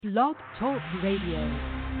Blog Talk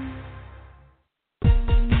Radio.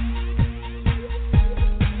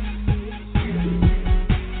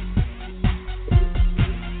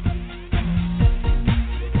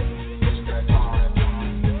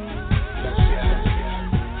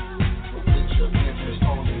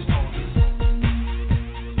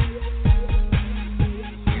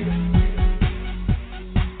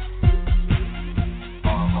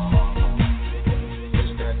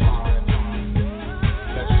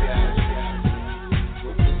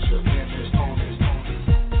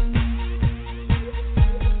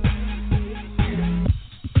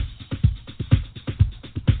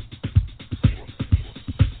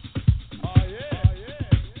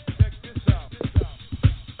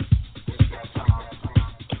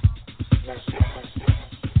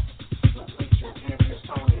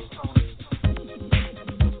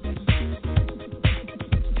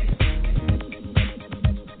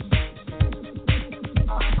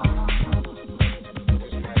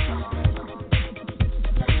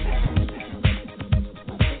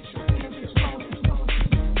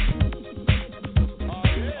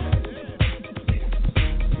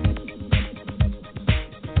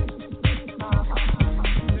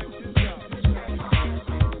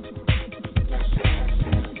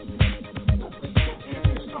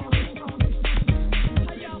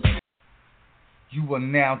 You are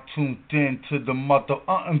now tuned in to the mother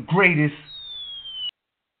and greatest.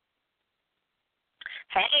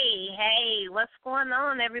 Hey, what's going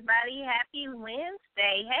on, everybody? Happy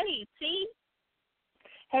Wednesday. Hey, T.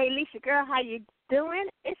 Hey, Lissha, girl, how you doing?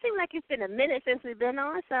 It seems like it's been a minute since we've been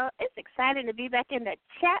on, so it's exciting to be back in the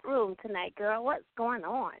chat room tonight, girl. What's going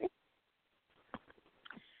on?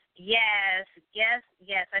 Yes.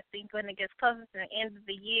 I think when it gets closer to the end of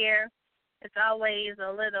the year, it's always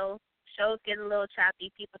shows get a little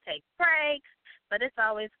choppy. People take breaks, but it's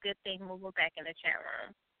always a good thing when we're back in the chat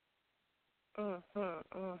room.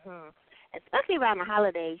 Especially around the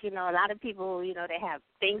holidays, a lot of people, they have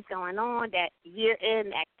things going on, that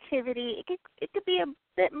year-end activity. It could be a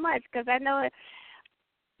bit much because I know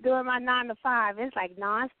during my 9 to 5, it's like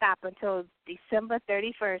nonstop until December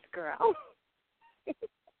 31st, girl.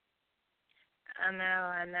 I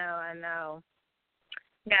know.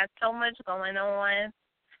 Got so much going on.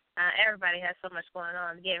 Everybody has so much going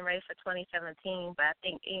on, getting ready for 2017, but I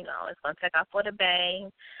think, it's going to take off with a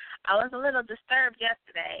bang. I was a little disturbed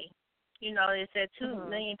yesterday. They said 2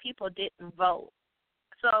 million people didn't vote.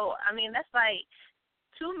 So, that's like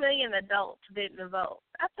 2 million adults didn't vote.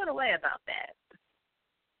 I feel a way about that.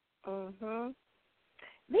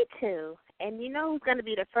 Me too. And you know who's going to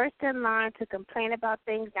be the first in line to complain about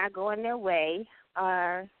things not going their way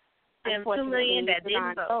are, them 2 million that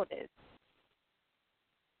didn't vote.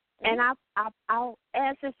 And our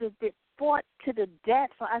ancestors did fought to the death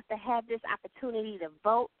for us to have this opportunity to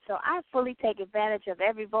vote. So I fully take advantage of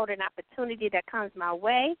every voting opportunity that comes my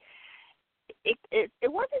way. It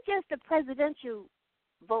wasn't just the presidential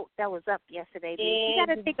vote that was up yesterday. Exactly. You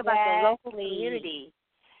got to think about the local community.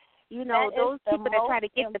 Those people that try to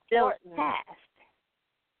get the bills passed.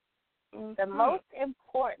 The most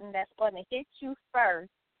important that's going to hit you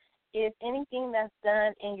first is anything that's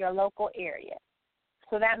done in your local area.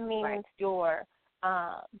 So that means your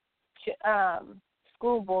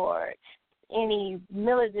school board, any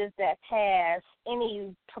villages that pass,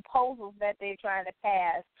 any proposals that they're trying to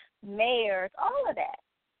pass, mayors, all of that.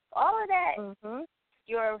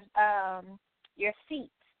 Your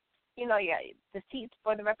seats, the seats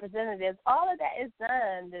for the representatives, all of that is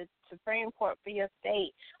done. The Supreme Court for your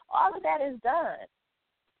state, all of that is done.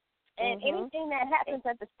 And anything that happens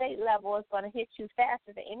at the state level is going to hit you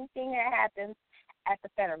faster than anything that happens at the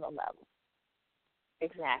federal level.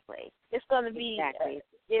 Exactly. It's going to be,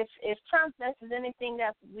 if Trump messes anything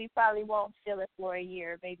up, we probably won't feel it for a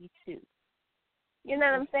year, maybe 2. You know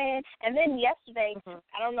what I'm saying? And then yesterday,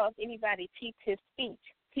 I don't know if anybody peeped his speech.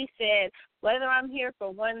 He said, whether I'm here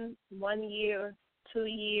for one year, 2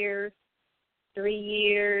 years, 3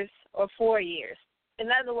 years, or 4 years. In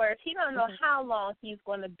other words, he don't know how long he's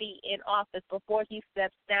going to be in office before he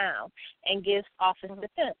steps down and gives office to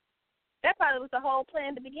him. That probably was the whole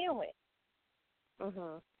plan to begin with.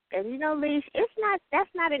 And Lish,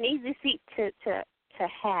 that's not an easy seat to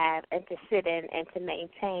have and to sit in and to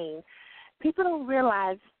maintain. People don't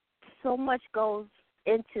realize so much goes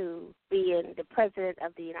into being the president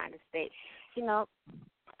of the United States.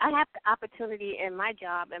 I have the opportunity in my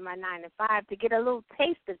job, in my 9 to 5, to get a little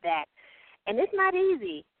taste of that. And it's not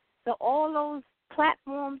easy. So all those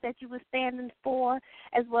platforms that you were standing for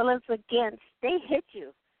as well as against, they hit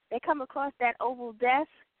you. They come across that oval desk,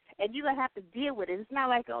 and you're going to have to deal with it. It's not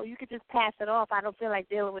like, you could just pass it off. I don't feel like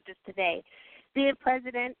dealing with this today. Being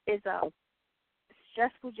president is a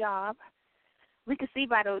stressful job. We could see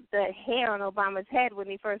by the hair on Obama's head when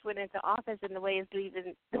he first went into office and the way it's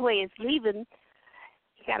leaving.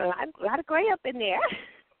 He got a lot of gray up in there.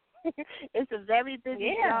 It's a very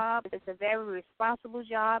busy job. It's a very responsible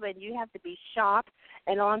job, and you have to be sharp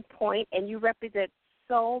and on point, and you represent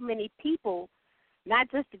so many people, not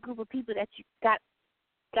just the group of people that you got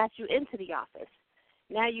you into the office.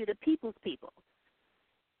 Now you're the people's people.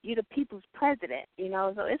 You're the people's president, you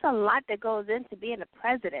know. So it's a lot that goes into being a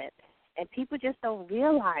president, and people just don't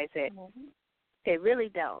realize it. Mm-hmm. They really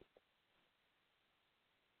don't.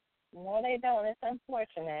 No, they don't. It's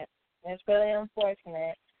unfortunate. It's really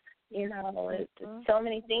unfortunate. You know, it's so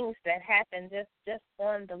many things that happen just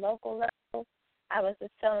on the local level. I was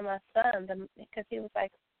just telling my son, because he was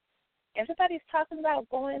like, everybody's talking about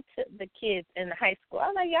going to the kids in the high school.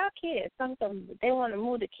 I'm like, y'all kids, some of them, they want to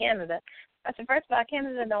move to Canada. I said, first of all,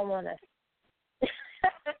 Canada don't want us.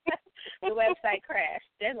 The website crashed.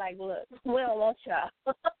 They're like, look, we don't want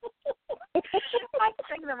y'all. I'm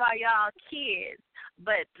thinking about y'all kids.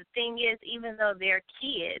 But the thing is, even though they're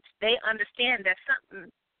kids, they understand that something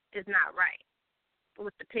is not right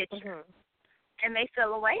with the picture. Mm-hmm. And they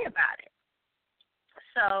feel a way about it.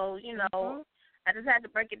 So, you know, I just had to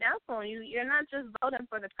break it down for you. You're not just voting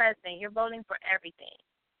for the president. You're voting for everything.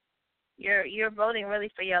 You're voting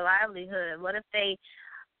really for your livelihood. What if they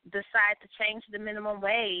decide to change the minimum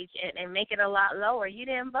wage and make it a lot lower? You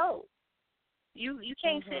didn't vote. You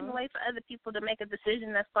can't sit and wait for other people to make a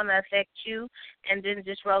decision that's going to affect you and then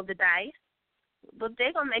just roll the dice. But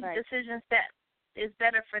they're going to make decisions that is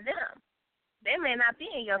better for them. They may not be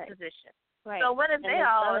in your position. Right. So what if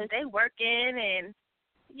they working and,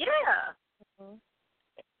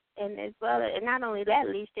 And as well, and not only that,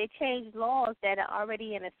 Lissha, they changed laws that are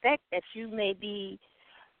already in effect that you may be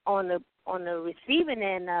on the receiving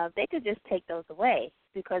end of. They could just take those away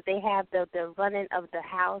because they have the running of the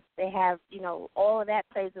House. They have, you know, all of that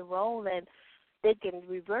plays a role, and they can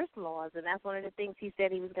reverse laws, and that's one of the things he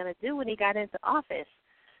said he was going to do when he got into office.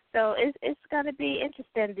 So it's going to be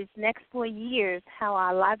interesting these next 4 years how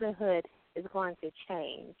our livelihood is going to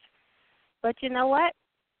change. But you know what?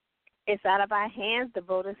 It's out of our hands. The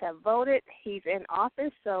voters have voted. He's in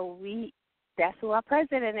office, so that's who our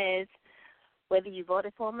president is. Whether you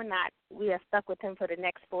voted for him or not, we are stuck with him for the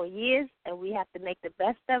next 4 years, and we have to make the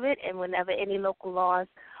best of it. And whenever any local laws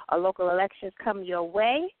or local elections come your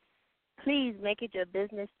way, please make it your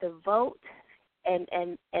business to vote and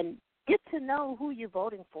get to know who you're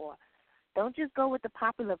voting for. Don't just go with the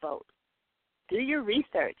popular vote. Do your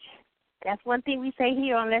research. That's one thing we say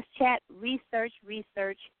here on Let's Chat, research,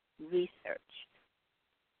 research, research.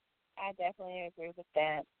 I definitely agree with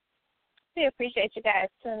that. We appreciate you guys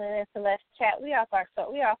tuning in to Let's Chat. We off our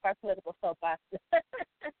political soapbox.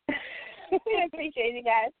 We appreciate you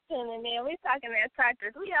guys tuning in. We're talking that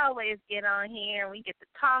talkers. We always get on here and we get to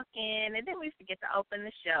talking, and then we forget to open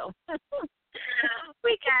the show.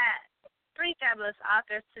 We got 3 fabulous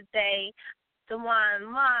authors today: Dwon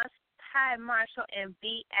Moss, Ty Marshall, and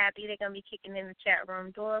B. Abby. They're going to be kicking in the chat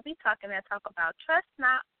room door. We talking that talk about trust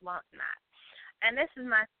not, want not. And this is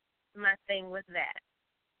my thing with that.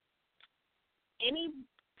 Any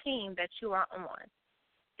team that you are on,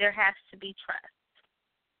 there has to be trust.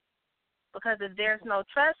 Because if there's no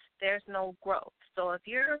trust, there's no growth. So if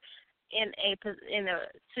you're in a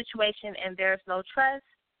situation and there's no trust,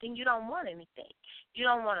 then you don't want anything. You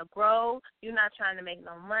don't want to grow. You're not trying to make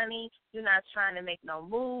no money. You're not trying to make no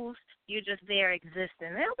moves. You're just there existing.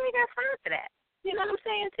 Nobody got time for that. You know what I'm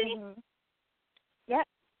saying, T? Mm-hmm. Yep.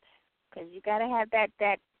 Because you got to have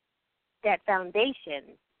that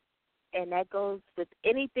foundation. And that goes with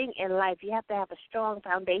anything in life. You have to have a strong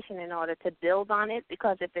foundation in order to build on it,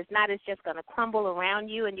 because if it's not, it's just going to crumble around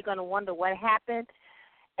you, and you're going to wonder what happened.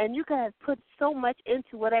 And you can have put so much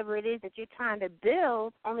into whatever it is that you're trying to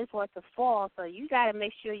build only for it to fall. So you got to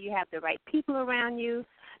make sure you have the right people around you,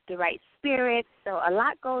 the right spirit. So a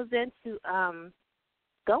lot goes into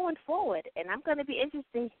going forward. And I'm going to be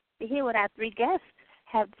interested to hear what our 3 guests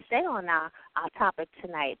have to say on our topic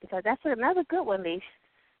tonight, because that's another good one, Lissha.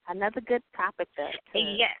 Another good topic to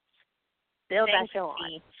build our show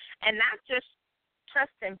on. And not just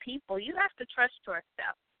trusting people. You have to trust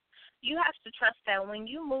yourself. You have to trust that when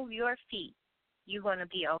you move your feet, you're going to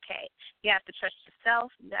be okay. You have to trust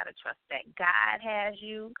yourself. You got to trust that God has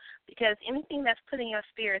you, because anything that's put in your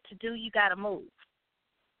spirit to do, you got to move.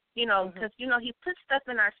 You know, because, you know, he puts stuff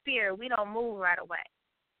in our spirit. We don't move right away.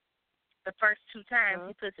 the first 2 times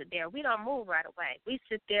he puts it there. We don't move right away. We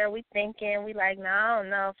sit there, we thinking, we like, no, I don't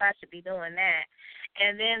know if I should be doing that.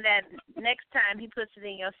 And then that next time he puts it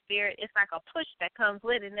in your spirit, it's like a push that comes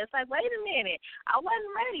with it. And it's like, wait a minute, I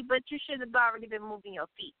wasn't ready, but you should have already been moving your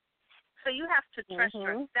feet. So you have to trust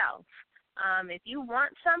yourself. If you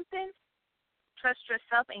want something, trust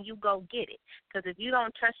yourself and you go get it. Because if you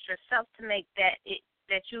don't trust yourself to make that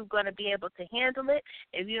you're going to be able to handle it,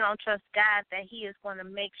 if you don't trust God that he is going to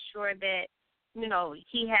make sure that, you know,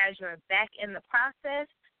 he has your back in the process,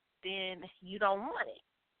 then you don't want it.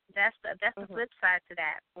 That's the flip side to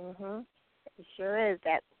that. It sure is.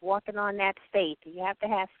 That walking on that faith. You have to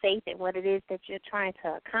have faith in what it is that you're trying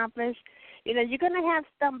to accomplish. You know, you're going to have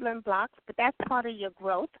stumbling blocks, but that's part of your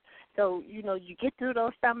growth. So, you know, you get through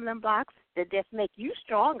those stumbling blocks that just make you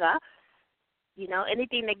stronger. You know,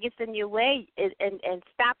 anything that gets in your way and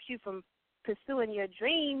stops you from pursuing your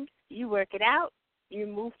dreams, you work it out, you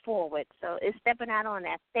move forward. So it's stepping out on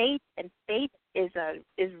that faith, and faith is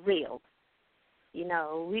real. You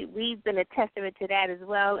know, we've been a testament to that as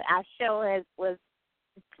well. Our show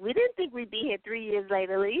we didn't think we'd be here 3 years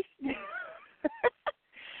later, Lissha.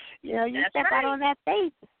 You know, you step out on that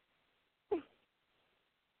faith.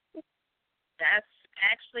 That's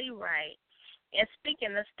actually right. And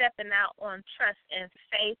speaking of stepping out on trust and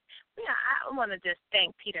faith, I want to just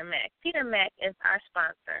thank Peter Mack. Peter Mack is our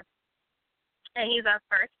sponsor, and he's our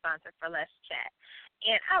first sponsor for Let's Chat.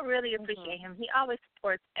 And I really appreciate him. He always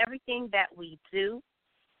supports everything that we do,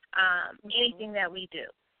 anything that we do.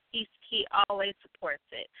 He always supports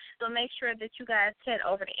it. So make sure that you guys head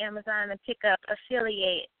over to Amazon and pick up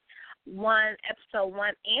Affiliate 1, Episode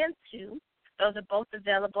 1 and 2. Those are both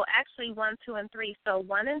available. Actually, 1, 2, and 3. So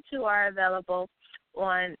 1 and 2 are available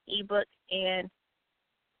on ebook and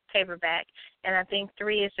paperback, and I think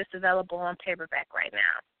 3 is just available on paperback right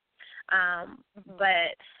now.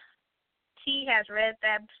 But T has read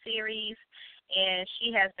that series, and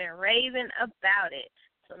she has been raving about it.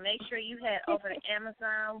 So make sure you head over to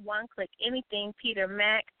Amazon, click anything Peter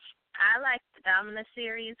Mack. I like the Domina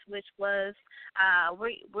series, which was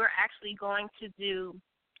we're actually going to do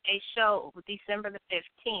a show December the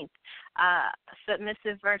 15th,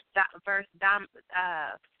 submissive versus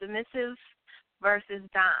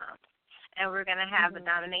dom, and we're going to have the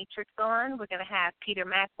dominatrix on. We're going to have Peter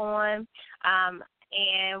Mack on,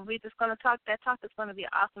 and we're just going to talk. That talk is going to be an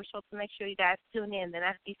awesome show, so make sure you guys tune in. Then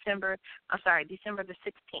that's December the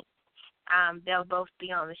 16th. They'll both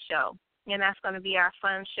be on the show. And that's going to be our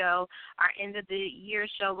fun show, our end of the year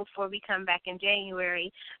show before we come back in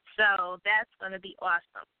January. So that's going to be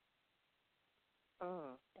awesome.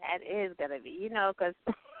 That is going to be, you know, because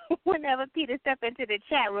whenever Peter steps into the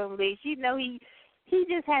chat room, Lissha, you know, he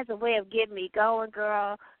just has a way of getting me going,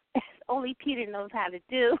 girl. Only Peter knows how to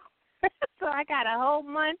do. So I got a whole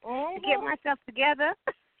month to get myself together.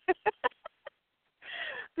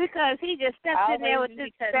 Because he just steps in there with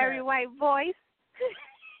this very white voice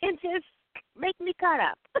and just make me cut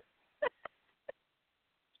up.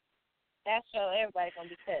 That show, everybody's going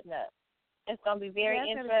to be cutting up. It's going to be very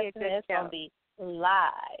interesting. It's going to be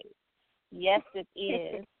live. Yes, it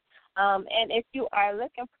is. And if you are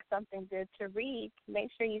looking for something good to read,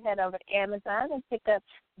 make sure you head over to Amazon and pick up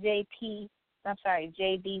J.D.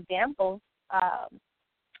 Dample's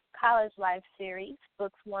College Life series,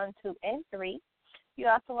 books 1, 2, and 3. You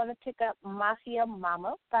also want to pick up Mafia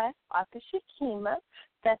Mama by author Shakima.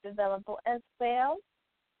 That's available as well.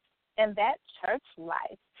 And That Church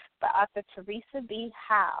Life by author Teresa B.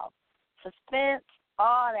 Howe. Suspense,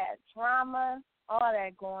 all that drama, all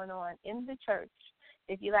that going on in the church.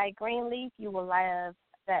 If you like Greenleaf, you will love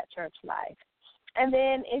That Church Life. And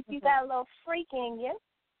then if you got a little freak in you,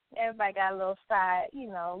 everybody got a little side, you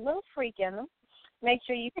know, a little freak in them, make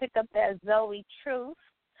sure you pick up that Zoe Truth.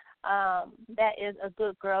 That is A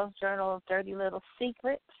Good Girl's Journal of Dirty Little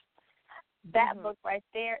Secrets. That book right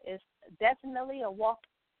there is definitely a walk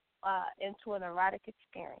into an erotic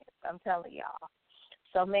experience, I'm telling y'all.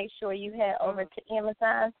 So make sure you head over to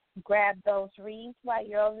Amazon, grab those reads while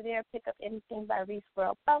you're over there. Pick up anything by Reese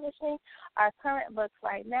World Publishing. Our current books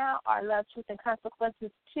right now are Love, Truth, and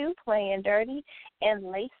Consequences 2, Playing Dirty, and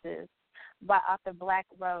Laces by author Black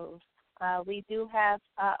Rose. We do have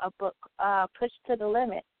a book, Push to the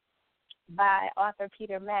Limit, by author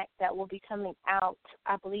Peter Mack, that will be coming out,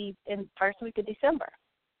 I believe, in first week of December.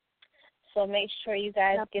 So make sure you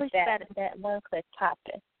guys get that one-click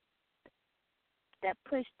popping. That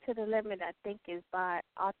Push to the Limit, I think, is by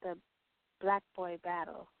author Black Boy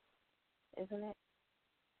Battle, isn't it?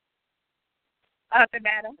 Arthur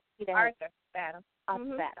Battle. Arthur Battle.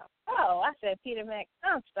 Arthur Battle. Oh, I said Peter Mack.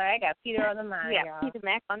 I'm sorry, I got Peter on the mind, yeah, y'all. Peter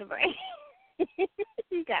Mack on the brain.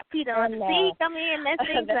 You got Peter on the seat. Come in, mess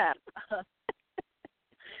things up.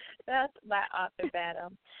 That's my author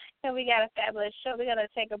battle. And we got a fabulous show. We're going to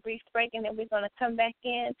take a brief break, and then we're going to come back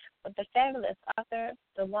in with the fabulous author,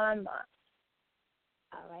 Dwon.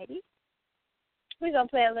 All righty. We're going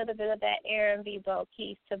to play a little bit of that Air and Vivo,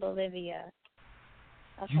 Keys to Bolivia.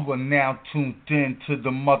 Okay. You are now tuned in to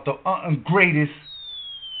the mother greatest.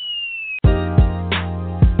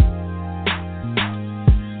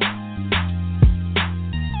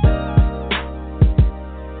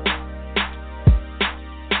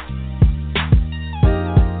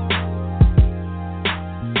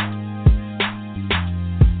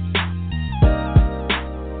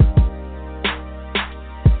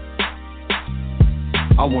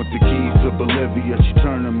 I want the keys to Bolivia, she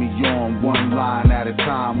turning me on, one line at a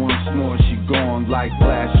time, one snore, she gone like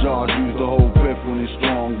glass jars, use the whole whiff when it's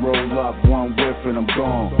strong, roll up, one whiff and I'm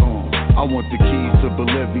gone. I want the keys to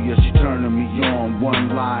Bolivia, she turning me on,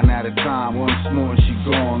 one line at a time, one snore, she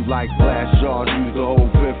gone like glass jars, use the whole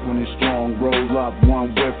whiff when it's strong, roll up,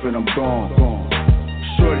 one whiff and I'm gone.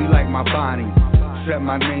 Shorty like my body, set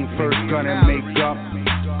my name first, gonna make up,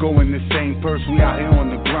 go in the same purse, we out here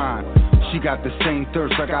on the grind. She got the same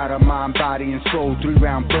thirst, I got her mind, body, and soul,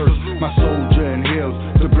 3-round burst. My soldier in heels,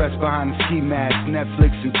 the breast behind the ski mask,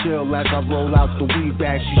 Netflix and chill as I roll out the weed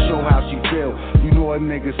bag. She show how she feel, you know a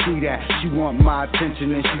nigga see that. She want my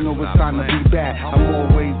attention and she know it's time to be back. I'm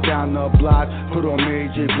always down the block, put on Mary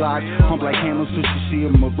J. Blige, pump like handles so she see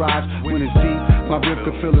a mirage. When it's deep, my rib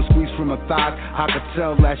can feel a squeeze from her thighs. I could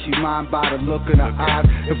tell that she mine by the look in her eyes.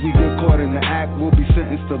 If we get caught in the act, we'll be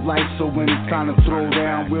sentenced to life. So when it's time to throw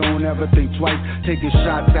down, we don't ever think twice, taking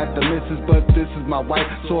shots at the missus, but this is my wife,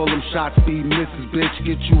 so all them shots be misses, bitch,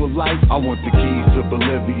 get you a life. I want the keys to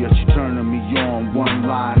Bolivia, she turning me on, one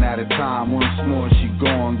line at a time, one snore, she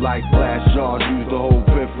gone like glass jars, use the whole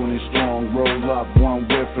whiff when it's strong, roll up, one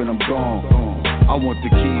whiff and I'm gone. I want the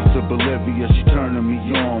keys to Bolivia, she turning me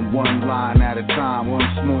on, one line at a time, one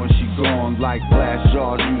snore, she gone like glass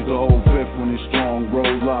jars, use the whole whiff when it's strong,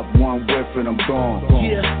 roll up, one whiff and I'm gone.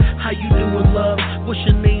 Yeah, how you doing, love? What's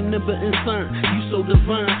your name, number, and sign? You so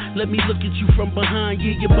divine, let me look at you from behind.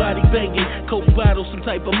 Yeah, your body banging, coke bottle, some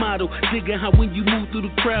type of model. Digging how when you move through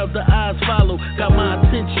the crowd, the eyes follow. Got my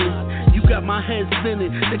attention, you got my head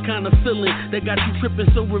spinning. The kind of feeling that got you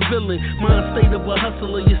tripping, so revealing. Mind state of a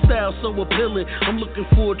hustler, your style so appealing. I'm looking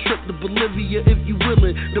for a trip to Bolivia if you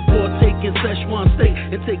willing. The partake in Szechuan steak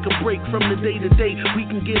and take a break from the day to day. We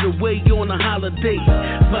can get away on a holiday,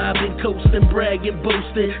 vibing, coasting, bragging,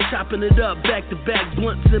 boasting, chopping it up, back to back,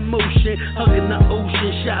 blunts in motion, hugging the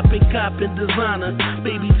ocean, shopping, copping, designer.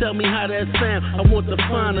 Baby, tell me how that sound. I want the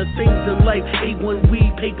finer things in life, A1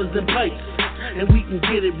 weed, papers and pipes, and we can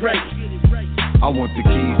get it right. I want the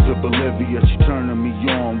keys to Bolivia, she turning me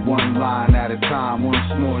on, one line at a time, one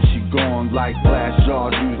snore, she gone like glass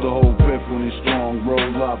jars, use the whole whiff when it's strong,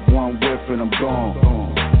 roll up, one whiff and I'm gone.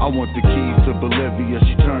 I want the keys to Bolivia,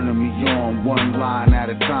 she turning me on, one line at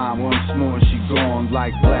a time, one snore, she gone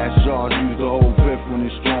like glass jars, use the whole whiff when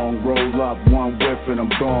it's strong, roll up, one whiff and I'm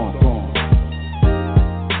gone.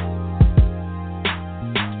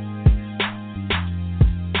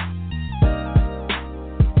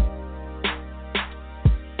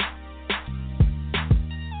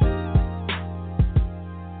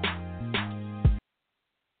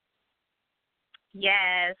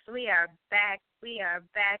 Yes, we are back. We are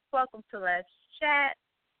back. Welcome to Let's Chat.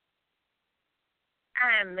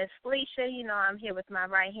 I'm Miss Lissha. You know I'm here with my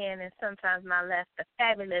right hand and sometimes my left, the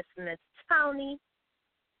fabulous Miss Toni.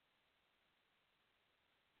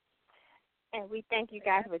 And we thank you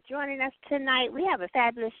guys for joining us tonight. We have a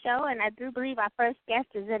fabulous show, and I do believe our first guest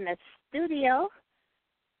is in the studio.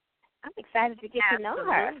 I'm excited to get to know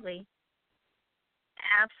her.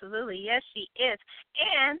 Absolutely. Yes, she is.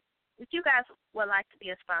 And if you guys would like to be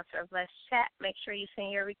a sponsor of Let's Chat, make sure you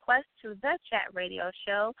send your request to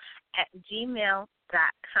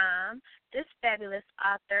thechatradioshow@gmail.com. This fabulous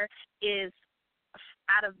author is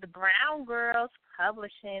out of the Brown Girls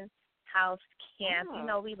Publishing House Camp. You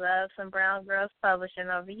know we love some Brown Girls Publishing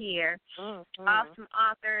over here. Mm-hmm. Awesome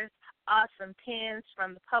authors, awesome pens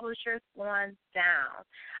from the publishers on down.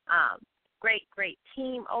 Great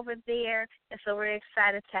team over there, and so we're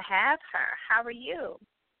excited to have her. How are you?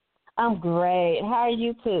 I'm great. How are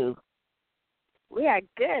you two? We are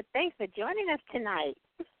good. Thanks for joining us tonight.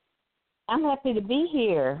 I'm happy to be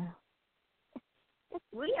here.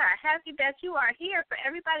 We are happy that you are here. For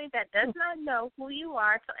everybody that does not know who you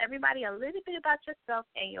are, tell everybody a little bit about yourself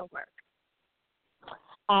and your work.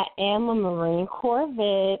 I am a Marine Corps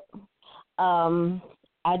vet.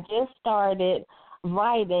 I just started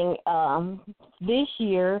writing this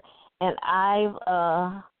year, and I've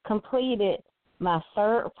completed my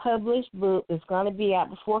third published book. It's going to be out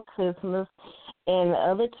before Christmas, and the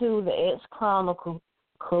other two, the X Chronicles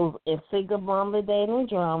and Figure Bomber Dating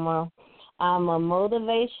Drama. I'm a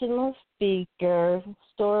motivational speaker,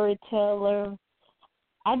 storyteller.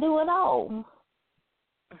 I do it all.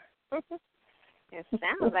 It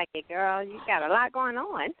sounds like it, girl. You got a lot going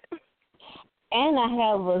on. And I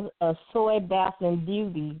have a soy bath and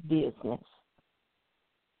beauty business.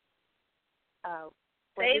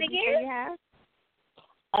 Say it again? You have?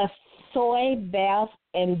 A soy bath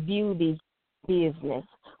and beauty business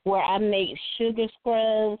where I make sugar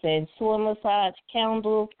scrubs and soy massage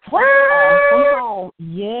candles from home.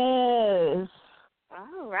 Yes.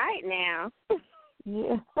 All right now.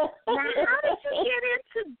 Yeah. Now, how did you get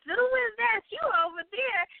into doing that? You over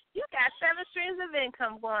there, you got 7 streams of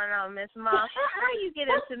income going on, Miss Moss. How you get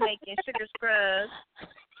into making sugar scrubs?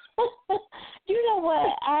 You know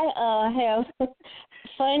what? I have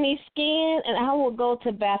funny skin, and I will go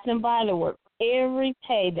to Bath and Body Works every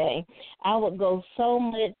payday. I would go so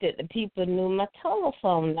much that the people knew my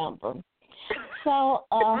telephone number. So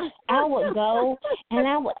I would go and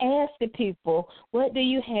I would ask the people, what do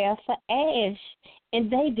you have for ash? And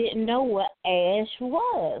they didn't know what ash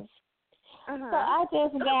was. So I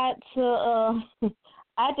just got to,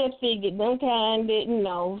 I just figured them kind didn't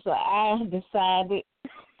know. So I decided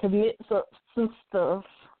to mix up some stuff.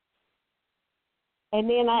 And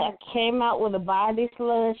then I came out with a body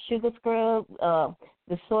slush, sugar scrub,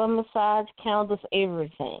 the soy massage candles,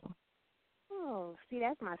 everything. Oh, see,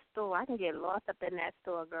 that's my store. I can get lost up in that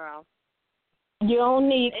store, girl. You don't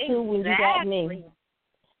need to when you got me.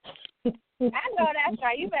 I know that's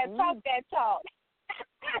right. You better talk that talk.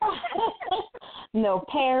 No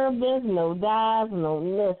parabens, no dyes, no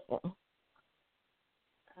nothing.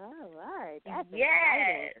 All right. That's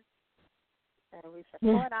yes. And we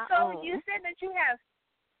support our own. So you said that you have,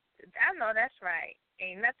 I know that's right.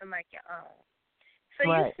 Ain't nothing like your own. So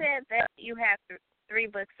right. You said that you have 3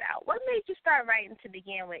 books out. What made you start writing to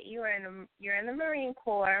begin with? You're in the Marine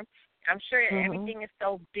Corps. I'm sure everything is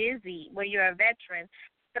so busy. Well, you're a veteran,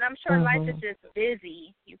 but I'm sure life is just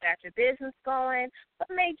busy. You got your business going. What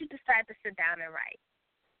made you decide to sit down and write?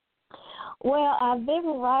 Well, I've been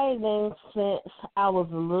writing since I was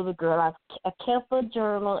a little girl. I kept a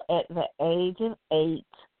journal at the age of 8.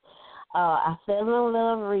 I fell in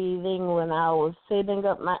love reading when I was sitting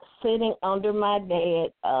under my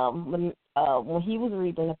dad when he was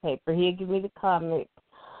reading the paper. He'd give me the comic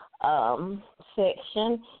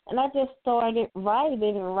section, and I just started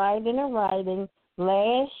writing.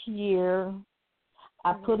 Last year,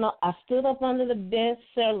 I stood up under the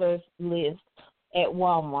bestsellers list at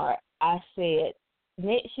Walmart. I said,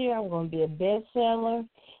 next year I'm going to be a bestseller,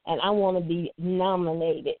 and I want to be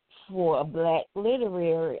nominated for a Black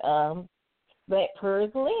Pearls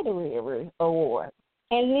Literary Award.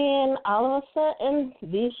 And then all of a sudden,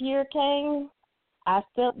 this year came. I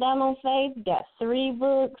stepped down on faith, got 3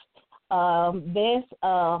 books, best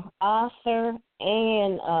author,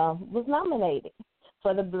 and was nominated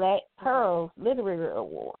for the Black Pearls Literary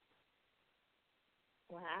Award.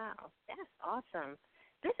 Wow, that's awesome.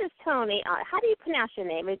 This is Toni. How do you pronounce your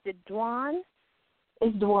name? Is it Dwon?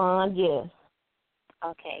 It's Dwon, yes.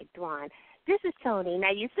 Okay, Dwon. This is Toni.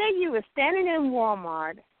 Now, you said you were standing in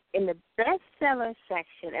Walmart in the bestseller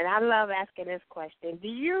section, and I love asking this question. Do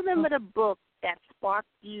you remember the book that sparked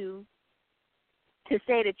you to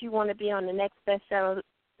say that you want to be on the next bestselling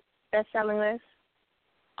list?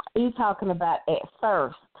 Are you talking about at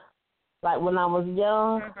first, like when I was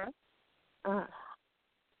young?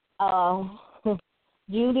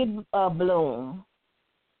 Judy Bloom.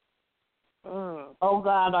 Oh,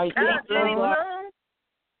 God, are you Judy Bloom?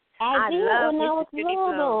 I did when I was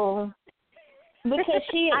little. Because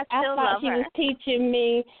I thought she was teaching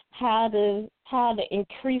me how to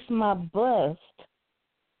increase my bust.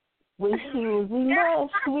 When she was we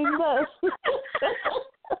must.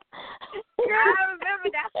 Girl, I remember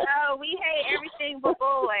that show. We hate everything but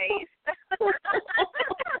boys.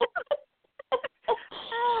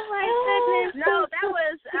 Oh my goodness! No, that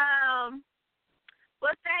was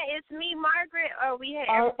what's that? It's Me, Margaret, or We Hate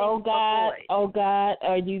Everything but Boys. Oh God,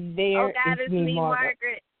 are you there? Oh God, it's Me,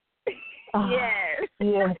 Margaret. Yes.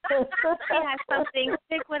 Yes. She has something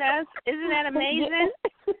stick with us. Isn't that amazing?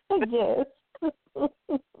 Yes.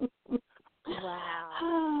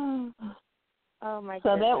 Wow. Oh my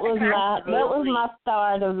So goodness. that was my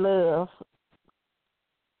start of love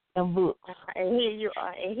and books. And here you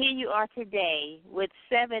are today with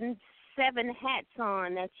seven hats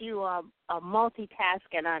on that you are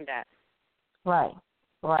multitasking under. Right.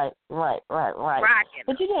 Rocking.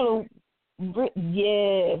 But you know,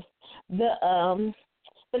 Yes.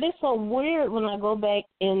 But it's so weird when I go back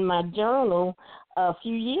in my journal. A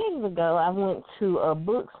few years ago, I went to a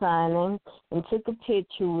book signing and took a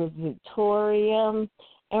picture with Victoria and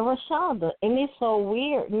Rashonda. And it's so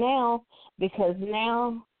weird now because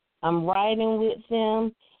now I'm writing with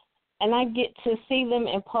them and I get to see them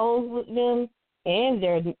and pose with them and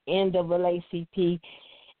their NAACP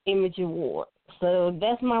Image Award. So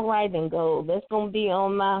that's my writing goal. That's going to be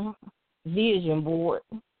on my vision board.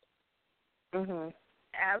 Mhm.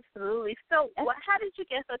 Absolutely. So, how did you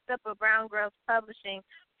get hooked up with Brown Girls Publishing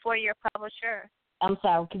for your publisher? I'm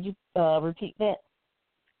sorry, could you repeat that?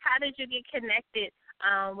 How did you get connected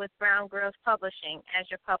with Brown Girls Publishing as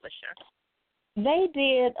your publisher? They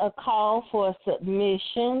did a call for a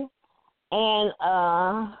submission, and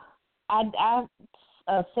I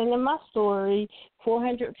sent in my story.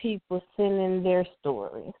 400 people sent in their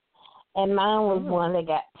stories, and mine was one that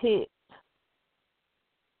got picked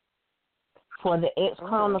for the X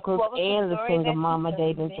Chronicles and the Single Mama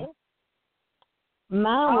Dating.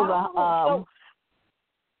 Mine was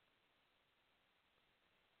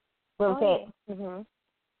what was that? Mm-hmm.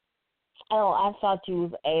 Oh, I thought you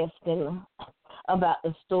was asking about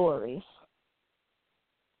the stories.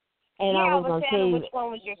 And I was going to tell you which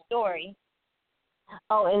one was your story.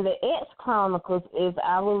 Oh, and the X Chronicles is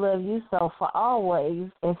I Will Love You So For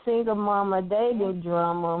Always, and Single Mama Dating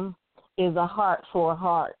Drama is A Heart for a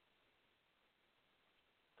Heart.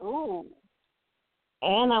 Ooh.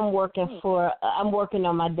 And I'm working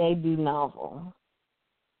on my debut novel.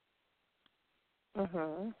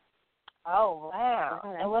 Mhm. Oh wow!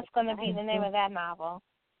 And what's going to be the name of that novel?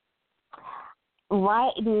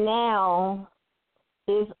 Right now,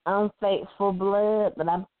 it's Unfaithful Blood, but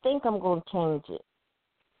I think I'm going to change it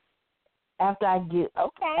after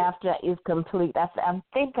after it's complete. I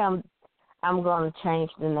think I'm going to change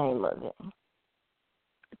the name of it.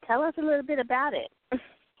 Tell us a little bit about it.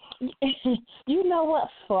 You know what?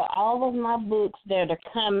 For all of my books that are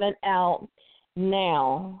coming out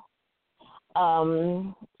now,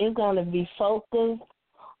 it's going to be focused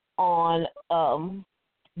on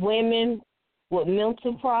women with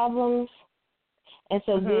mental problems. And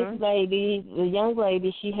so this lady, the young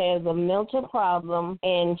lady, she has a mental problem,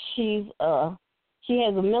 and she has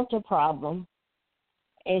a mental problem.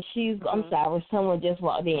 And I'm sorry, someone just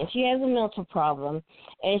walked in. She has a mental problem,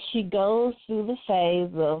 and she goes through the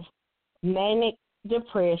phase of manic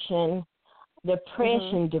depression,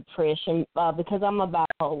 depression, because I'm a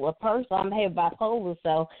bipolar person. I have bipolar,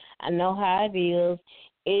 so I know how it is.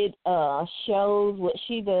 It shows what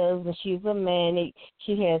she does when she's a manic.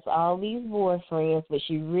 She has all these boyfriends, but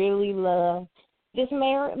she really loves this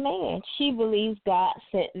married man. She believes God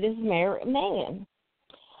sent this married man.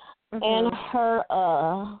 And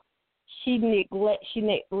she neglect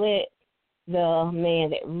the man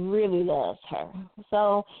that really loves her.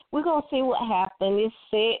 So we're gonna see what happens. It's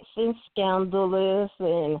sex and scandalous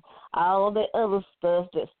and all the other stuff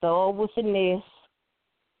that started with an S.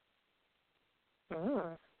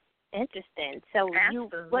 Interesting. So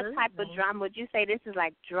what type of drama would you say? This is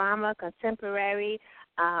like drama, contemporary.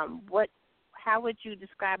 How would you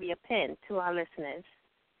describe your pen to our listeners?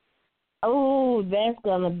 Oh, that's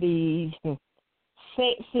going to be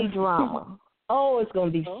sexy drama. Oh, it's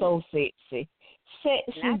going to be so sexy.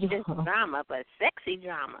 Sexy Not drama. just drama, but sexy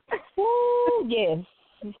drama. Ooh, yes.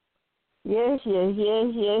 Yes.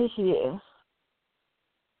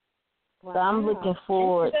 Wow. So I'm looking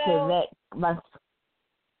forward to that.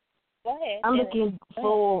 Go ahead. I'm looking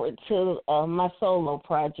forward to my solo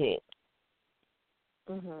project.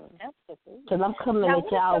 Absolutely. Because I'm coming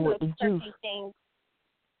at y'all with the juice. Things?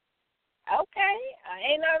 Okay,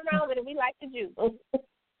 ain't nothing wrong with it. We like the juice.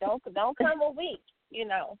 Don't come a week. You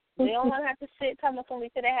know, we don't want to have to sit coming when we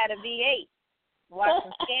could have had a V8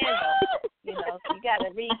 watching Scandal. You know, so you got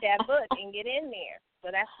to read that book and get in there. So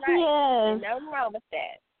that's right. Yes. There's nothing wrong with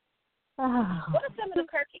that. What are some of the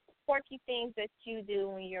quirky things that you do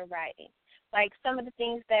when you're writing? Like some of the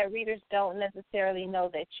things that readers don't necessarily know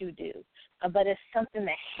that you do, but it's something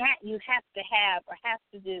that you have to have or have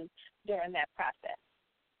to do during that process.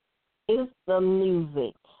 It's the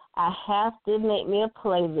music. I have to make me a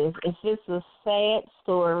playlist. If it's a sad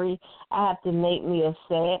story, I have to make me a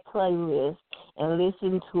sad playlist and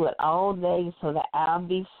listen to it all day so that I'll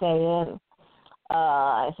be sad.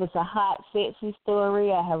 If it's a hot, sexy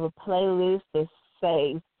story, I have a playlist that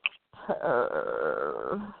says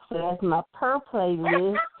purr. So that's my purr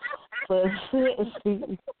playlist for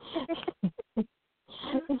sexy.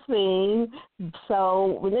 See,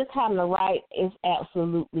 so when it's time to write, it's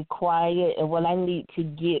absolutely quiet, and what I need to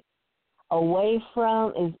get away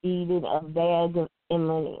from is eating a bag of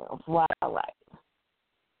M&Ms while I write.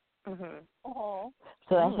 Mhm.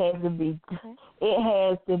 So it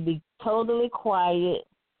has to be totally quiet,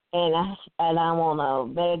 and I want a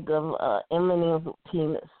bag of M&Ms with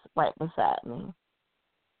peanuts right beside me.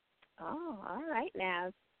 Oh, all right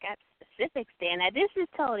now. Got specifics there. Now, this is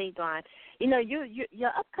Toni, Dwon. You know,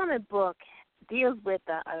 your upcoming book deals with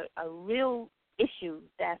a real issue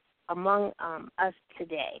that's among us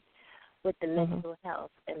today with the mental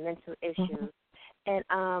health and mental issues. And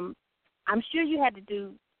I'm sure you had to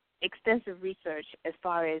do extensive research as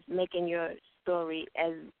far as making your story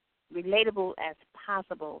as relatable as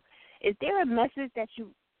possible. Is there a message that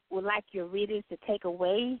you would like your readers to take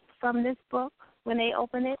away from this book when they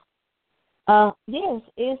open it? Yes,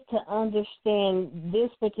 it's to understand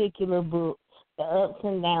this particular book, the ups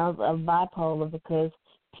and downs of bipolar, because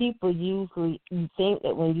people usually think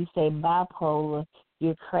that when you say bipolar,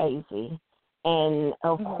 you're crazy. And,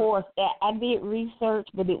 of course, I did research,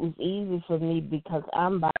 but it was easy for me because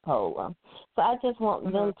I'm bipolar. So I just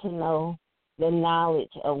want them to know the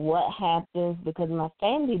knowledge of what happens, because my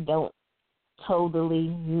family don't totally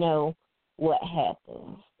know what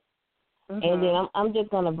happens. And then I'm just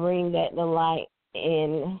going to bring that to light,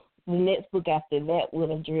 and the next book after that will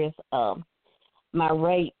address my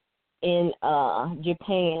rape in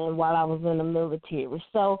Japan while I was in the military.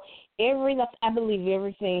 So I believe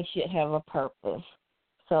everything should have a purpose.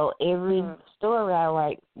 So every story I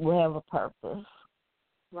write will have a purpose.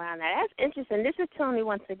 Wow, now that's interesting. This is Toni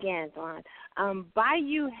once again, Dwon. By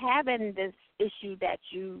you having this issue that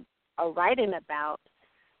you are writing about,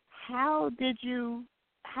 how did you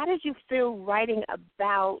feel writing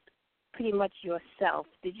about pretty much yourself?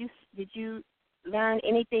 Did you learn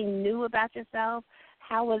anything new about yourself?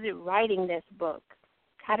 How was it writing this book?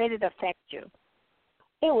 How did it affect you?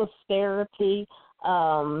 It was therapy.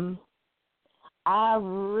 I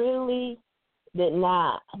really did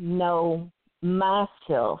not know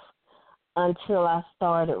myself until I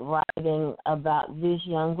started writing about this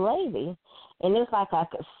young lady. And it's like I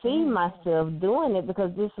could see myself doing it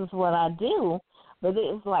because this is what I do. But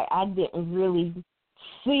it's like I didn't really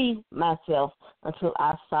see myself until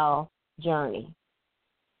I saw Journey.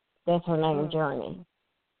 That's her name, Journey.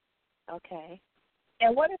 Okay.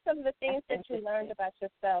 And what are some of the things that you learned about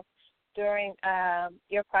yourself during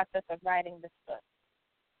your process of writing this book?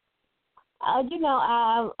 I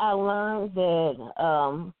learned that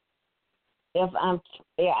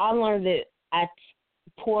I learned that I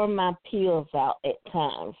pour my pills out at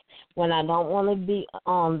times when I don't want to be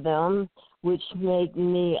on them, which make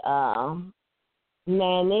me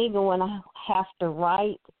manic. When I have to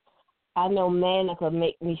write, I know manic will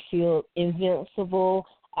make me feel invincible.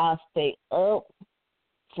 I'll stay up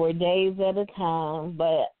for days at a time,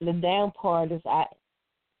 but the down part is I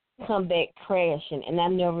come back crashing, and I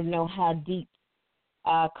never know how deep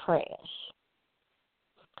I crash.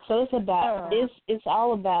 So it's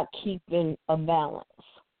all about keeping a balance.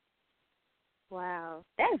 Wow,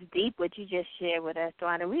 that's deep what you just shared with us,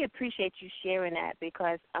 Dwon, and we appreciate you sharing that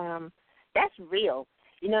because that's real.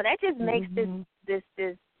 You know, that just makes this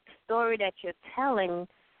story that you're telling.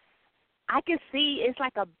 I can see it's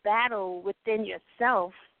like a battle within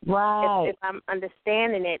yourself. Right. If I'm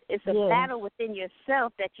understanding it, it's a battle within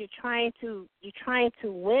yourself that you're trying to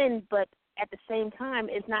win, but at the same time,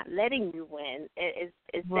 it's not letting you win. Is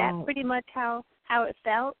that pretty much how it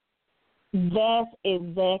felt? That's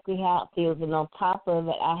exactly how it feels. And on top of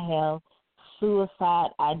it, I have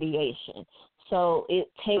suicide ideation. So it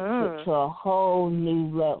takes it to a whole new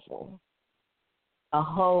level. A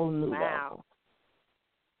whole new level.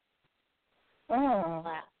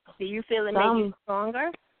 Wow. Do you feel it made you stronger?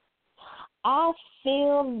 I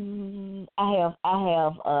feel I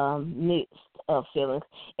have mixed feelings.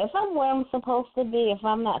 If I'm where I'm supposed to be, if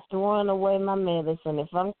I'm not throwing away my medicine,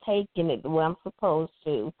 if I'm taking it the way I'm supposed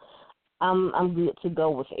to, I'm good to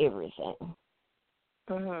go with everything.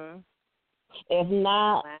 If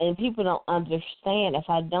not, and people don't understand, if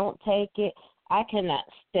I don't take it, I cannot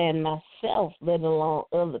stand myself, let alone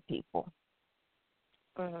other people.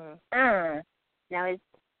 Now is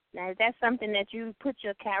that something that you put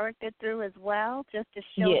your character through as well, just to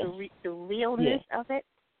show the realness of it?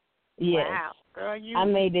 Yes. Wow, girl, I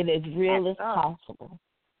made it as real as possible.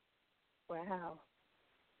 Wow.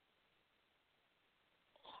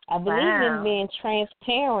 I believe in being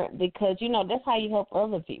transparent because, that's how you help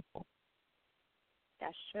other people.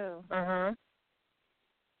 That's true.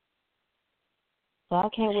 So I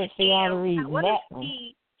can't wait for y'all to read that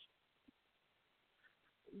one.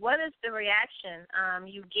 What is the reaction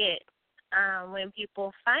you get when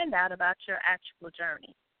people find out about your actual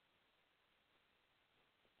journey?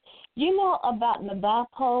 You know about the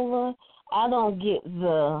bipolar, I don't get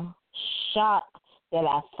the shock that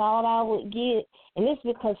I thought I would get, and it's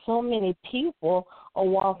because so many people are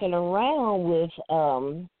walking around with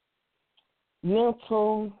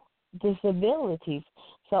mental disabilities.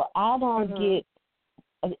 So I don't get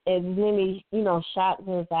as many, shocks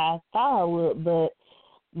as I thought I would, but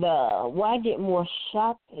where I get more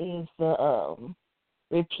shocked is the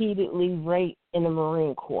repeatedly raped in the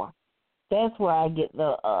Marine Corps. That's where I get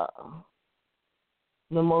the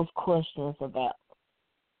most questions about.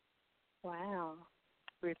 Wow.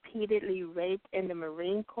 Repeatedly raped in the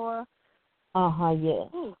Marine Corps? Yes.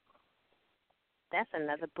 Ooh. That's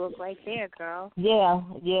another book right there, girl. Yeah,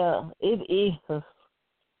 it is.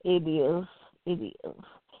 It is.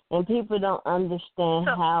 And people don't understand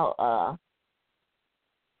how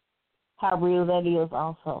real that is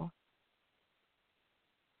also.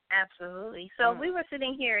 Absolutely. So we were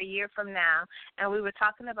sitting here a year from now, and we were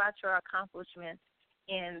talking about your accomplishments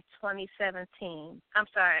in 2017.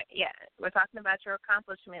 We're talking about your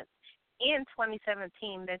accomplishments in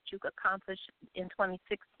 2017 that you accomplished in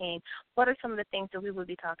 2016. What are some of the things that we will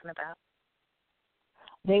be talking about?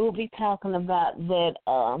 They will be talking about that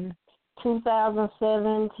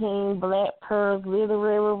 2017 Black Pearls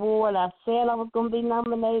Literary Award I said I was going to be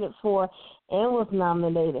nominated for and was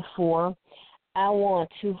nominated for. I want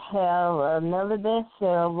to have another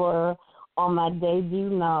bestseller on my debut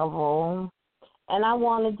novel, and I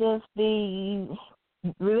want to just be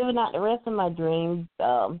living out the rest of my dreams,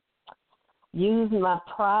 use my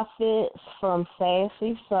profits from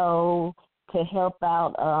Sassy Soul to help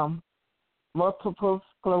out multiple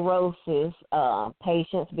sclerosis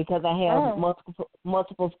patients because I have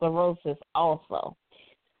multiple sclerosis also.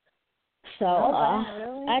 So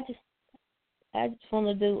really? I just want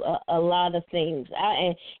to do a lot of things.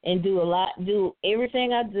 And do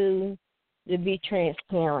everything I do to be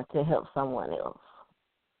transparent to help someone else.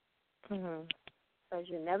 Because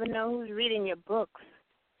you never know who's reading your books.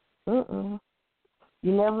 You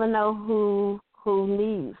never know who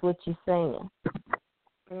needs what you're saying.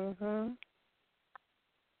 Wow,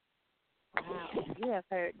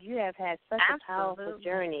 you have had such a powerful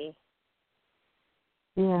journey.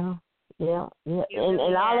 Yeah.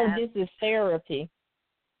 And all of this is therapy.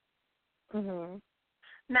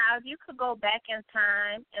 Now, if you could go back in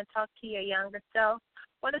time and talk to your younger self,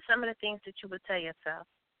 what are some of the things that you would tell yourself?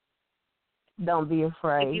 Don't be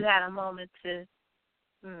afraid. If you had a moment to.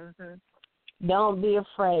 Don't be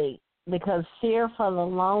afraid, because fear for the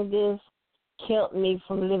longest kept me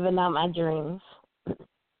from living out my dreams.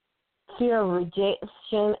 Fear of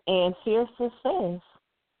rejection and fear of success.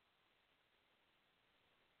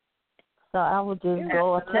 So I would just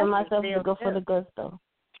go and tell myself to go for the gusto.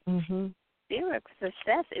 Fear of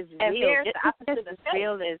success is and real. Fear is the opposite of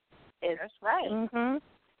real. That's right.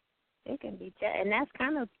 It can be, and that's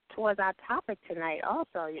kind of towards our topic tonight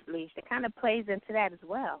also, at least. It kind of plays into that as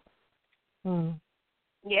well.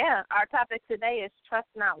 Yeah, our topic today is trust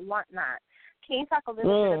not, want not. Can you talk a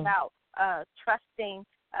little bit about trusting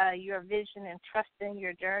your vision and trusting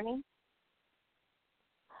your journey?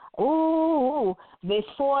 Ooh,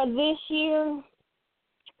 before this year,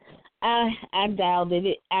 I doubted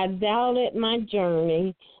it. I doubted my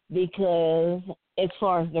journey because, as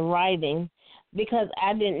far as the writing, because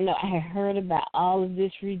I didn't know. I had heard about all of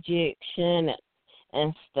this rejection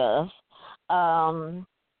and stuff. I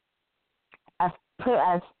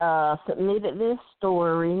submitted this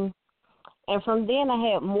story, and from then I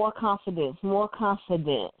had more confidence.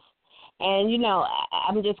 And,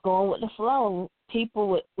 I'm just going with the flow.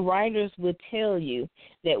 Writers would tell you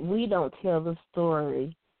that we don't tell the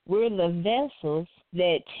story. We're the vessels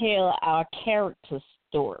that tell our character's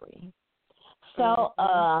story. So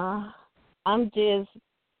I'm just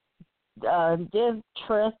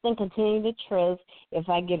trusting, continue to trust. If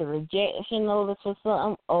I get a rejection notice or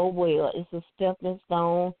something, oh well, it's a stepping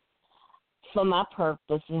stone for my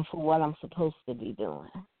purpose and for what I'm supposed to be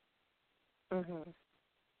doing.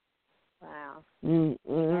 Wow.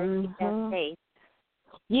 Mm-hmm. Faith.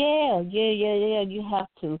 Yeah. You have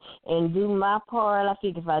to, and do my part. I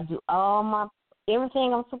think if I do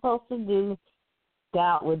everything I'm supposed to do,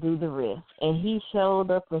 God will do the rest. And He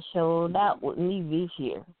showed up and showed out with me this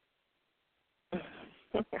year.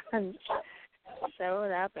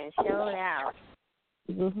 Showed up and showed out.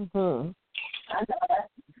 Wow.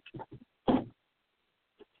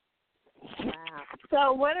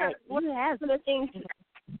 So what are some of the things?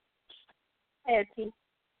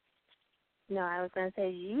 No, I was going to say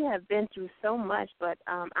you have been through so much, but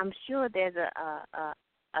I'm sure there's a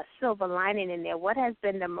silver lining in there. What has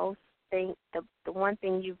been the one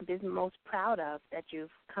thing you've been most proud of that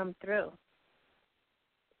you've come through?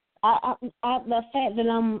 the fact that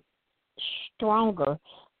I'm stronger.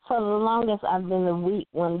 For the longest, I've been a weak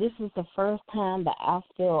one. This is the first time that I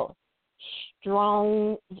felt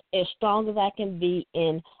strong, as strong as I can be,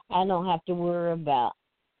 and I don't have to worry about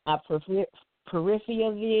my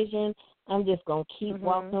peripheral vision. I'm just going to keep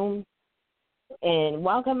walking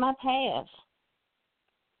my path.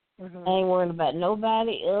 I ain't worried about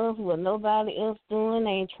nobody else, what nobody else doing. I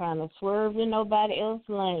ain't trying to swerve in nobody else's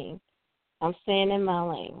lane. I'm staying in my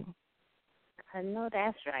lane. I know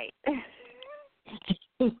that's right.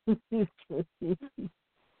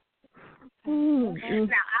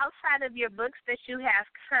 Now, outside of your books that you have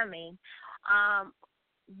coming,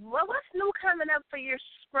 what's new coming up for your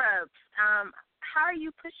scrubs? How are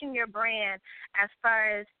you pushing your brand as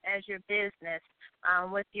far as your business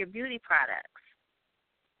with your beauty products?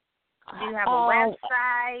 Do you have a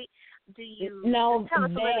website? Do you tell us a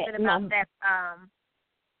little bit about that?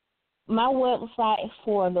 My website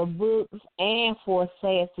for the books and for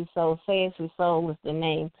Sassy Soul. Sassy Soul is the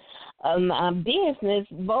name of my business.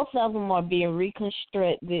 Both of them are being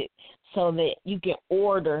reconstructed so that you can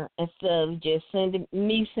order instead of just sending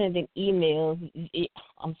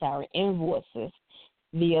invoices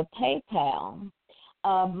via PayPal.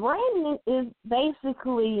 Branding is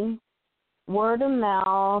basically word of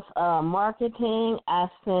mouth, marketing. I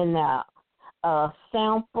send out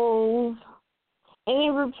samples.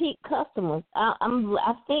 And repeat customers.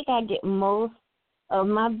 I think I get most of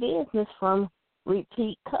my business from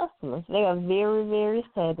repeat customers. They are very, very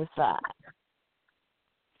satisfied.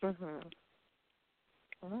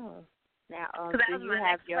 Oh. Now, do you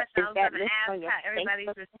have your? Is that list on your how everybody's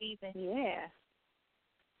Facebook? Receiving? Yeah.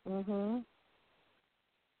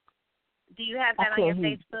 Do you have that on your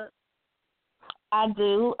Facebook? I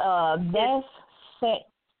do. That's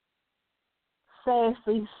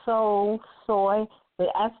Sassy Soul Soy, but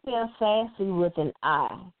I spell sassy with an I.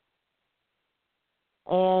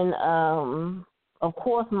 And, of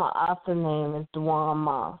course, my author name is Dwon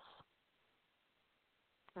Moss.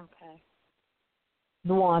 Okay.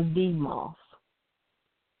 Dwon D. Moss.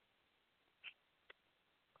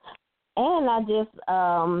 And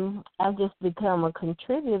I've just become a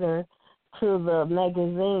contributor to the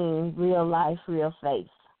magazine Real Life, Real Face.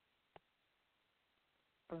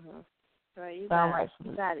 Right, you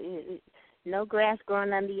got it. No grass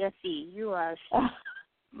growing under your feet. You are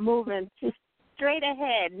moving straight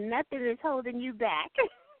ahead. Nothing is holding you back.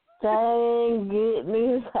 Thank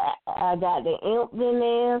goodness I got the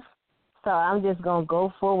emptiness, so I'm just going to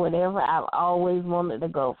go for whatever I've always wanted to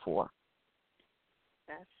go for.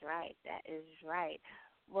 That's right. That is right.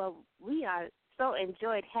 Well, we are so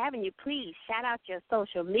enjoyed having you. Please shout out your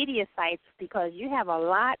social media sites because you have a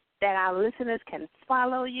lot that our listeners can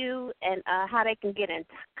follow you and how they can get in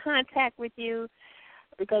contact with you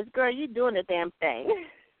because, girl, you're doing the damn thing.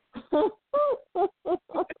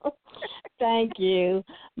 Thank you.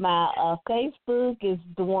 My Facebook is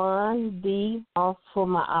Dwon D. Moss for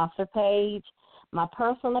my author page. My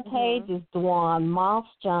personal page is Dwon Moss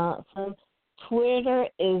Johnson. Twitter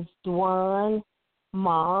is Dwon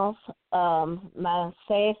Moss. My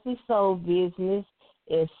Sassy Soul business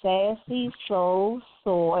is Sassy Soul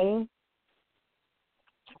Soy.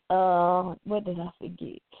 What did I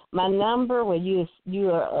forget? My number, where you'll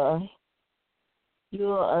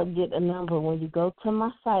get a number when you go to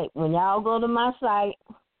my site. When y'all go to my site,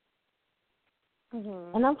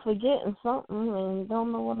 and I'm forgetting something and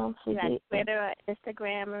don't know what I'm forgetting. You got Twitter or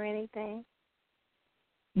Instagram or anything?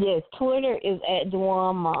 Yes, Twitter is at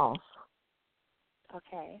Dwon Moss.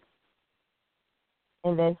 Okay.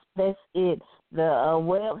 And that's it. The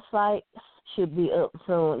website should be up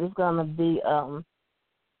soon. It's gonna be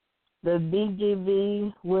the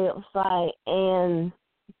BGV website and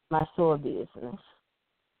my store business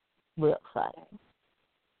website.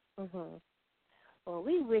 Well,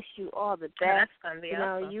 we wish you all the best. That's gonna be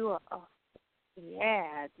awesome. You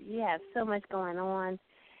have so much going on.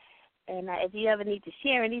 And if you ever need to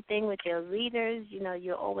share anything with your readers,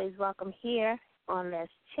 you're always welcome here on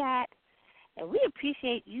Let's Chat. And we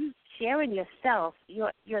appreciate you sharing yourself,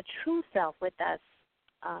 your true self with us.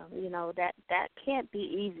 That can't be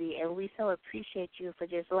easy, and we so appreciate you for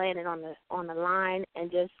just laying it on the line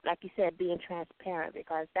and just, like you said, being transparent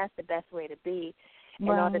because that's the best way to be in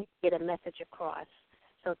order to get a message across.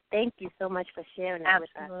 So thank you so much for sharing that with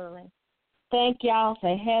us. Absolutely. Thank y'all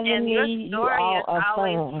for having me. And your story is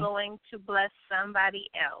always fun. going to bless somebody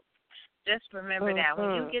else. Just remember that.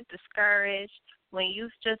 When you get discouraged when you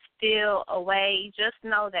just feel away, just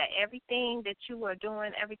know that everything that you are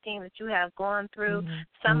doing, everything that you have gone through,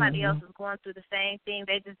 somebody else is going through the same thing.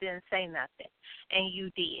 They just didn't say nothing, and you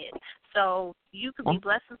did. So you could be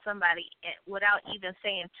blessing somebody without even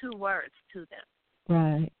saying 2 words to them.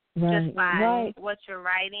 Right. Just by what you're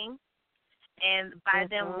writing and by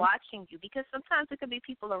them watching you. Because sometimes it could be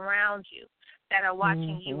people around you that are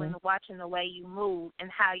watching you and watching the way you move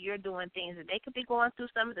and how you're doing things. And they could be going through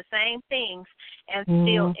some of the same things and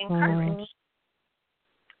still encouraged.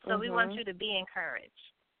 So we want you to be encouraged.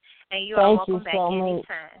 And you are welcome back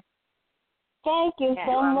anytime. Thank you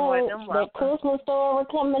so much. That Christmas story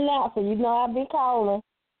coming out, so you know I'll be calling.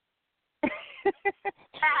 That's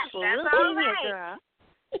all right. Girl.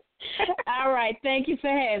 All right. Thank you for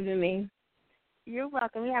having me. You're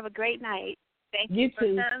welcome. You have a great night. Thank you for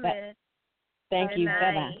too. coming. Thank you.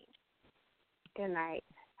 Bye-bye. Good night.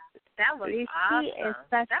 That was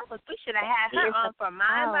awesome. We should have had her on for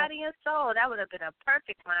Mind, Body, and Soul. That would have been a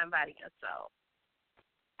perfect Mind, Body, and Soul.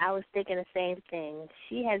 I was thinking the same thing.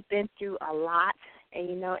 She has been through a lot, and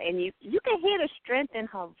and you can hear the strength in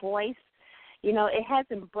her voice. It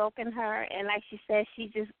hasn't broken her, and like she says, she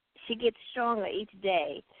gets stronger each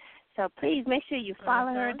day. So please make sure you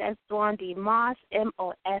follow her. That's Dwon D. Moss,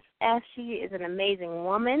 Moss. She is an amazing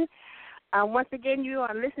woman. Once again, you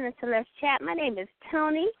are listening to Let's Chat. My name is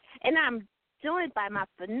Toni, and I'm joined by my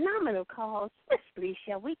phenomenal co-host, Miss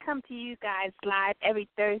Lissha. We come to you guys live every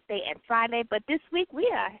Thursday and Friday, but this week we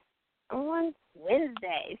are on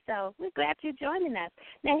Wednesday. So we're glad you're joining us.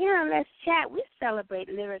 Now, here on Let's Chat, we celebrate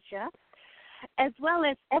literature as well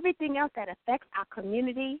as everything else that affects our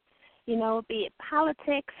community, be it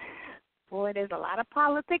politics. Boy, there's a lot of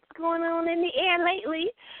politics going on in the air lately.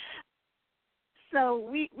 So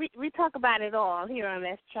we talk about it all here on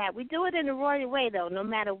Let's Chat. We do it in a royal way, though, no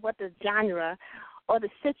matter what the genre or the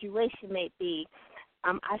situation may be.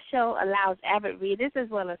 Our show allows avid readers as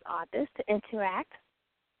well as authors to interact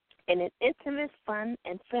in an intimate, fun,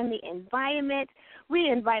 and friendly environment. We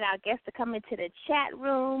invite our guests to come into the chat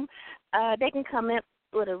room. They can come in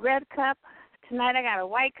with a red cup. Tonight I got a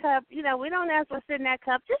white cup. We don't ask what's in that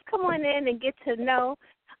cup. Just come on in and get to know.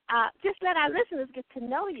 Just let our listeners get to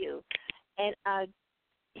know you and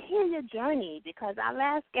hear your journey, because our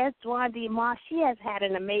last guest, Dwon D. Moss, she has had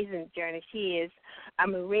an amazing journey. She is a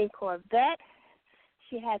Marine Corps vet.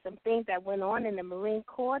 She has some things that went on in the Marine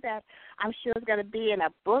Corps that I'm sure is going to be in a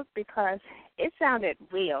book, because it sounded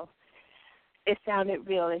real.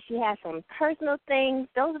 And she has some personal things.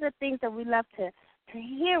 Those are the things that we love to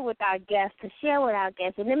hear with our guests, to share with our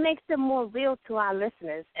guests, and it makes them more real to our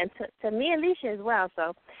listeners and to me and Lissha as well.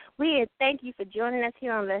 So we thank you for joining us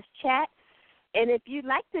here on Let's Chat. And if you'd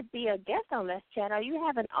like to be a guest on Let's Chat, or you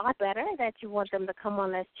have an author better that you want them to come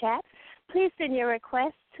on Let's Chat, please send your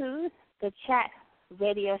request to the Chat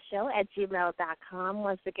Radio Show at gmail.com.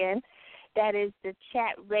 Once again, that is the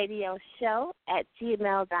Chat Radio Show at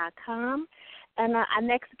gmail.com. And our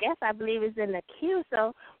next guest, I believe, is in the queue,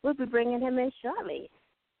 so we'll be bringing him in shortly.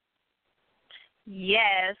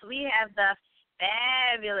 Yes, we have the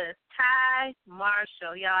fabulous Ty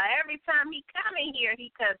Marshall, y'all. Every time he come in here,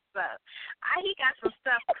 he cuts up. He got some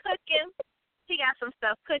stuff cooking.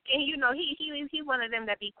 He one of them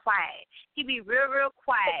that be quiet. He be real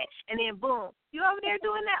quiet, and then boom, you over there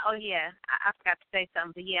doing that? Oh yeah, I forgot to say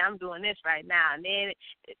something. But yeah, I'm doing this right now, and then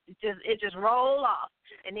it just roll off,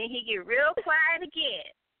 and then he get real quiet again,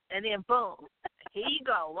 and then boom, here you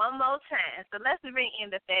go one more time. So let's bring in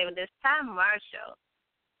the fabulous Ty Marshall.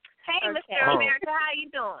 Hey, okay. Mr. America, how you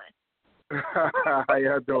doing? How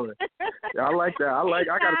y'all doing? Yeah, I like that. I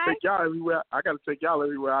gotta take y'all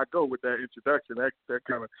everywhere. I go with that introduction. That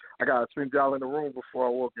kind of, I gotta send y'all in the room before I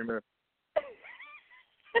walk in there.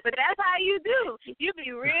 But that's how you do. You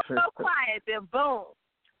be real quiet, then boom.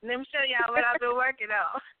 Let me show y'all what I've been working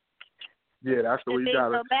on. Yeah, that's the way you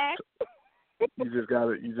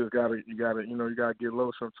gotta. You gotta get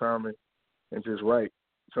low sometime and just write.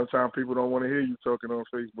 Sometimes people don't want to hear you talking on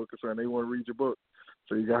Facebook or something. They want to read your book,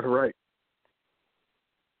 so you gotta write.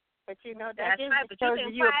 But that that's just right. But shows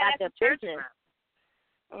you about the business.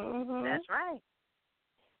 Mm-hmm. That's right.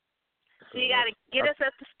 So you got to get us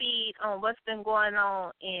up to speed on what's been going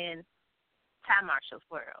on in Ty Marshall's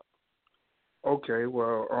world. Okay.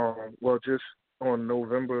 Well, just on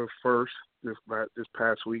November 1st, this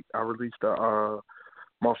past week, I released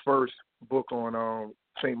my first book on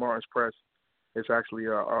St. Martin's Press. It's actually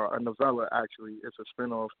a novella. Actually, it's a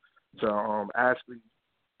spinoff to Ashley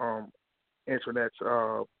Internet's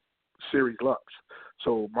series Lux.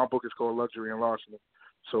 So my book is called Luxury and Larceny.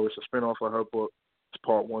 So it's a spinoff of her book. It's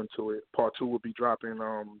part 1 to it. Part 2 will be dropping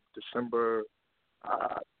December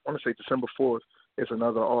 4th. it's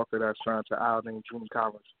another author that's signed to Al named June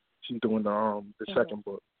Collins. She's doing the second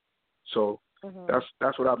book. So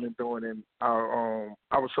that's what I've been doing, and I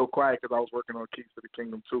was so quiet because I was working on Keys to the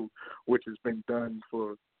Kingdom 2, which has been done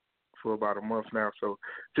for about a month now. So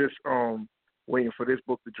just waiting for this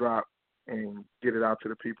book to drop and get it out to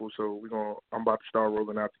the people. So I'm about to start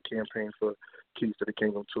rolling out the campaign for Keys to the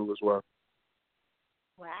Kingdom 2 as well.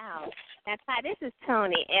 Wow. That's hi. This is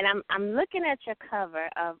Toni, and I'm looking at your cover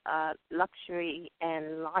of Luxury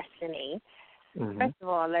and Larceny. First of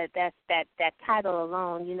all, that title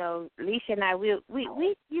alone, Lissha and I, we're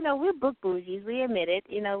book bougies. We admit it.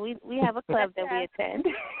 We have a club that we attend.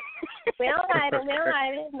 We don't hide it. We don't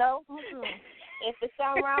hide it. No. If there's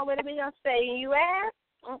something wrong with it, we don't say you ask.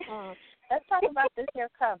 Let's talk about this here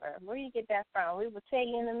cover. Where you get that from? We will tell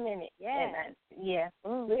you in a minute. Yeah.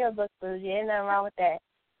 We're book bougie. Ain't nothing wrong with that.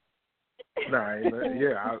 Nah,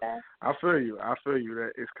 I feel you.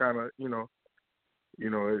 That it's kind of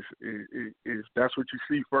it's that's what you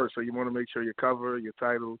see first. So you want to make sure your cover, your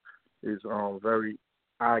title is very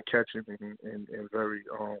eye-catching and very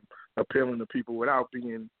appealing to people without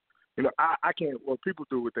being, I can't. Well, people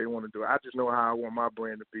do what they want to do. I just know how I want my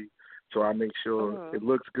brand to be. So I make sure it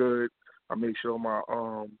looks good. I make sure my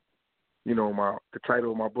the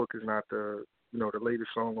title of my book is not the the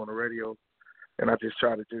latest song on the radio, and I just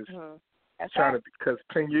try to because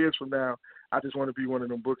 10 years from now, I just want to be one of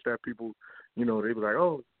them books that people, they be like,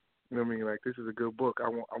 oh, what I mean, like this is a good book. I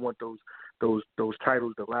want those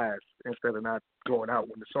titles to last instead of not going out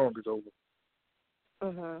when the song is over.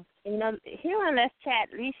 Here on this chat,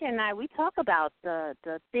 Lissha and I, we talk about the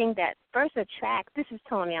thing that first attracts. This is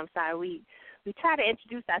Toni. I'm sorry. We try to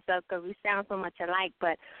introduce ourselves because we sound so much alike.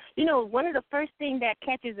 But one of the first things that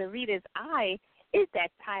catches a reader's eye is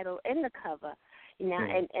that title in the cover.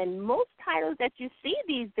 And most titles that you see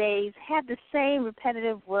these days have the same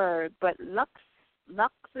repetitive word, but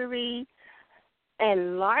luxury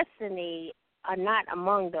and larceny are not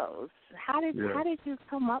among those. How did you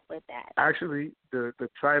come up with that? Actually, the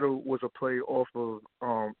title was a play off of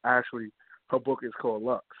Ashley. Her book is called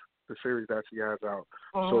Lux, the series that she has out.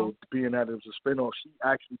 So being that it was a spinoff, she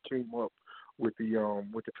actually came up with the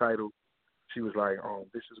title. She was like,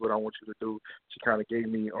 "This is what I want you to do." She kind of gave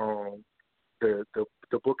me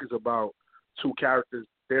the book is about two characters.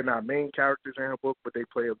 They're not main characters in her book, but they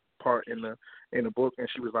play a part in the book. And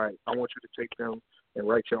she was like, "I want you to take them and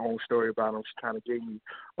write your own story about them." She kind of gave me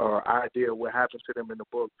an idea of what happens to them in the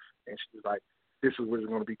book, and she was like, "This is what it's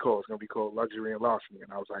going to be called. It's going to be called Luxury and Larceny."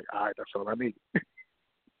 And I was like, "All right, that's all I need."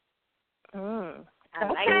 I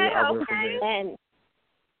like that.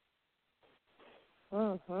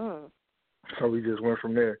 So we just went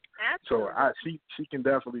from there. Absolutely. So she can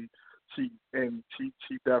definitely. She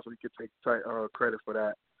definitely could take credit for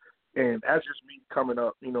that. And that's just me coming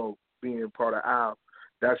up, being part of Al.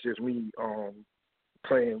 That's just me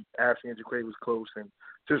playing Ashley and Jaquavi's close and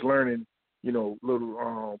just learning,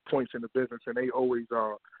 little points in the business. And they always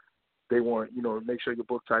they want, make sure your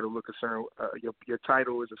book title looks a certain, your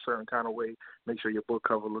title is a certain kind of way. Make sure your book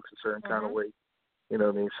cover looks a certain kind of way. You know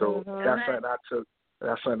what I mean? So that's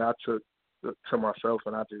something I took to myself,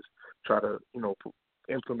 and I just try to,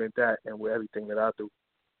 implement that and with everything that I do.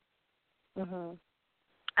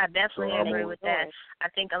 I definitely agree with that. I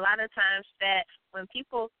think a lot of times that when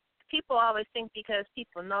people always think because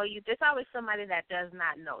people know you, there's always somebody that does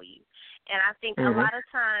not know you. And I think a lot of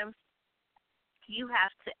times you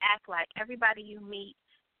have to act like everybody you meet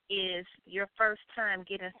is your first time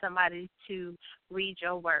getting somebody to read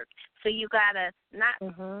your work. So you got to not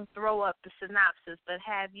throw up the synopsis, but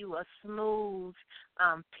have you a smooth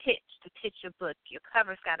pitch to pitch your book. Your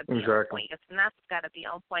cover's got to be on point. Your synopsis got to be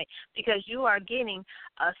on point because you are getting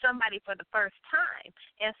somebody for the first time.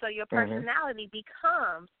 And so your personality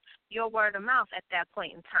becomes your word of mouth at that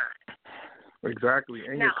point in time. Exactly.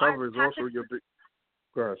 And your cover is also your big...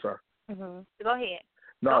 Go ahead, sorry. Go ahead.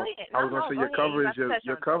 No, I was gonna say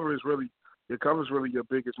your cover is really your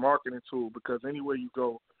biggest marketing tool because anywhere you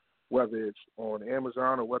go, whether it's on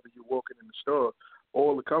Amazon or whether you're walking in the store,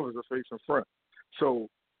 all the covers are facing front. So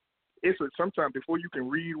sometimes before you can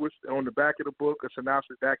read what's on the back of the book, a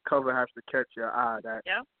synopsis, that cover has to catch your eye. That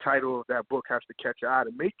title of that book has to catch your eye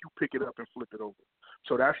to make you pick it up and flip it over.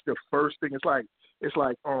 So that's the first thing. It's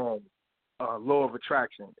like law of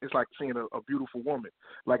attraction. It's like seeing a beautiful woman.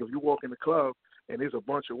 Like if you walk in the club and there's a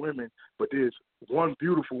bunch of women, but there's one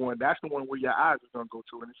beautiful one, that's the one where your eyes are going to go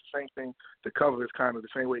to. And it's the same thing. The cover is kind of the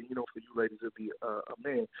same way, for you ladies, it'd be a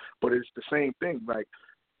man. But it's the same thing. Like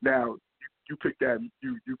now you pick that,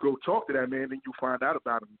 you go talk to that man, and you find out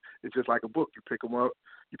about him. It's just like a book. You pick him up,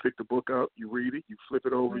 You pick the book up, you read it, you flip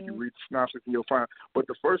it over, you read the synopsis, and you'll find. But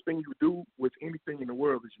the first thing you do with anything in the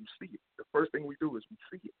world is you see it. The first thing we do is we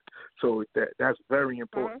see it. So that's very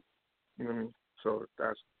important. You know what I mean? So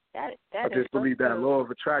I just believe that law of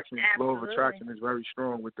attraction. Absolutely. Law of attraction is very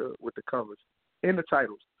strong with the covers and the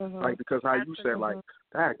titles. Like, because how you said, like,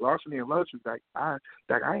 larceny and luxury, like I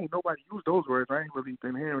ain't nobody use those words. I ain't really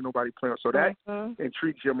been hearing nobody playing. So that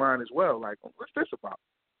intrigues your mind as well. Like, what's this about?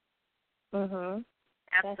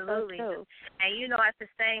 Absolutely. So and at the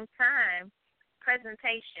same time,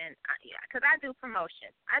 presentation. Because I do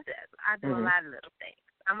promotion. I do a lot of little things.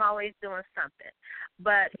 I'm always doing something.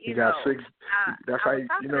 But you got know, six. That's how you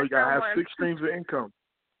gotta have 6 streams of income.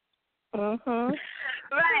 Right.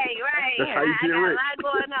 That's how you get rich. I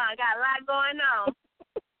got a lot going on.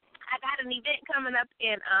 I got an event coming up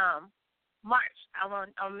in March. I'll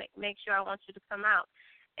make sure I want you to come out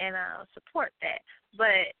and support that.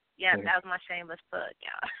 But yeah, that was my shameless plug,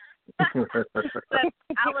 y'all. But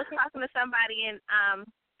I was talking to somebody and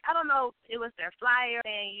I don't know, it was their flyer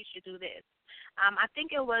saying you should do this. I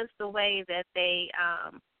think it was the way that they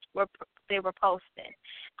were posting.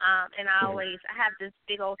 And I have this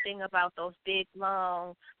big old thing about those big,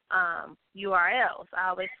 long URLs. I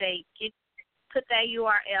always say, put that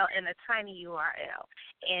URL in a tiny URL,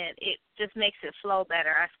 and it just makes it flow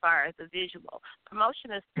better as far as the visual.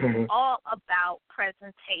 Promotion is all about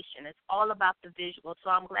presentation. It's all about the visual. So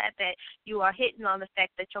I'm glad that you are hitting on the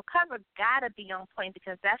fact that your cover got to be on point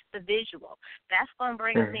because that's the visual. That's going to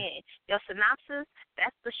bring them in. Your synopsis,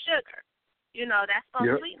 that's the sugar. That's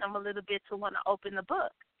going to sweeten them a little bit to want to open the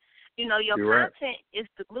book. Your content is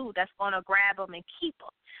the glue that's going to grab them and keep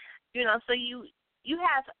them. So you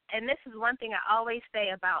have, and this is one thing I always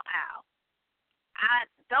say about Al. I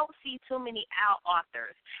don't see too many Al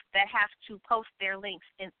authors that have to post their links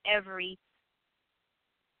in every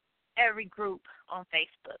group on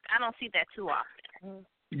Facebook. I don't see that too often.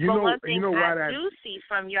 One thing I do see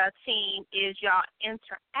from your team is y'all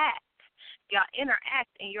interact. Y'all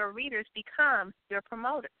interact, and your readers become your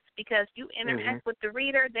promoters because you interact with the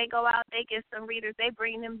reader. They go out, they get some readers, they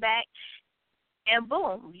bring them back, and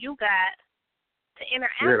boom, you got to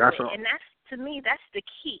interact with it. And that's, to me, that's the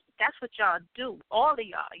key. That's what y'all do. All of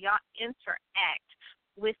y'all interact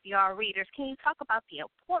with your readers. Can you talk about the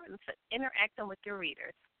importance of interacting with your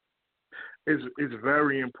readers? It's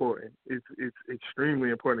very important. It's extremely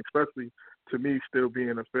important, especially to me, still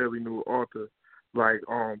being a fairly new author. Like,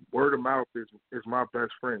 word of mouth is my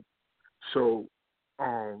best friend. So,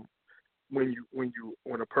 when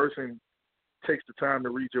a person takes the time to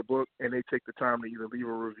read your book and they take the time to either leave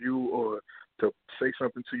a review or to say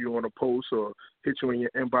something to you on a post or hit you in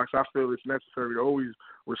your inbox, I feel it's necessary to always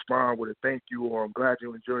respond with a thank you or I'm glad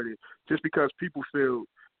you enjoyed it. Just because people feel,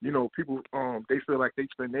 they feel like they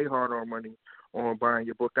spend their hard-earned money on buying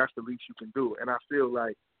your book, that's the least you can do. And I feel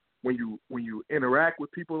like when you interact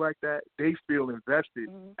with people like that, they feel invested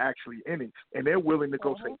actually in it. And they're willing to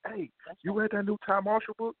go say, hey, you read that new Ty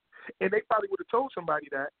Marshall book? And they probably would have told somebody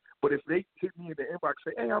that. But if they hit me in the inbox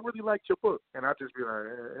and say, hey, I really liked your book, and I just be like, all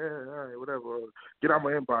right, whatever, get out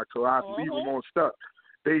my inbox, so I leave them on stuck.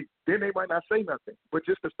 Then they might not say nothing. But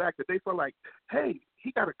just the fact that they feel like, hey,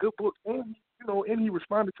 he got a good book, and he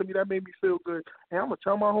responded to me, that made me feel good. Hey, I'm going to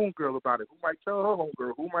tell my homegirl about it. Who might tell her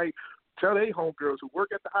homegirl? Who might tell their homegirls who work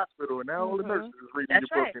at the hospital, and now all the nurses is reading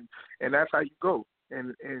your book, and that's how you go.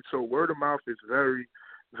 And so word of mouth is very,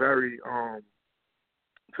 very,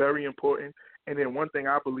 very important. And then one thing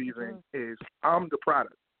I believe in is I'm the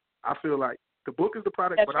product. I feel like the book is the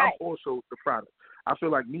product, but I'm also the product. I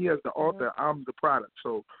feel like me as the author, I'm the product.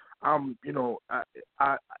 So I'm,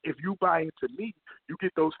 if you buy into me, you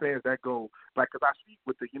get those fans that go, like, because I speak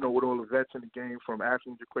with with all the vets in the game, from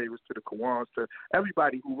Ashley Jaquavis to the Kawans to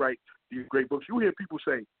everybody who write these great books. You hear people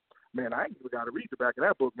say, man, I ain't even got to read the back of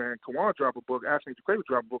that book, man. Kawan drop a book, Ashley Jaquavis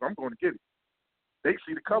drop a book, I'm going to get it. They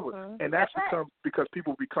see the cover, and that's because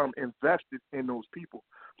people become invested in those people.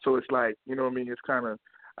 So it's like, it's kind of,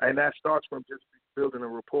 and that starts from just building a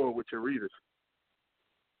rapport with your readers.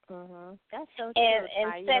 That's so true.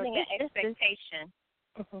 And setting an expectation.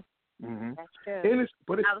 That's true. And it's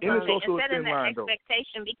also a thin line, though.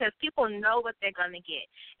 Expectation, because people know what they're going to get.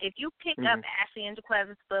 If you pick up Ashley and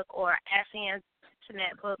Jaquavis' book or Ashley and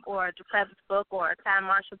Jeanette book or a Jaquavis book or a Ty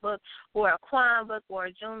Marshall book or a Quan book or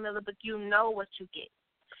a June Miller book, you know what you get.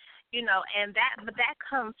 And that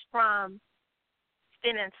comes from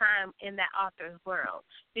spending time in that author's world.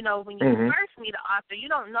 When you first meet an author, you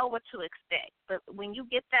don't know what to expect. But when you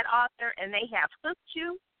get that author and they have hooked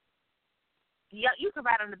you, you could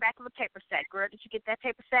write on the back of a paper sack. Girl, did you get that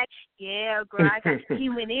paper sack? Yeah, girl, he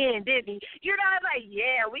went in, didn't he? You know, like,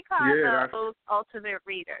 yeah, we call those ultimate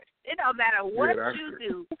readers. It don't matter what you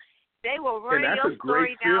do. They will run your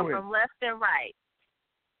story down from left and right.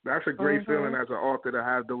 That's a great feeling as an author to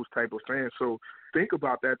have those type of fans. So think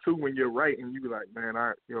about that too when you're writing. You be like, man,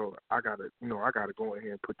 I gotta go in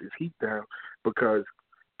here and put this heat down because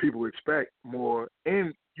people expect more,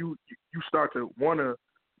 and you start to want to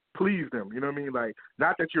please them. You know what I mean? Like,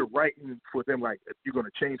 not that you're writing for them, like you're gonna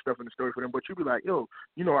change stuff in the story for them, but you be like, yo,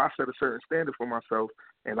 I set a certain standard for myself,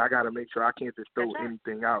 and I gotta make sure I can't just throw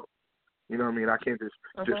anything out. You know what I mean? I can't just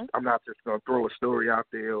I'm not just going to throw a story out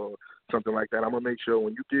there or something like that. I'm going to make sure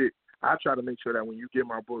I try to make sure that when you get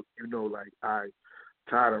my book, like,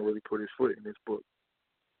 Ty done really put his foot in this book.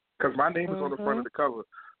 Because my name is on the front of the cover.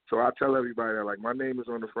 So I tell everybody that, like, my name is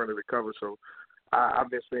on the front of the cover. So I've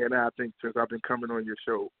been saying that, I think, since I've been coming on your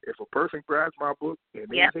show. If a person grabs my book and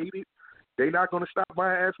they hate it, they're not going to stop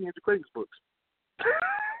buying Ashley and DeClave's books.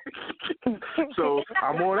 So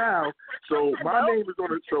I'm on Al. So my name is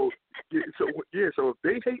on it. So if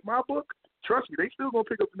they hate my book, trust me, they still gonna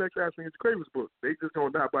pick up the next Ashley and DeClave's book. They just gonna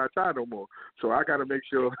not buy Ty no more. So I gotta make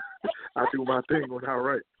sure I do my thing on how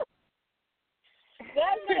right.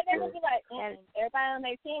 They're gonna be like, everybody on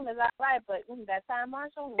their team is all right, but that Ty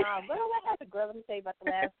Marshall, no. But what happened, girl? Let me tell you about the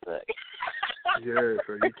last book.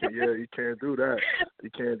 So you can't do that. You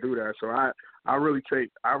can't do that. So I really take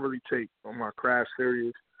on my craft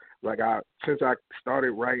serious. Like, since I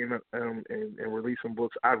started writing and releasing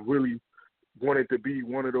books, I really wanted to be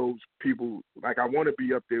one of those people. Like, I want to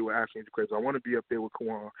be up there with Ashley and DeClaze. I want to be up there with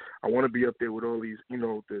Kwan. I want to be up there with all these,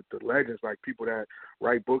 the legends, like people that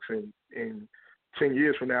write books and 10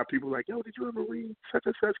 years from now, people are like, yo, did you ever read such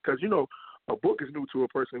and such? Because, a book is new to a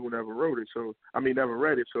person who never wrote it. So, never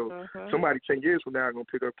read it. So somebody 10 years from now is going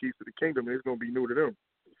to pick up Keys to the Kingdom, and it's going to be new to them.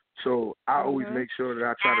 So I always make sure that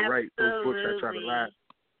I try to write those books that try to last.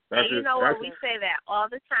 And you know what? We say that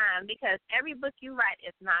all the time because every book you write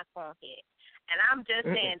is not going to hit. And I'm just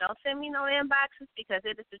saying, don't send me no inboxes because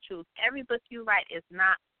it is the truth. Every book you write is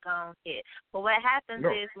not going to hit. But what happens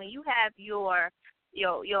is when you have your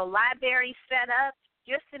library set up,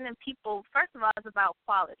 you're sending people, first of all, it's about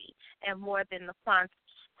quality and more than the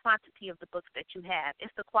quantity of the books that you have.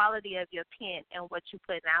 It's the quality of your pen and what you're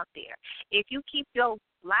putting out there. If you keep your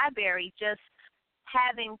library just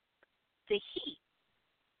having the heat,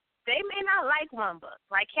 they may not like one book.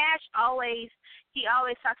 Like Cash he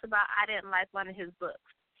always talks about, I didn't like one of his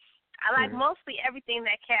books. I like mostly everything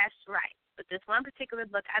that Cash writes, but this one particular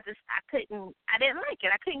book, I didn't like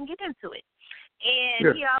it. I couldn't get into it.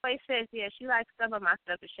 And he always says, she likes some of my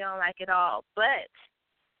stuff, but she don't like it all. But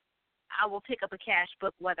I will pick up a Cash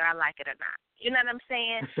book whether I like it or not. You know what I'm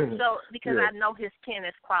saying? So, because I know his pen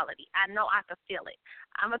is quality. I know I can feel it.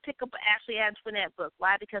 I'm going to pick up an Ashley Antoinette book.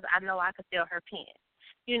 Why? Because I know I can feel her pen.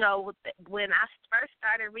 When I first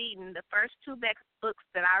started reading, the first two books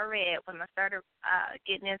that I read when I started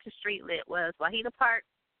getting into street lit was Wahida Clark's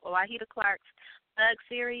Thug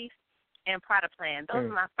series and Prada Plan. Those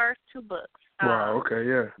were my first two books.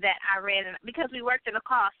 That I read because we worked in a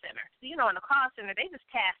call center. So, in the call center, they just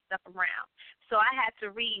pass stuff around. So I had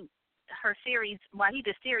to read her series,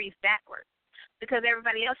 Wahida series, backwards because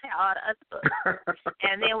everybody else had all the other books.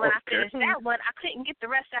 And then when I finished that one, I couldn't get the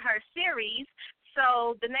rest of her series.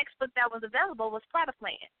 So the next book that was available was Prada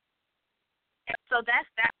Plan. So that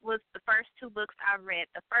was the first two books I read.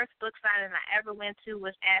 The first book signing I ever went to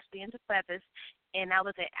was Ashley and DeClave's, and that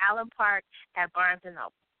was at Allen Park at Barnes &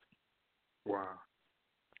 Noble. Wow.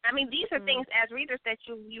 I mean, these are things as readers that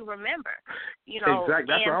you remember.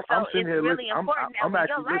 Exactly. That's what I'm sitting here listening. I'm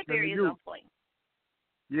actually listening to you.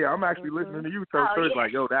 Yeah, I'm actually listening to you. So it's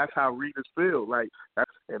like, yo, that's how readers feel. Like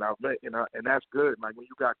and that's good. Like when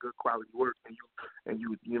you got good quality work and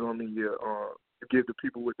you know what I mean. You give the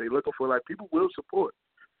people what they're looking for. Like people will support.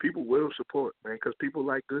 People will support, man, because people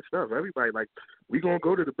like good stuff. Everybody we gonna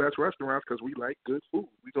go to the best restaurants because we like good food.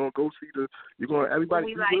 We gonna go see everybody.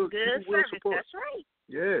 We like good service. Support. That's right.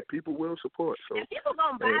 Yeah, people will support. So and people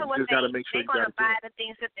gonna buy what they're gonna buy the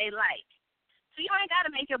things that they like. So you ain't got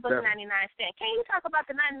to make your book 99 cents. Can you talk about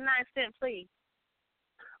the 99 cents, please?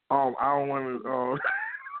 I don't want to.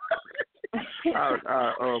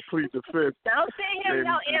 I plead the fifth. Don't send him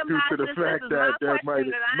no inbox. This is my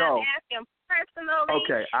question that I'm asking personally.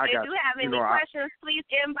 Okay, I got you. If you have any questions, please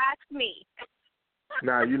inbox me.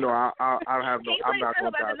 Now, I have no. I'm not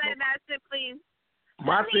going to. Can you talk about the 99 cents, please?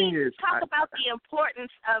 My thing is talk about the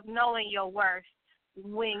importance of knowing your worth.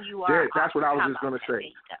 When you are that's what I was just going to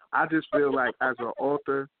say. I just feel like as an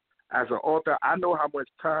author, I know how much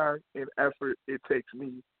time and effort it takes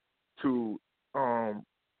me to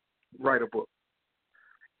write a book.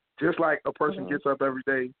 Just like a person gets up every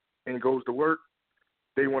day and goes to work,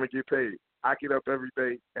 they want to get paid. I get up every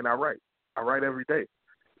day and I write. I write every day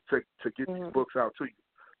to get these books out to you.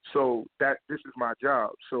 So this is my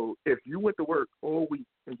job. So if you went to work all week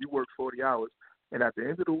and you worked 40 hours, and at the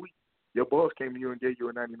end of the week, your boss came to you and gave you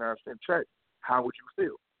a 99-cent check, how would you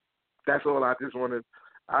feel? That's all. I just want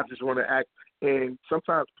to act. And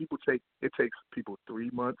sometimes it takes people 3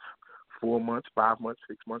 months, 4 months, 5 months,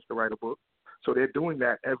 6 months to write a book. So they're doing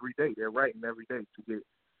that every day. They're writing every day to get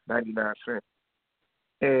 99 cents.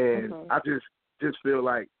 And I just feel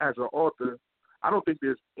like as an author, I don't think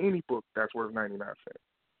there's any book that's worth 99 cents.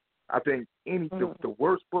 I think the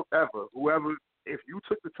worst book ever, if you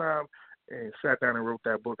took the time and sat down and wrote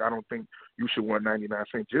that book, I don't think you should want 99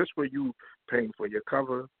 cents just for you paying for your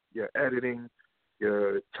cover, your editing,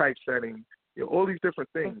 your typesetting, all these different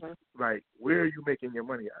things. Like, where are you making your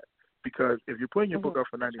money at? Because if you're putting your book up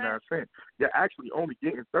for 99 cents, you're actually only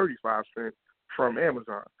getting 35 cents from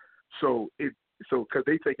Amazon. So because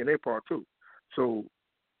they taking their part too. So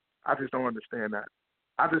I just don't understand that.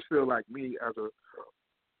 I just feel like me as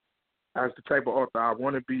the type of author I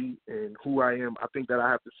want to be and who I am, I think that I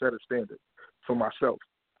have to set a standard for myself.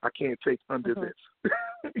 I can't take under this.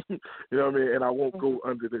 You know what I mean? And I won't go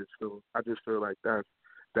under this. So I just feel like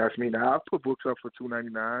that's me. Now I put books up for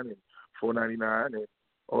 $2.99 and $4.99 and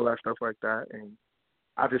all that stuff like that. And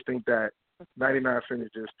I just think that 99 cents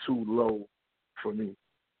is just too low for me.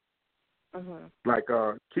 Like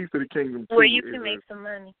Keys to the Kingdom 2. Where you can make some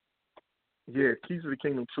money. Yeah, Keys to the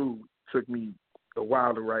Kingdom 2 took me a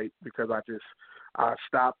while to write because I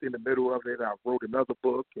stopped in the middle of it. I wrote another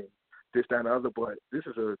book and this, that, and the other. But this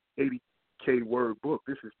is a 80K word book.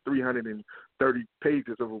 This is 330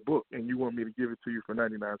 pages of a book, and you want me to give it to you for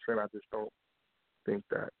 99 cents? I just don't think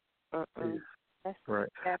that is right.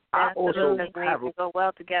 I also go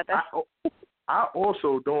well together. I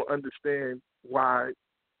also don't understand why.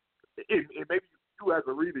 And maybe you as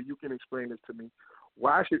a reader, you can explain this to me.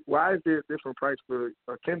 Why is there a different price for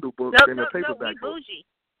a Kindle book than a paperback book? We bougie.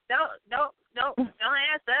 Don't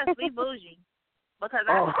ask us. We bougie because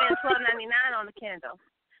I spend $12.99 on the Kindle.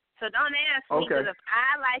 So don't ask me because if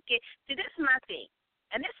I like it. See, this is my thing,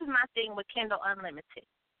 and this is my thing with Kindle Unlimited.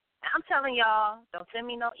 I'm telling y'all, don't send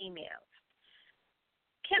me no emails.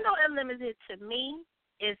 Kindle Unlimited to me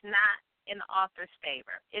is not in the author's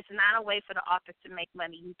favor. It's not a way for the author to make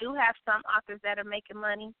money. You do have some authors that are making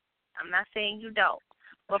money. I'm not saying you don't.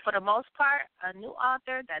 But for the most part, a new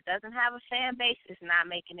author that doesn't have a fan base is not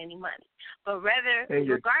making any money. But rather,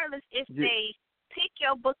 regardless if they pick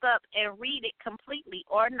your book up and read it completely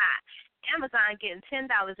or not, Amazon getting $10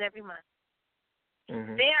 every month.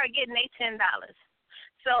 They are getting their $10.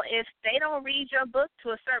 So if they don't read your book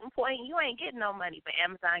to a certain point, you ain't getting no money, but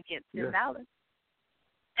Amazon gets $10.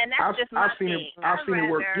 And that's just my thing. I've seen it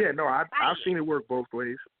work. Yeah, no, I've seen it work both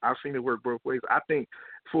ways. I think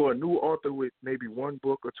for a new author with maybe one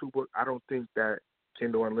book or two books, I don't think that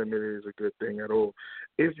Kindle Unlimited is a good thing at all.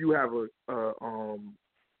 If you have a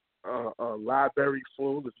library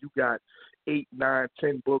full, if you got 8, 9,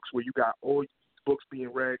 10 books where you got all these books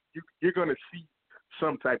being read, you're going to see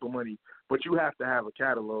some type of money. But you have to have a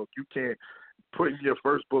catalog. You can't. Putting your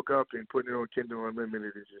first book up and putting it on Kindle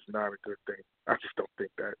Unlimited is just not a good thing. I just don't think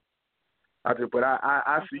that. I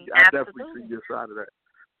definitely see your side of that.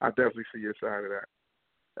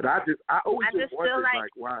 And I always just wondered,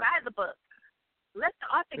 like, why? Buy the book. Let the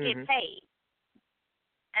author get paid.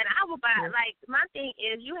 And I will buy. Like, my thing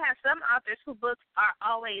is, you have some authors whose books are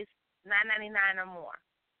always $9.99 or more.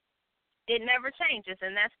 It never changes,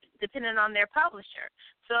 and that's depending on their publisher.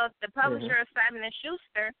 So if the publisher is Simon &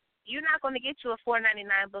 Schuster, you're not going to get you a $4.99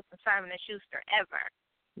 book from Simon & Schuster ever.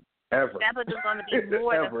 That book is going to be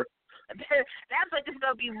more than that book is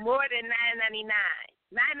going to be more than $9.99.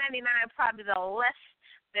 $9.99 is probably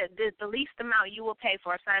the least amount you will pay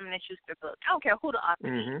for a Simon & Schuster book. I don't care who the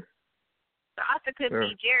author is. The author could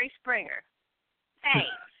be Jerry Springer. Hey.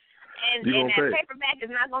 And that paperback is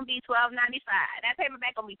not going to be $12.95. That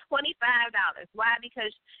paperback going to be $25. Why?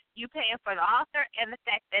 Because you're paying for the author and the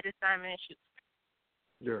fact that it's Simon & Schuster.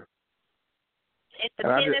 Yeah. If the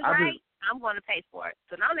pen is right, I'm going to pay for it.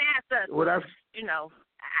 So don't ask us. Well, I'm going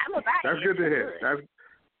to buy it. That's good to hear.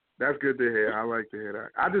 That's good to hear. I like to hear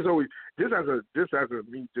that. I just always, just as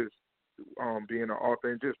being an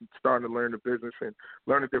author and just starting to learn the business and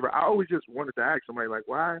learning different, I always just wanted to ask somebody, like,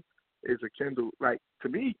 why is a Kindle, like, to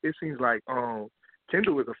me, it seems like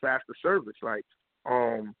Kindle is a faster service. Like,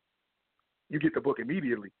 you get the book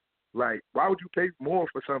immediately. Like, why would you pay more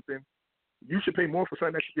for something? You should pay more for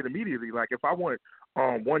something that you get immediately. Like, if I want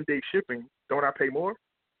 1-day shipping, don't I pay more?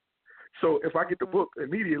 So if I get the book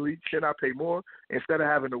immediately, shouldn't I pay more instead of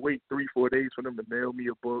having to wait 3-4 days for them to mail me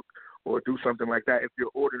a book or do something like that? If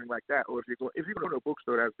you're ordering like that, or if you go to a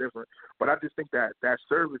bookstore, that's different. But I just think that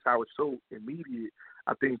service, how it's so immediate,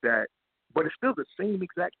 I think that, but it's still the same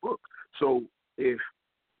exact book. So if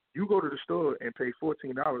you go to the store and pay $14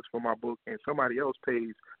 for my book, and somebody else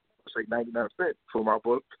pays, say, 99 cents for my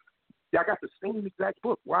book, y'all got the same exact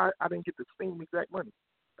book. Why I didn't get the same exact money?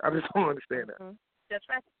 I just don't understand that. That's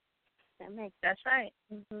right. That's right.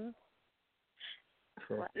 Mm-hmm.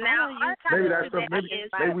 So, now, our maybe topic that's today maybe,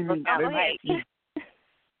 is maybe we need. maybe,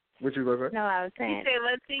 what you gonna say? No, I was saying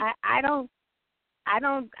I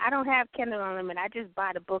don't have Kindle Unlimited. I just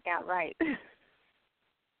buy the book outright.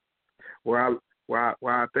 Well,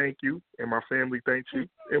 I thank you, and my family thanks you.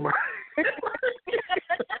 And my but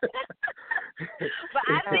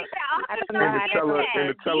I think the authors and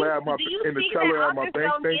the teller at my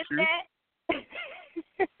bank thanks you.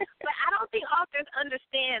 But I don't think authors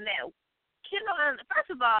understand that. Kindle,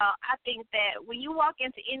 first of all, I think that when you walk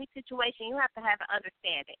into any situation, you have to have an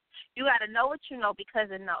understanding. You got to know what you know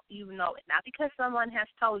because you know it, not because someone has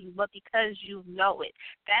told you, but because you know it.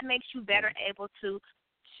 That makes you better able to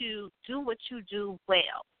do what you do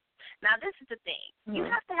well. Now, this is the thing. You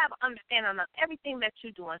have to have an understanding of everything that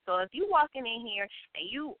you're doing. So if you're walking in here and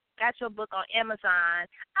you got your book on Amazon,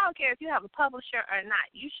 I don't care if you have a publisher or not,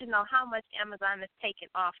 you should know how much Amazon is taking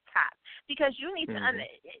off top. Because you need to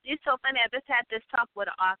it's so funny. I just had this talk with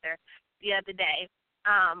an author the other day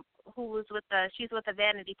who was she's with a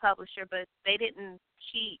vanity publisher, but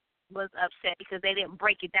she was upset because they didn't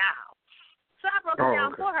break it down. So I broke it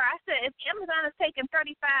down for her. I said, if Amazon is taking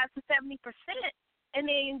 35 to 70%, and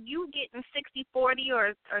then you getting 60-40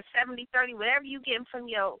 or 70-30, whatever you getting from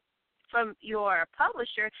your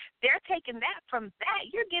publisher, they're taking that from that.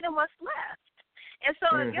 You're getting what's left. And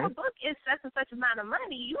so if your book is such and such amount of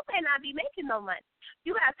money, you may not be making no money.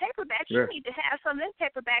 You got paperbacks. You need to have some of them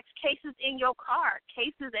paperbacks, cases in your car,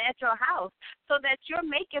 cases at your house, so that you're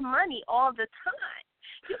making money all the time.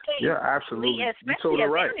 You can't, absolutely. Especially a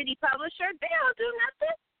vanity publisher, they don't do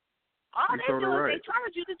nothing. All they do is they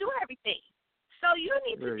charge you to do everything. So you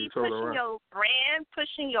need to be pushing your brand,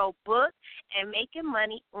 pushing your book, and making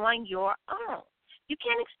money on your own. You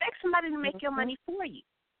can't expect somebody to make your money for you.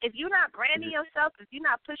 If you're not branding yourself, if you're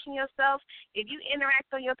not pushing yourself, if you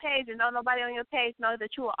interact on your page and don't nobody on your page know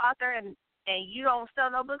that you're an author and you don't sell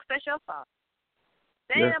no books, that's your fault.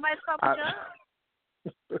 That ain't nobody's fault but yours.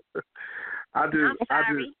 I just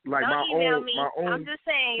like don't my own. I'm just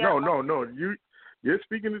saying. No. You're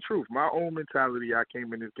speaking the truth. My own mentality. I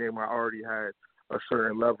came in this game. I already had a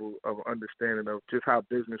certain level of understanding of just how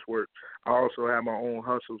business works. I also have my own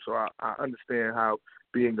hustle, so I understand how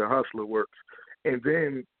being a hustler works. And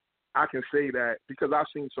then I can say that because I've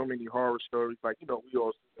seen so many horror stories, like, we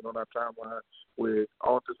all see it on our timeline where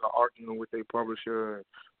authors are arguing with their publisher and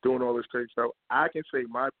doing all this crazy stuff. I can say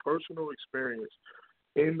my personal experience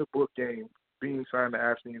in the book game, being signed to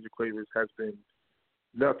Ashley and Jaquavis, has been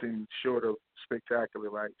nothing short of spectacular.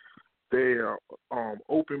 Like, they are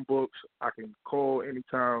open books. I can call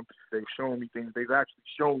anytime. They've shown me things. They've actually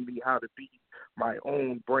shown me how to be my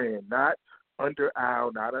own brand, not under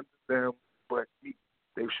Al, not under them, but me.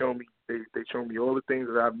 They've shown me. They shown me all the things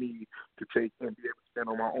that I need to take and be able to stand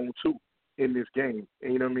on my own too in this game.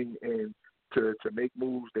 And, you know what I mean? And to make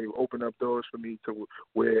moves, they've opened up doors for me to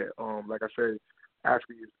where, like I said,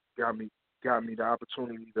 Ashley got me the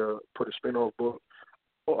opportunity to put a spin-off book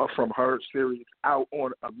from her series out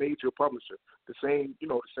on a major publisher. The same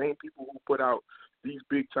people who put out these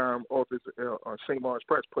big time authors on St. Martin's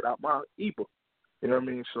Press put out my ebook. You know what I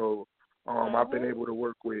mean? So I've been able to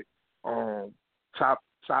work with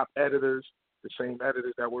top editors, the same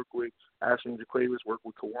editors that work with Ashley and Jaquavis, work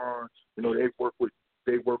with Dwon.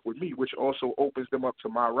 They work with me, which also opens them up to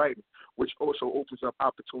my writing, which also opens up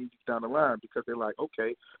opportunities down the line because they're like,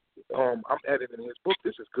 okay, I'm editing his book.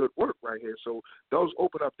 This is good work right here. So those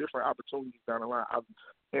open up different opportunities down the line.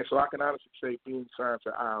 And so I can honestly say being signed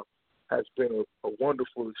to Al has been a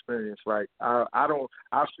wonderful experience. Like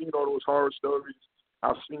I've seen all those horror stories.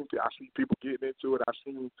 I see people getting into it. I've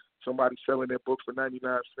seen somebody selling their book for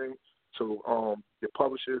 99 cents. So the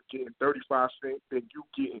publisher getting 35 cents, then you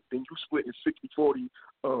splitting 60-40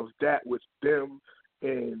 of that with them,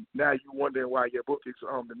 and now you wondering why your book is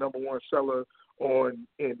the number one seller in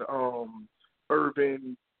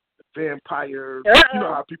Urban Vampire. You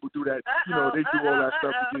know how people do that. You know, they do all that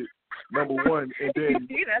stuff to get number one, and then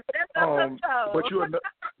but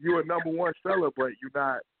you're a number one seller, but you're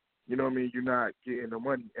not. You know what I mean? You're not getting the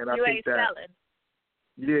money, and I think that. Selling.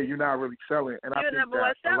 Yeah, you're not really selling, and you're I think number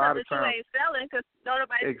one that a seller, lot of but times you ain't selling because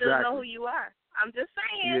nobody still know who you are. I'm just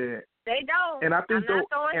saying. Yeah. They don't. And I think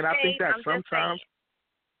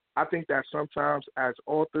I think that sometimes as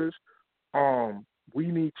authors, we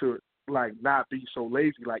need to like not be so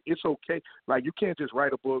lazy. Like it's okay. Like you can't just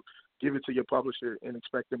write a book, give it to your publisher, and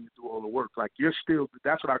expect them to do all the work. Like you're still.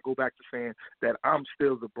 That's what I go back to saying, that I'm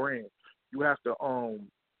still the brand. You have to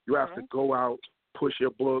to go out, push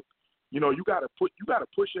your book. You know, you gotta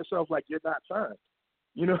push yourself like you're not signed.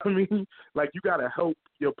 You know what I mean? Like you gotta help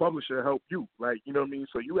your publisher help you. Like, you know what I mean?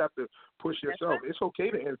 So you have to push yourself. It's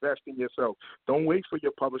okay to invest in yourself. Don't wait for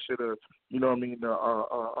your publisher to, you know what I mean,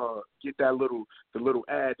 get the little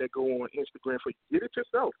ad that go on Instagram for you. Get it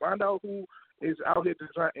yourself. Find out who is out here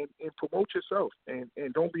design and promote yourself.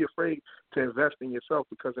 And don't be afraid to invest in yourself,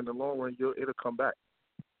 because in the long run it'll come back.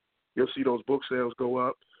 You'll see those book sales go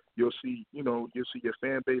up. You'll see your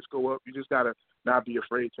fan base go up. You just gotta not be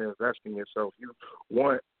afraid to invest in yourself. You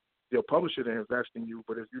want your publisher to invest in you,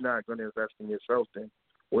 but if you're not going to invest in yourself, then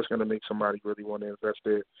what's going to make somebody really want to invest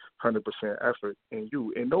their 100% effort in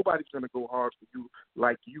you? And nobody's going to go hard for you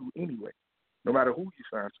like you anyway, no matter who you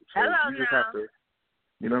sign to. So you just have to,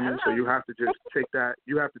 you know what I mean? So you have to just take that.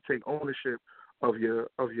 You have to take ownership of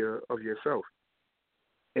yourself.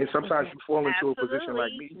 And sometimes you fall into a position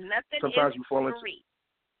like me. Sometimes you fall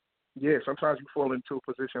into a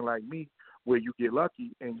position like me where you get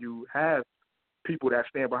lucky and you have people that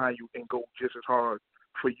stand behind you and go just as hard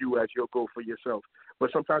for you as you'll go for yourself.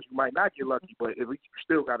 But sometimes you might not get lucky, but at least you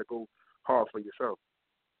still got to go hard for yourself.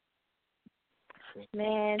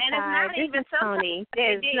 Man, and it's not even Toni.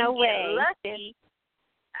 There's no way. Lucky.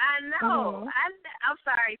 I know. I'm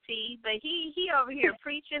sorry, T, but he over here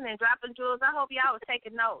preaching and dropping jewels. I hope y'all was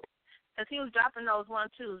taking notes, because he was dropping those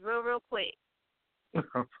 1-2s real quick.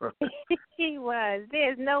 He was.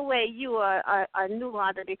 There's no way you are a new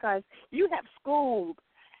author, because you have schooled.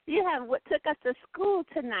 You have what took us to school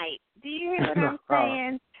tonight. Do you hear what I'm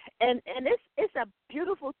saying? And it's a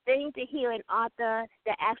beautiful thing to hear an author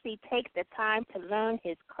that actually takes the time to learn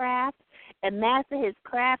his craft and master his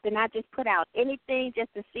craft, and not just put out anything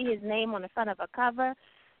just to see his name on the front of a cover.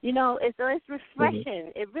 You know, it's refreshing.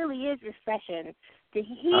 Mm-hmm. It really is refreshing to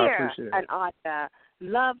hear an author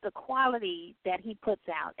love the quality that he puts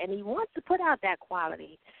out, and he wants to put out that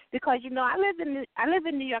quality. Because, you know, I live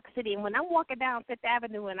in New York City, and when I'm walking down Fifth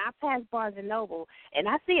Avenue and I pass Barnes and Noble and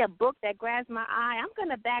I see a book that grabs my eye, I'm going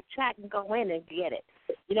to backtrack and go in and get it.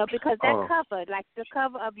 You know, because that cover, like the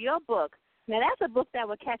cover of your book, now that's a book that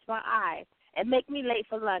would catch my eye and make me late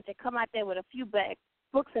for lunch and come out there with a few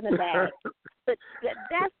books in a bag. But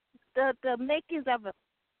that's the makings of a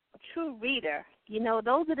true reader. You know,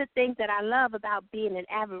 those are the things that I love about being an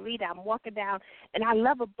avid reader. I'm walking down, and I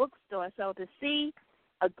love a bookstore. So to see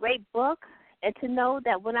a great book and to know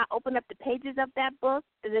that when I open up the pages of that book,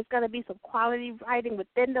 that there's going to be some quality writing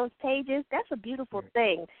within those pages, that's a beautiful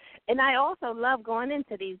thing. And I also love going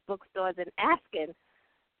into these bookstores and asking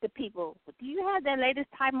the people, do you have their latest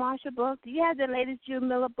Ty Marshall book? Do you have their latest June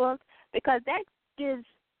Miller book? Because that gives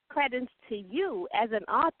credence to you as an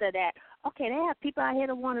author that, okay, they have people out here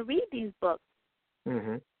that want to read these books.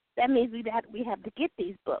 Mm-hmm. That means we have to get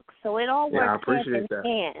these books. So it all works hand in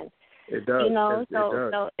hand. It does. You know, it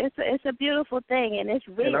does. So it's a beautiful thing, and it's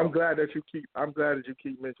real. And I'm glad that you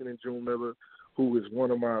keep mentioning June Miller, who is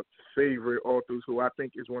one of my favorite authors, who I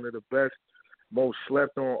think is one of the best, most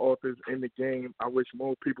slept on authors in the game. I wish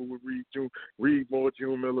more people would read more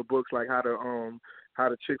June Miller books, like how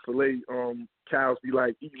the Chick-fil-A cows be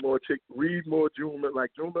like, read more June Miller.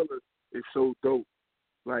 Like June Miller is so dope.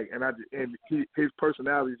 Like, his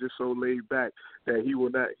personality is just so laid back that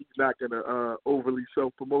he's not gonna overly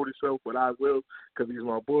self-promote himself, but I will, because he's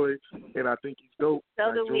my boy, and I think he's dope.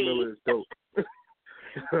 So do we. June Miller is dope.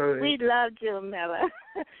 We love June Miller.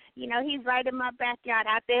 You know, he's right in my backyard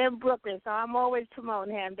out there in Brooklyn, so I'm always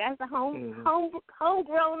promoting him. That's a homegrown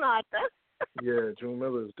author. Yeah, June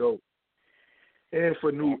Miller is dope. And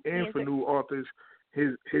for new authors,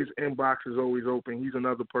 his inbox is always open. He's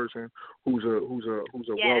another person who's a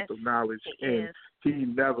wealth of knowledge, and he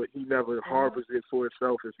never harbors it for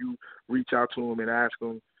himself. If you reach out to him and ask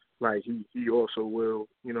him, like he also will.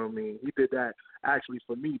 You know what I mean? He did that actually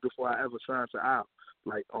for me before I ever signed to Al.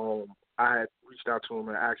 Like I had reached out to him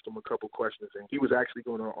and asked him a couple questions, and he was actually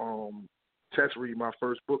going to test read my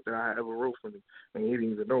first book that I ever wrote for me, and he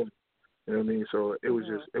didn't even know me. You know what I mean? So it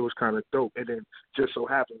was kind of dope. And then just so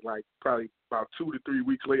happened, like probably about 2 to 3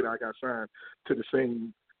 weeks later, I got signed to the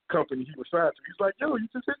same company he was signed to. He's like, yo, you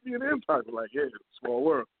just hit me in the Empire. I'm like, yeah, small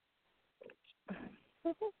world.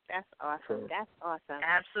 That's awesome. That's awesome.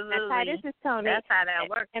 Absolutely. That's how this is, Toni. That's how that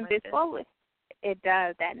works. And It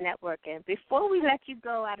does, that networking. Before we let you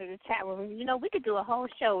go out of the chat room, you know, we could do a whole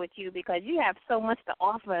show with you because you have so much to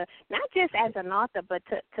offer, not just as an author, but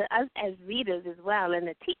to us as readers as well, in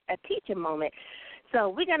a teaching moment. So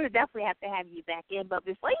we're going to definitely have to have you back in. But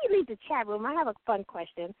before you leave the chat room, I have a fun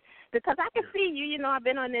question because I can see you. You know, I've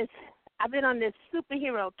been on this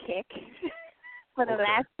superhero kick for the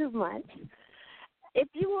last 2 months. If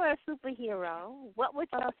you were a superhero, what would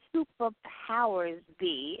your superpowers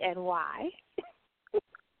be and why?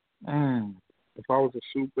 If I was a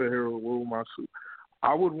superhero, what would my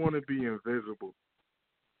I would want to be invisible.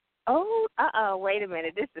 Oh, wait a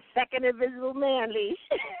minute. This is the second Invisible Man,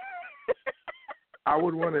 Lissha. I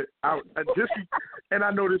would want to, and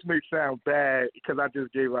I know this may sound bad because I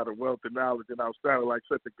just gave out a wealth of knowledge and I was sounding like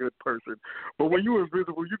such a good person. But when you're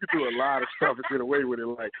invisible, you can do a lot of stuff and get away with it.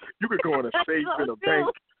 Like, you could go in a safe in a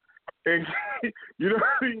bank. And, you know what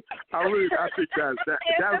I mean? I think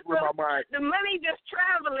that's where my mind. The money just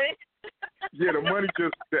traveling. Yeah, the money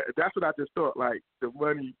that's what I just thought. Like, the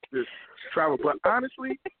money just travel. But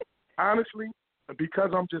honestly,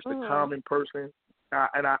 because I'm just a common person,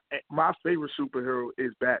 my favorite superhero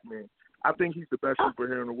is Batman. I think he's the best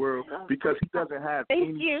superhero in the world because he doesn't have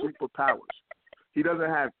any superpowers. He doesn't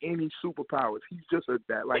have any superpowers. He's just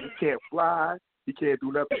like, he can't fly, he can't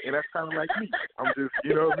do nothing, and that's kind of like me. I'm just,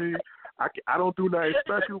 you know what I mean? I don't do nothing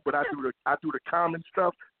special, but I do the common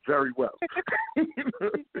stuff very well. You do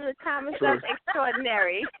the common stuff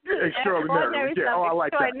extraordinary. Extraordinary. Yeah, I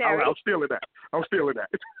like that. I'm stealing that.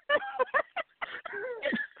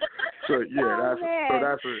 So yeah,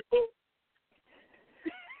 that's it.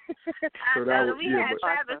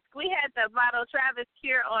 We had the model Travis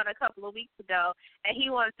Cure on a couple of weeks ago, and he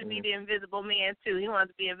wanted to be the Invisible Man too. He wanted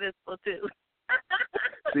to be invisible too.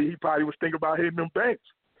 See, he probably was thinking about hitting them banks.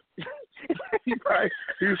 he probably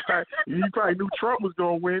knew Trump was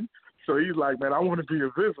gonna win, so he's like, man, I want to be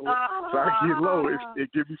invisible, so I can get low and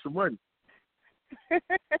give me some money. When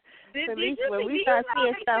we start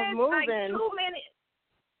seeing stuff moving. Like 2 minutes.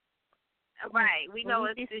 Right, we know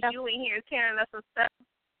it's you in here carrying us some stuff.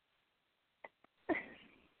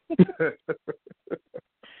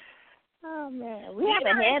 Oh man, we have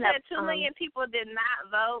a hand up. 2 million people did not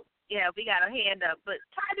vote. Yeah, we got a hand up. But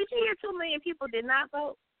Ty, did you hear 2 million people did not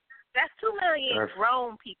vote? That's 2 million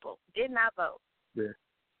grown people did not vote. Yeah,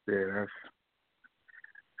 that's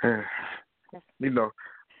you know,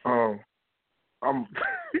 I'm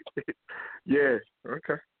yeah,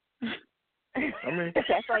 okay. I mean,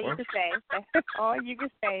 that's all you can say. That's all you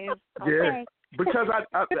can say is okay. Yeah, because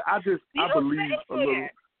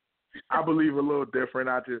I believe a little different.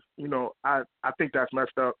 I just, you know, I think that's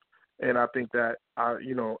messed up, and I think that I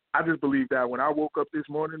just believe that when I woke up this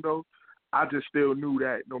morning though, I just still knew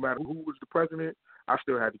that no matter who was the president, I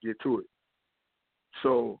still had to get to it.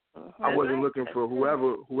 So I wasn't looking for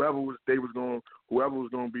whoever was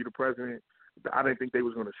going to be the president. I didn't think they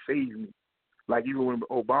was going to save me. Like, even when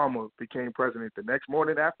Obama became president, the next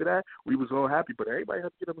morning after that, we was all happy, but everybody had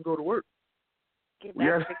to get up and go to work. Get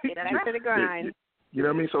back to the grind. You know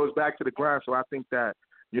what I mean? So it's back to the grind. So I think that,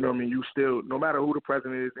 you know what I mean, you still, no matter who the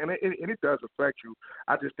president is, and it does affect you.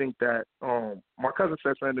 I just think that my cousin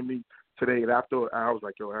said something to me today, and I was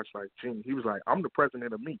like, yo, that's like genius. He was like, I'm the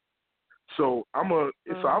president of me. So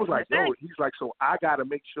so I was like, yo, he's like, so I got to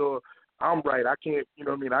make sure I'm right. I can't, you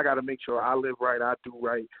know what I mean? I got to make sure I live right, I do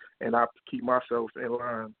right, and I keep myself in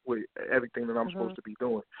line with everything that I'm supposed to be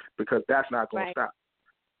doing, because that's not going to stop.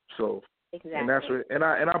 So, exactly. And that's what, and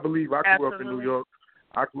I believe I grew up in New York.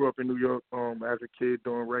 I grew up in New York as a kid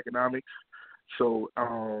doing economics. So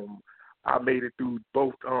I made it through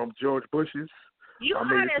both George Bush's. You I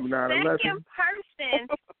made it through 9/11. the second person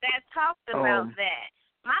that talked about that.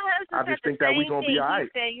 My husband I just said think the that same we're going to thing. be all right.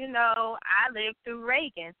 He said, you know, I lived through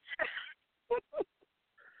Reagan.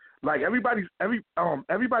 Like, everybody's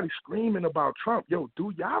screaming about Trump. Yo,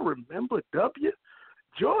 do y'all remember W?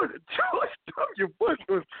 George W. Bush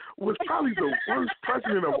was probably the worst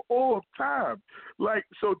president of all time. Like,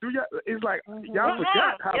 so do y'all? It's like y'all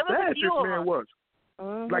forgot how bad this man was.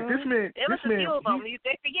 Like, this man. It was a few of them.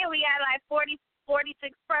 They forget we had like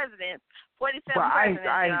 46 presidents, 47 but presidents.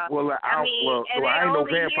 I ain't no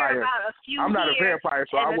vampire. I'm not a vampire,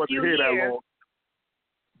 so I wasn't here that long.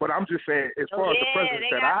 But I'm just saying, as far as the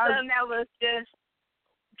presidents that was just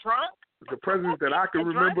drunk. The presidents that I can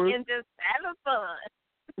remember, and just having fun.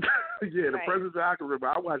 Yeah, the presidents that I can remember.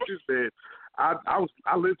 I watched this man.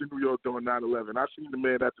 I lived in New York during 9/11. I seen the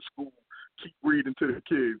man at the school keep reading to the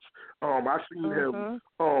kids. I seen him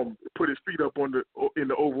put his feet up in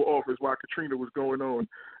the Oval Office while Katrina was going on,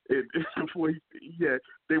 before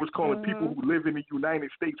they was calling people who live in the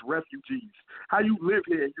United States refugees. How you live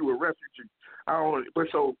here and you a refugee? I don't. But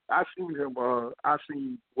so I seen him. I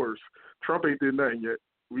seen worse. Trump ain't did nothing yet.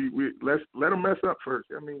 We let him mess up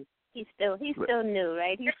first. I mean, he's still new,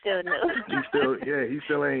 right? He's still new. He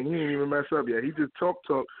ain't even mess up yet. He just talk.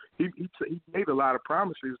 He made a lot of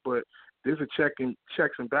promises, but there's a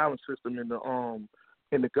checks and balance system in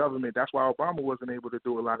the government. That's why Obama wasn't able to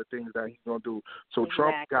do a lot of things that he's gonna do. So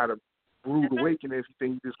Trump got a rude awakening if he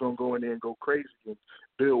thinks he's just gonna go in there and go crazy and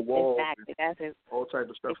build walls and all type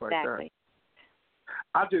of stuff like that.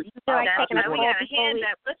 I just we got a hand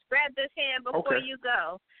up. Let's grab this hand before you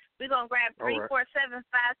go. We're gonna grab 347-552.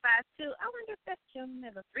 I wonder if that's your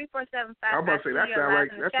number. 347-552. I'm about to say that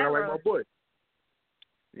sound like my boy.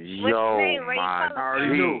 Yo, my I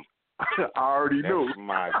already knew. That's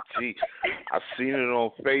my G. I seen it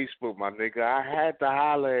on Facebook, my nigga. I had to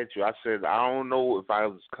holler at you. I said, I don't know if I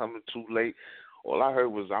was coming too late. All I heard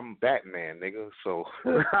was I'm Batman, nigga. So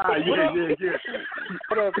yeah.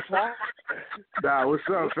 What up, Ty? Nah, what's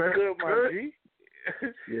up, man? Good, my G.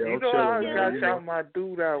 Yeah, you know how I got y'all my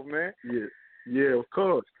dude out, man. Yeah, of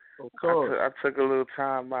course. I took a little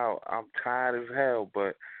time out. I'm tired as hell,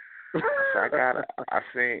 but I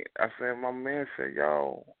seen my man say,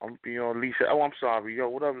 yo, I'm be on Lissha. Oh, I'm sorry, yo.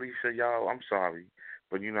 What up, Lissha, y'all? I'm sorry,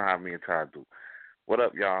 but you know how me and Ty do. What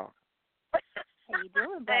up, y'all? How you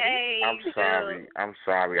doing, buddy? Hey, I'm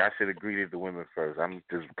sorry. I should have greeted the women first. I'm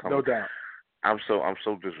just coming. No doubt. I'm so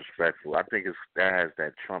disrespectful. I think that has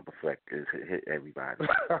that Trump effect. It hit everybody.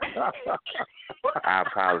 I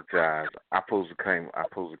apologize. I supposed to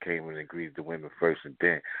came in and greeted the women first and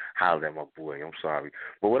then hollered at my boy. I'm sorry.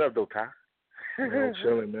 But what up, though, Ty? I'm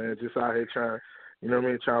chilling, man. Just out here trying, you know what I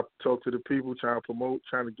mean, trying to talk to the people, trying to promote,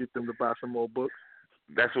 trying to get them to buy some more books.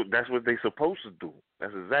 That's what they supposed to do.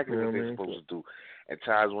 That's exactly what they're supposed to do. And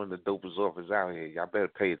Ty's one of the dopest authors out here. Y'all better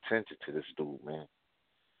pay attention to this dude, man.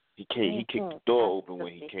 He kicked the door open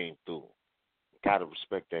when he came through. Gotta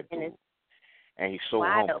respect that dude. And he's so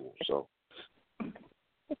humble. So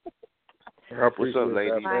what's up,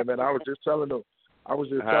 lady? Man, I was just telling him,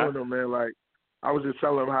 man, like I was just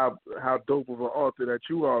telling him how dope of an author that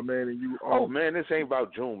you are, man. And you man, this ain't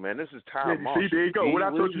about June, man. This is Ty Marshall. See, there you go. What I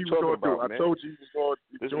told you was going to do. I told you was going to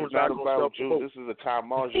do. This is not about June. This is a Ty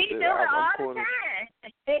Marshall. He do it all the time.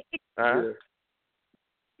 Yeah.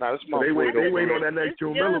 Nah, this they wait on that next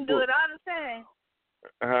June Miller book. Do it all the time.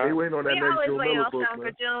 They waiting on that next June Miller book. We always wait on something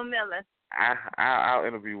for June Miller. I'll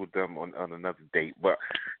interview with them on another date. But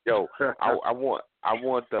yo,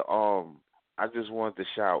 I just wanted to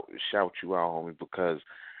shout you out, homie, because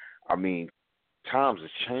I mean, times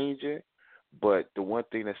are changing, but the one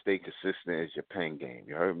thing that stay consistent is your pen game.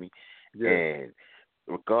 You heard me? Yeah. And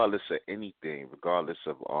regardless of anything, regardless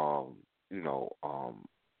of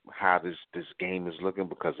how this game is looking,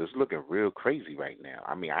 because it's looking real crazy right now.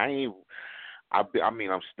 I mean,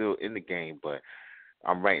 I'm still in the game, but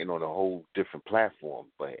I'm writing on a whole different platform.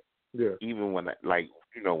 But even when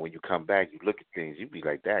when you come back, you look at things, you be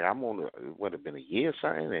like, "Dad, I'm on what have been a year or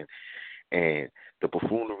something," and the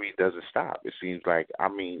buffoonery doesn't stop. It seems like, I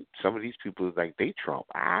mean, some of these people is like they Trump.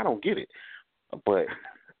 I don't get it, but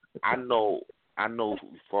I know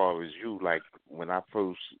as far as you, like when I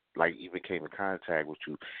first even came in contact with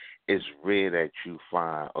you, it's rare that you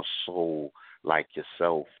find a soul like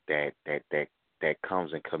yourself that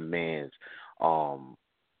comes and commands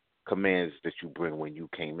that you bring when you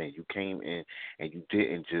came in. You came in and you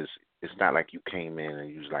didn't just. It's not like you came in and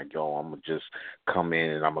you was like, yo, I'm gonna just come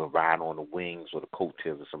in and I'm gonna ride on the wings or the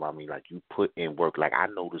coattails of somebody. I mean, like you put in work. Like I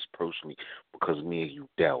know this personally because me and you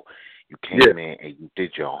dealt. You came in and you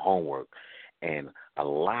did your homework. And a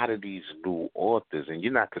lot of these new authors, and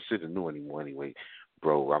you're not considered new anymore anyway,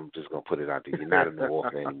 bro. I'm just gonna put it out there. You're not a new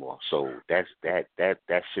author anymore. So that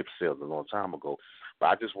ship sailed a long time ago. But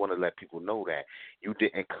I just want to let people know that you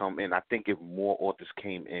didn't come in. I think if more authors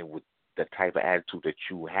came in with the type of attitude that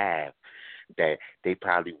you have, that they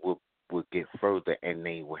probably would get further, and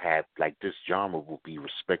they would have, like, this genre will be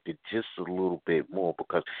respected just a little bit more,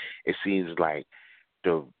 because it seems like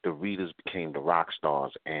the readers became the rock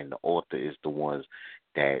stars and the author is the ones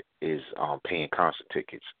that is paying concert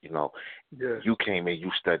tickets. You know, you came in,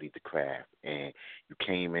 you studied the craft, and you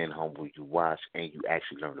came in humble, you watched, and you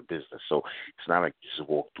actually learned the business. So it's not like you just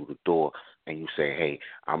walk through the door and you say, hey,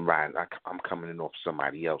 I'm coming in off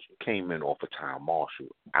somebody else. You came in off of Ty Marshall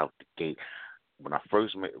out the gate. When I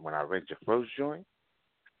read your first joint,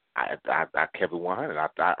 I kept it 100.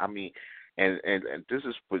 I mean, and this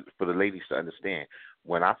is for the ladies to understand.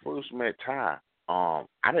 When I first met Ty, I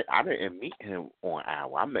didn't meet him on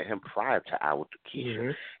Hour. I met him prior to Hour to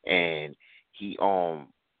Keisha, and he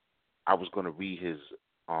I was gonna read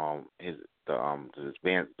the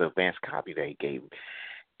advanced copy that he gave me,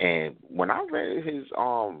 and when I read his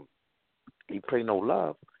He Play No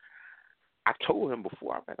Love, I told him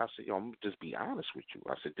before I read, I said, yo, I'm going to just be honest with you.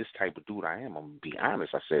 I said, this type of dude I am, I'm going to be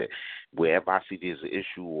honest. I said, wherever I see there's an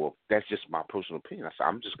issue, or that's just my personal opinion, I said,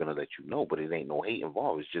 I'm just going to let you know, but it ain't no hate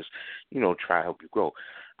involved. It's just, try to help you grow.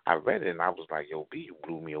 I read it, and I was like, yo, B, you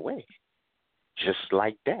blew me away. Just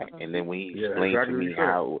like that. And then when he explained to me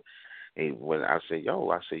how, when I said, yo,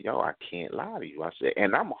 I can't lie to you. I said,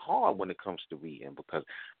 and I'm hard when it comes to reading, because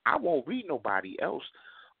I won't read nobody else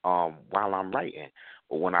while I'm writing.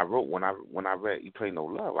 But when I read You Play No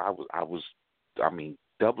Love, I was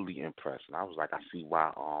doubly impressed, and I was like, I see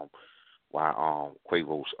why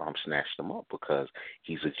Quavo snatched him up, because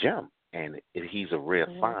he's a gem, and he's a rare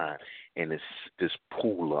find, and it's this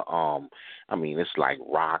pool of it's like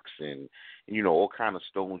rocks and all kind of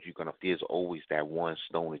stones you're gonna. There's always that one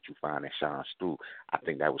stone that you find that shines through. I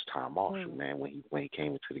think that was Tom Marshall, man, when he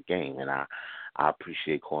came into the game, and I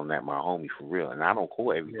appreciate calling that my homie for real. And I don't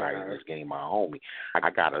call everybody in this game my homie.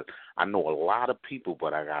 I know a lot of people,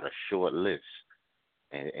 but I got a short list.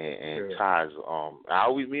 And Ty's,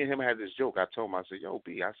 me and him had this joke. I told him, I said, yo,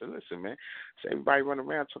 B, I said, listen, man. I said, everybody run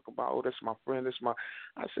around talk about, oh, that's my friend,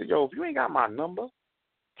 I said, yo, if you ain't got my number,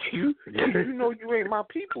 you know you ain't my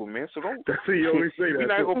people, man. So don't. That's what you always say. We're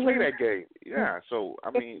not gonna play that game. Yeah. So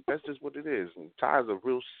that's just what it is. And Ty's a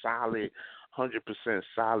real solid, 100%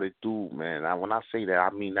 solid dude, man. When I say that, I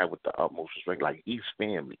mean that with the utmost respect. Like, he's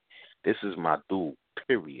family. This is my dude.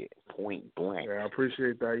 Period. Point blank. Yeah, I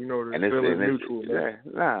appreciate that. The feeling mutual, man.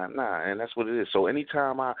 Nah, and that's what it is. So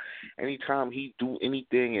anytime he do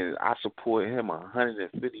anything, and I support him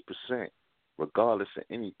 150%, regardless of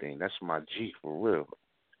anything. That's my G for real.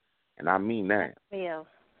 And I mean that. Yeah.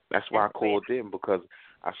 That's why I called in, because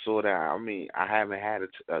I saw that. I haven't had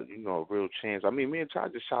a real chance. Me and Ty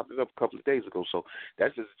just chopped it up a couple of days ago. So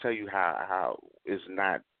that's just to tell you how this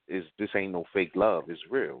ain't no fake love. It's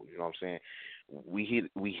real. You know what I'm saying? We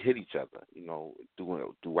hit each other.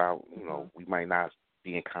 Throughout. We might not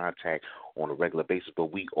be in contact on a regular basis,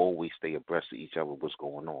 but we always stay abreast of each other, what's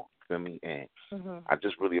going on. Feel me? And I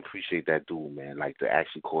just really appreciate that dude, man. Like, to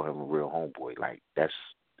actually call him a real homeboy. Like, that's.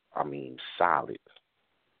 Solid.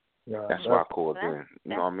 Yeah, that's why I called in.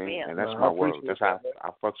 You know what I mean? Real. And that's my word. That's how I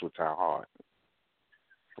fucks with Ty hard.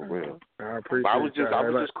 For real. I appreciate I was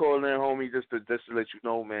that. just calling in, homie, just to let you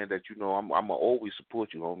know, man, that I'm gonna always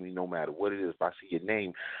support you, homie, no matter what it is. If I see your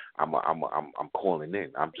name, I'm calling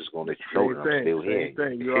in. I'm just gonna let you know that I'm still here. Same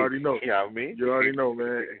thing. You already know. You know what I mean? You already know,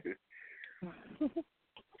 man.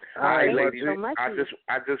 All right, ladies. So much. I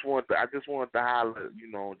just want to holler,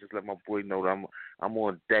 just let my boy know that I'm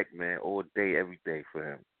on deck, man, all day, every day for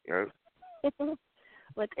him. You know?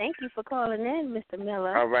 Well, thank you for calling in, Mr.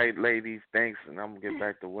 Miller. All right, ladies, thanks, and I'm gonna get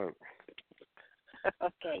back to work.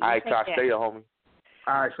 Okay. All right, Ty, stay here, homie.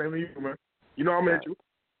 All right, same to you, man. I'm at you.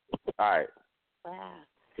 All right.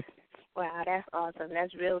 Wow, that's awesome.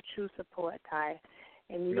 That's real true support, Ty,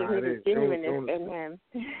 and you hear the genuineness in him.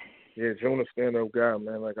 Yeah, Jonah's stand-up guy,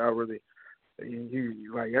 man. Like, I really, he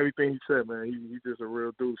like everything he said, man. He's just a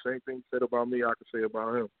real dude. Same thing he said about me, I can say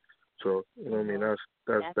about him. So, you know what I mean?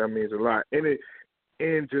 That means a lot.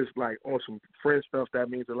 And just like on some friend stuff, that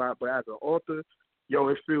means a lot. But as an author,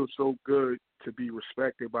 it feels so good to be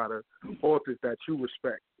respected by the authors that you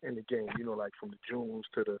respect in the game. Like from the Junes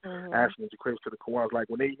to the Ashley, the Chris to the Kawans. Like,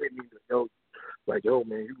 when they hit me, yo,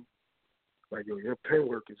 man, your pen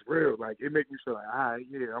work is real. Like, it makes me feel like, all right,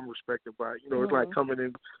 yeah, I'm respected by, it's like coming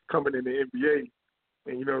in the NBA,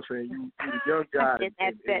 and you know what I'm saying, you the young guy,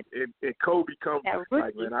 and Kobe comes,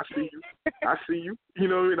 like, man, I see you, you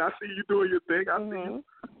know what I mean, I see you doing your thing, I see you,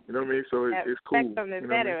 you know what I mean, so it's cool. Respect from the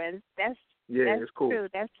veterans, that's it's cool. True.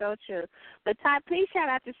 That's so true. But Ty, please shout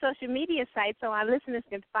out your social media site so our listeners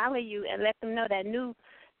can follow you and let them know that new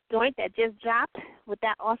joint that just dropped with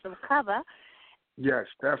that awesome cover. Yes,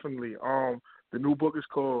 definitely. The new book is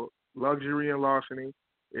called Luxury and Larceny.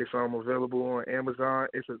 It's available on Amazon.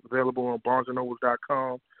 It's available on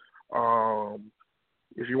BarnesandNobles.com.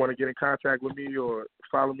 If you want to get in contact with me or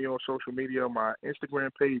follow me on social media, my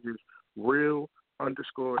Instagram page is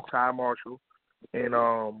real_Ty Marshall, and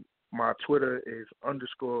my Twitter is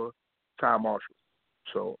 _Ty Marshall.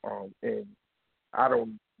 So, and I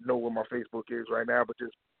don't know what my Facebook is right now, but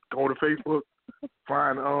just go to Facebook,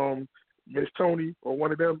 find Miss Toni or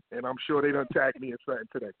one of them, and I'm sure they done tagged me in something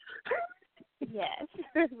today. Yes,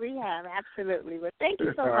 we have, absolutely. Well, thank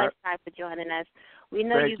you so much, Ty, for joining us. We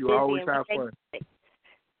know you're busy. I always have fun.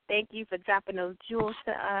 Thank you for dropping those jewels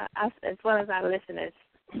to us as well as our listeners.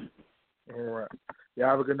 All right.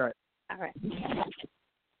 Yeah, have a good night. All right.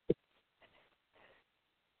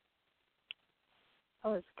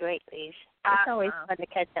 Oh, it's great, Leash. It's always fun to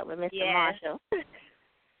catch up with Mr. Marshall.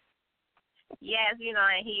 Yes,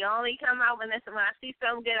 and he only come out when I see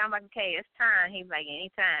something good, I'm like, okay, it's time. He's like,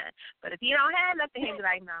 anytime. But if he don't have nothing, he'll be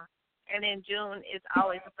like, no. And in June, it's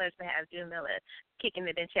always a pleasure to have June Miller kicking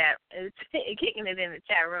it in the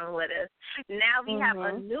chat room with us. Now we have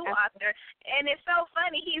a new author, and it's so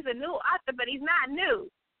funny. He's a new author, but he's not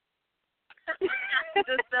new. I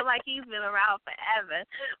just feel like he's been around forever.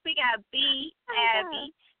 We got B.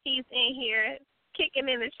 Abby. He's in here kicking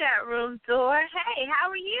in the chat room door. Hey, how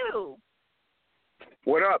are you?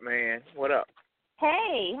 What up, man? What up?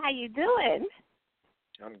 Hey, how you doing?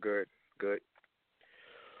 I'm good. Good.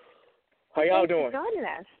 How y'all doing? Thanks for joining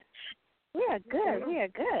us. We are good. We are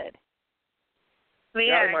good.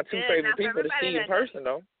 Y'all are my two favorite people to see in person,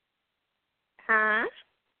 though. Huh?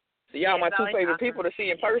 So y'all my two favorite people to see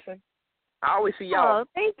in person. I always see y'all. Oh,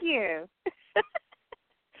 thank you.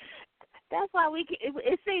 That's why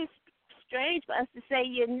it seems strange for us to say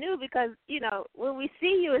you're new because, when we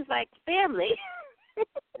see you, it's like family.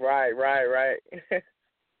 Right.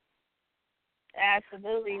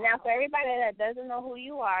 Absolutely. Now, for everybody that doesn't know who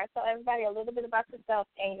you are, tell everybody a little bit about yourself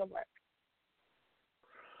and your work.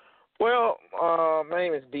 Well, my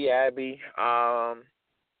name is B. Abby.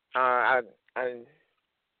 I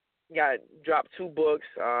got dropped 2 books,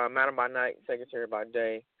 Matter by Night, Secretary by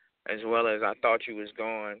Day, as well as I Thought You Was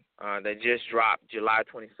Gone. They just dropped July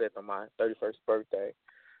 25th on my 31st birthday.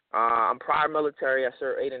 I'm prior military. I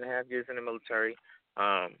served 8.5 years in the military.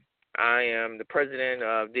 I am the president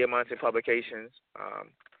of Diamante Publications.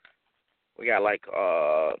 We got like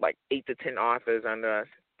 8 to 10 authors under us.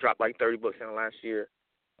 Dropped like 30 books in the last year.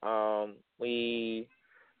 We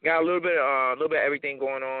got a little bit of everything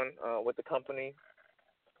going on with the company.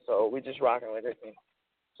 So we're just rocking with everything.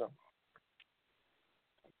 So.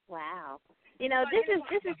 Wow.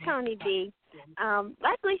 This is Toni B.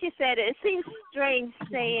 Like Lissha said, it seems strange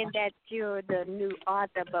saying that you're the new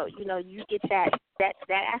author, but you get that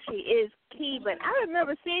actually is key. But I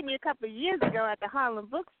remember seeing you a couple of years ago at the Harlem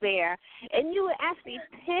Book Fair, and you were actually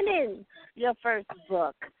penning your first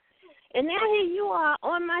book. And now here you are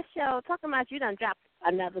on my show talking about you done dropped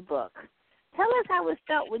another book. Tell us how it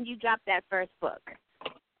felt when you dropped that first book.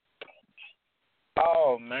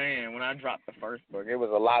 Oh man, when I dropped the first book, it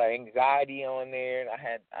was a lot of anxiety on there.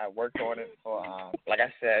 I worked on it for like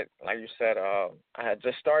you said, I had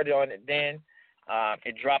just started on it then.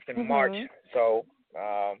 It dropped in March, so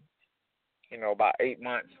about 8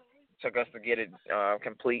 months took us to get it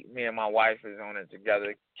complete. Me and my wife is on it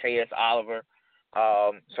together, K.S. Oliver.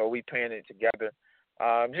 So we penned it together.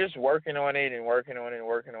 Just working on it and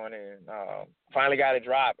finally got it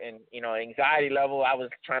dropped. And, anxiety level, I was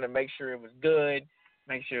trying to make sure it was good.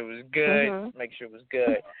 And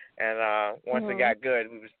once it got good,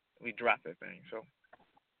 we dropped the thing. So.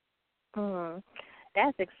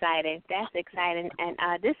 That's exciting.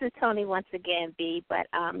 And this is Toni once again, B. But,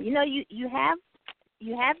 you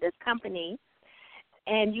have this company,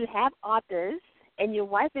 and you have authors, and your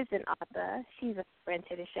wife is an author. She's a friend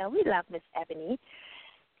to the show. We love Miss Ebony.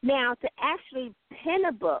 Now, to actually pen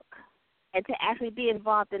a book and to actually be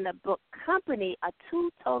involved in a book company are 2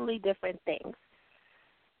 totally different things.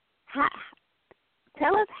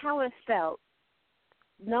 Tell us how it felt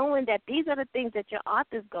knowing that these are the things that your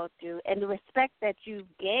authors go through and the respect that you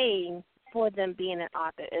gain for them being an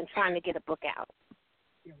author and trying to get a book out.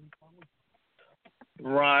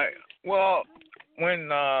 Right. Well, when,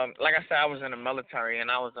 like I said, I was in the military and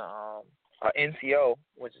I was a NCO,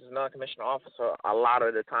 which is a non-commissioned officer, a lot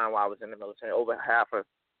of the time while I was in the military, over half of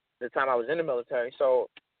the time I was in the military. So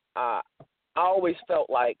I always felt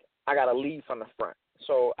like I got to lead from the front.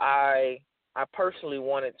 So I personally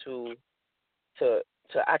wanted to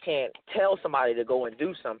I can't tell somebody to go and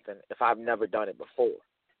do something if I've never done it before.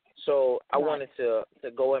 So I wanted to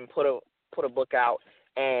go and put a book out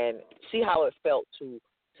and see how it felt to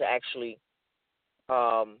actually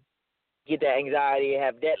get that anxiety,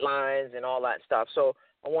 have deadlines and all that stuff. So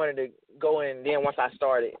I wanted to go in. Then once I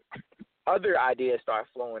started, other ideas started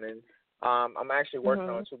flowing, and I'm actually working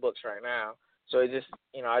on 2 books right now. So it just,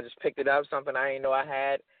 I just picked it up, something I didn't know I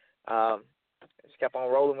had. Just kept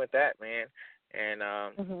on rolling with that, man. And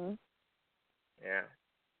yeah.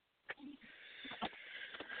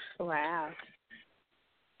 Wow.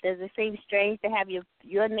 Does it seem strange to have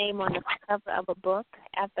your name on the cover of a book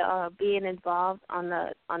after being involved on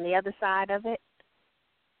the other side of it?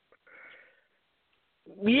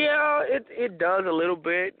 Yeah, it does a little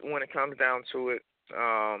bit when it comes down to it.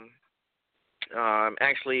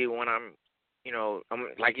 Actually, when I'm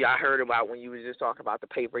like I heard about when you was just talking about the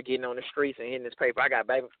paper, getting on the streets and hitting this paper. I got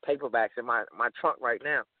paperbacks in my trunk right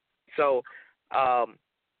now. So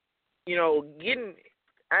getting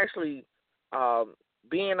actually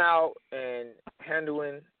being out and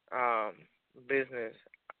handling business,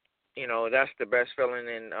 that's the best feeling.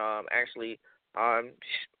 And actually,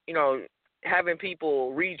 having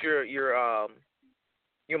people read your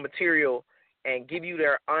material and give you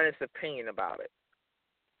their honest opinion about it.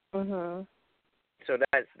 Mhm. So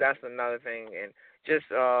that's another thing, and just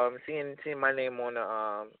seeing my name on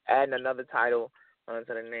the adding another title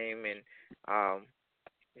onto the name, and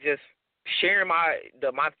just sharing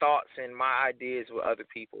my thoughts and my ideas with other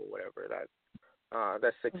people, whatever.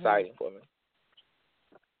 That's exciting for me.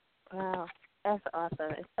 Wow, that's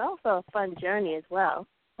awesome. It's also a fun journey as well.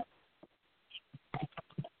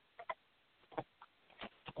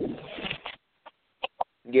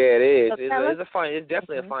 Yeah, it is. So It's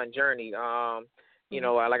definitely a fun journey.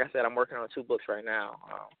 Like I said, I'm working on 2 books right now,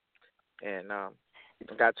 and I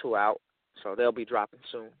got 2 out, so they'll be dropping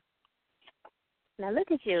soon. Now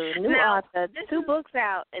look at you, new author, 2 books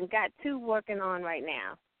out, and got 2 working on right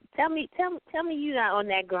now. Tell me, you're not on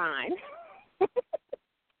that grind.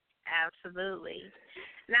 Absolutely.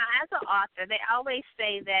 Now, as an author, they always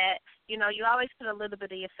say that, you always put a little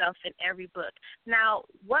bit of yourself in every book. Now,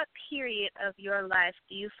 what period of your life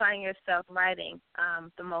do you find yourself writing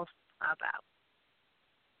the most about?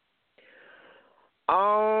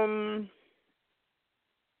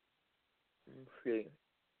 Let's see.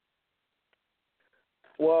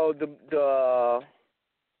 Well,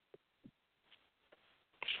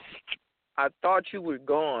 I Thought You Were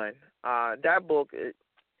Gone. That book,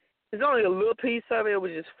 there's only a little piece of it. It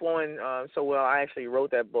was just flowing so well. I actually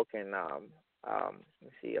wrote that book in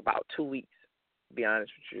about 2 weeks. To be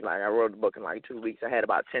honest with you, I wrote the book in 2 weeks. I had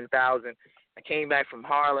about 10,000. I came back from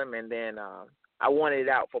Harlem, and then I wanted it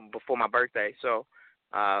out before my birthday, so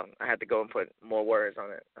I had to go and put more words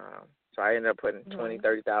on it. So I ended up putting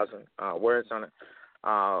 30,000 words on it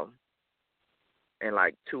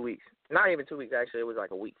in 2 weeks. Not even 2 weeks, actually. It was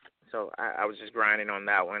a week. So I was just grinding on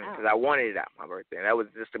that one because I wanted it out my birthday. And that was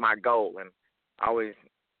just my goal, and I always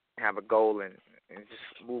have a goal and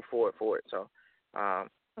just move forward for it. So I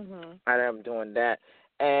am doing that.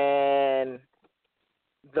 And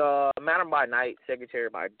the Matter by Night, Secretary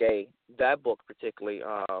by Day, that book particularly,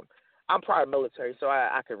 I'm prior military, so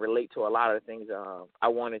I could relate to a lot of the things I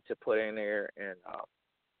wanted to put in there and,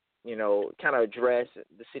 kind of address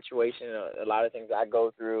the situation, a lot of things I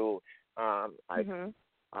go through, as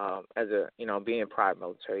being prior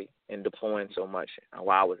military and deploying so much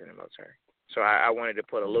while I was in the military. So I wanted to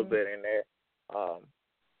put a little bit in there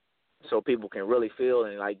so people can really feel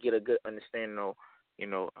and, get a good understanding of,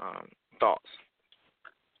 thoughts.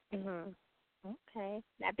 Okay.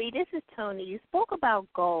 Now, B, this is Toni. You spoke about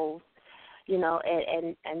goals,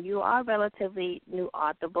 and you are a relatively new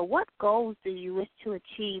author, but what goals do you wish to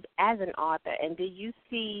achieve as an author, and do you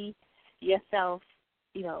see yourself,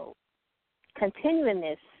 continuing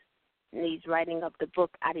these writing of the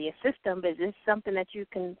book out of your system? Is this something that you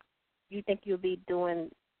think you'll be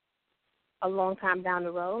doing a long time down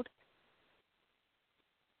the road?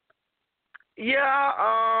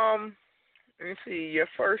 Yeah, let me see. Your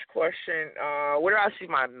first question, where do I see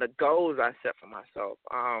the goals I set for myself?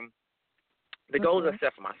 The goals I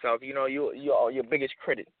set for myself, you're your biggest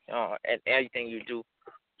critic at anything you do.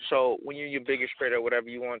 So when you're your biggest critic or whatever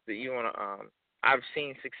you want to, I've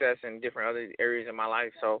seen success in different other areas in my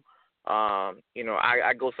life. So, I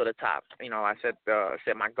go for the top. I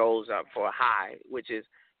set my goals up for a high, which is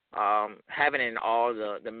having it in all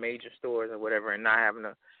the major stores or whatever, and not having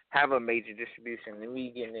to have a major distribution, and me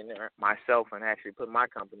getting in there myself and actually put my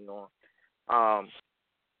company on.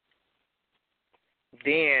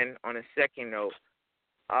 Then, on a second note,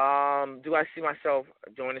 do I see myself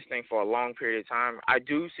doing this thing for a long period of time? I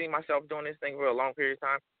do see myself doing this thing for a long period of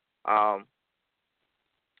time.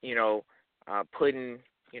 Putting,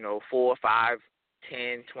 4, 5,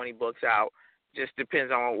 10, 20 books out. Just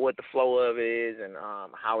depends on what the flow of it is and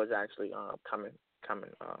how it's actually coming.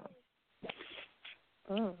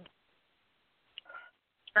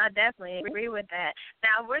 I definitely agree with that.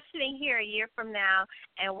 Now, we're sitting here a year from now,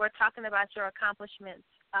 and we're talking about your accomplishments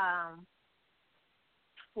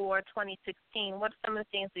for 2016. What are some of the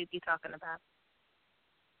things we'd be talking about?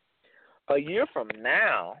 A year from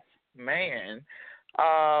now, man. You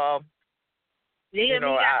got to speak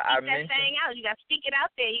that thing out. You got to speak it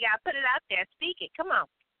out there. You got to put it out there. Speak it. Come on.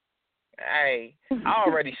 Hey, I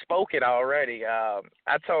already spoke it already. I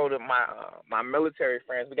told my military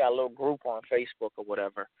friends, we got a little group on Facebook or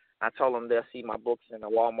whatever. I told them they'll see my books in the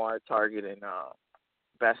Walmart, Target, and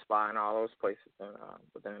Best Buy and all those places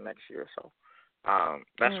within the next year or so.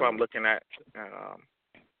 That's what I'm looking at.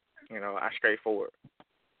 I straightforward.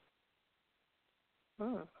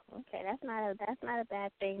 Okay, that's not a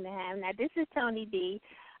bad thing to have. Now, this is Toni D.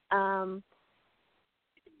 As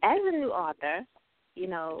a new author, you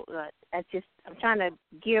know, I'm trying to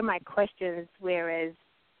gear my questions whereas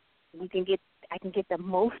I can get the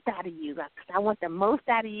most out of you. I want the most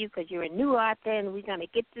out of you because you're a new author and we're going to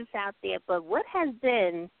get this out there. But what has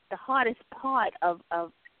been the hardest part of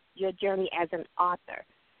your journey as an author?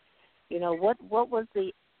 You know, was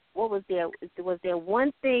there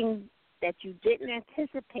one thing that you didn't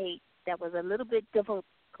anticipate that was a little bit difficult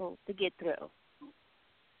to get through?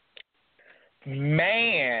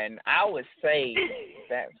 Man, I would say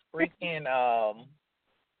that freaking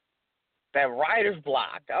that writer's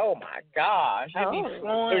block. Oh my gosh, it be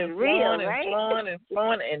flowing and flowing and flowing and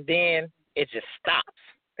flowing, and then it just stops.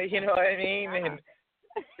 You know what I mean? And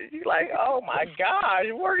you're like, oh my gosh,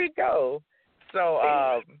 where'd it go? So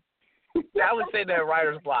I would say that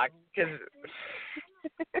writer's block because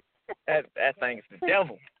that thing is the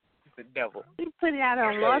devil. It's the devil. You put it out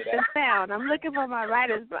on Lost and Found. I'm looking for my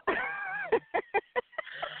writer's block.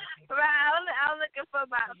 Right, I'm looking for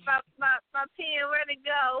my pen. Where'd it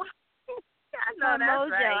go? I know that's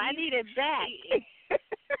mojo. right. I need it back.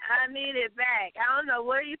 I need it back. I don't know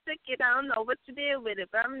where you took it. I don't know what you did with it,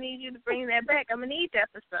 but I'm going to need you to bring that back. I'm going to need that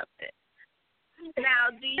for something. Now,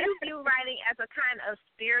 do you view writing as a kind of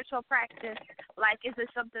spiritual practice? Like, is it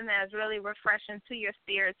something that's really refreshing to your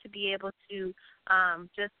spirit to be able to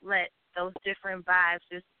just let those different vibes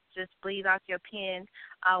just bleed off your pen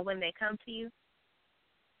when they come to you?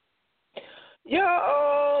 Yeah,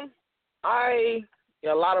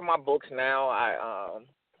 a lot of my books now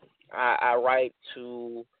I write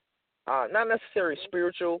to not necessarily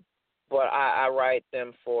spiritual, but I write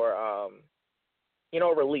them for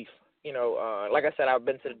relief. Like I said, I've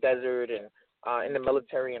been to the desert and in the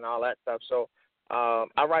military and all that stuff. So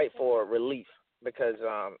I write for relief because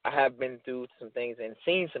I have been through some things and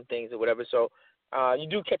seen some things or whatever. So you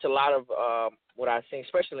do catch a lot of what I've seen,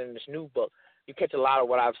 especially in this new book. You catch a lot of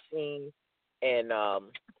what I've seen in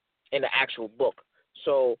the actual book.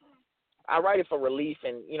 So I write it for relief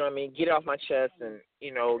and, get it off my chest and,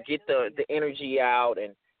 get the energy out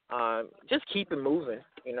and just keep it moving,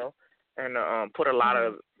 and put a lot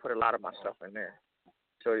of my stuff in there.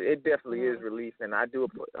 So it definitely is relief, and I do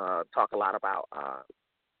talk a lot about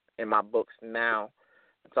in my books now.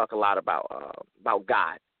 I talk a lot about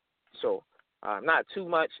God. So not too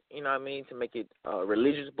much, to make it a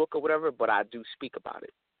religious book or whatever, but I do speak about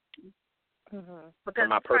it. Mm-hmm. Because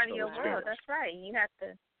it's part of your world. That's right. You have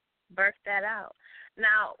to birth that out.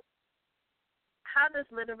 Now, how does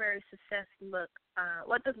literary success look?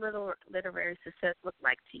 What does literary success look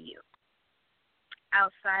like to you?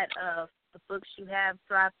 Outside of the books you have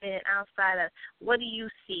dropped in, outside of what do you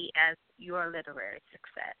see as your literary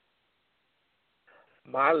success?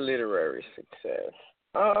 My literary success.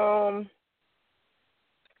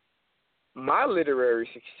 My literary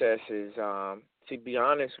success is, to be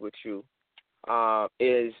honest with you,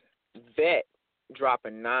 is Vet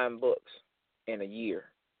dropping 9 books in a year.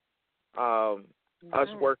 Us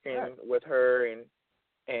working with her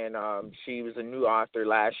and she was a new author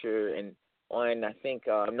last year, and on I think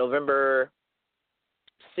November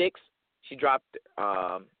 6th she dropped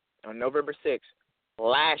on November 6th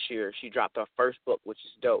last year she dropped her first book, which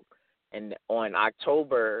is dope. And on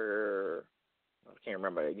October, I can't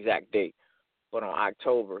remember the exact date, but on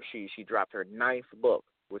October she dropped her 9th book,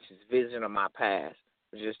 which is Vision of My Past.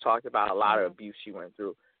 We just talked about a lot of abuse she went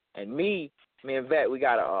through. And me and Vet, we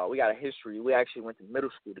got a history. We actually went to middle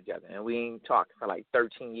school together, and we ain't talked for like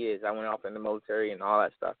 13 years. I went off in the military and all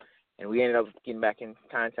that stuff, and we ended up getting back in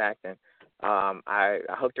contact. And I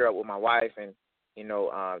hooked her up with my wife, and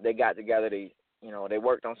they got together. They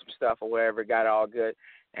worked on some stuff or whatever, got it all good,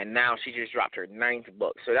 and now she just dropped her 9th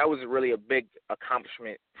book. So that was really a big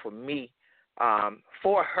accomplishment for me,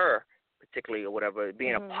 for her particularly or whatever,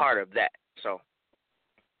 being a part of that. So.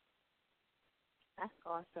 That's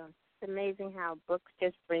awesome. It's amazing how books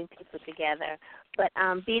just bring people together. But,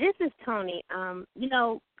 B, this is Toni.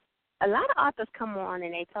 A lot of authors come on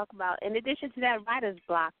and they talk about, in addition to that writer's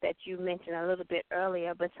block that you mentioned a little bit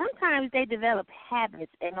earlier, but sometimes they develop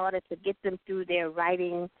habits in order to get them through their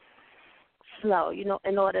writing flow.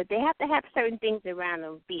 In order, they have to have certain things around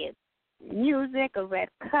them, be it music, a red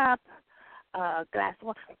cup, a glass of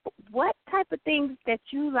water. What type of things that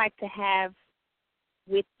you like to have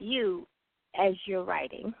with you as you're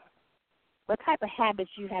writing? What type of habits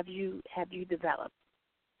have you developed?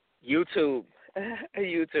 YouTube. I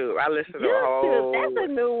listen to YouTube, a whole. that's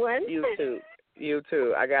a new one.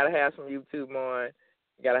 YouTube. I gotta have some YouTube on.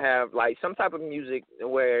 Gotta have like some type of music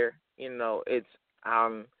where it's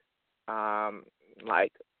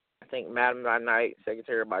like think Madam by Night,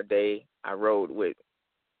 Secretary by Day, I wrote with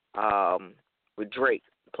Drake,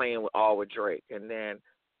 playing with Drake, and then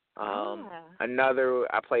another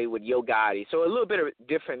I played with Yo Gotti. So a little bit of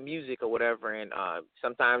different music or whatever, and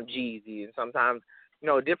sometimes Jeezy, and sometimes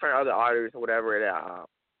different other artists or whatever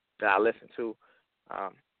that I listen to.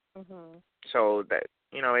 So that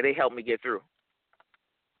they helped me get through.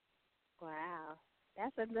 Wow.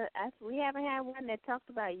 We haven't had one that talked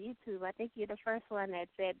about YouTube. I think you're the first one that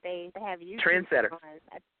said they have YouTube. Trendsetter.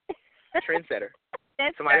 Trendsetter.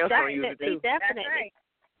 Somebody else gonna use it too. Definitely.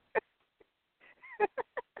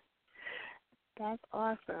 That's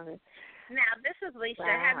awesome. Now, this is Lissha.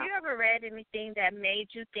 Wow. Have you ever read anything that made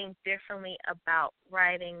you think differently about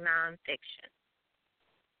writing nonfiction?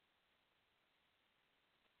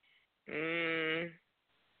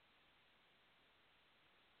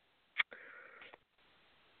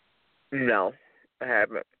 No, I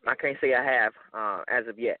haven't. I can't say I have as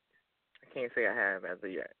of yet. I can't say I have as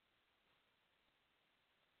of yet.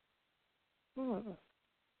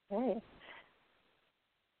 Right.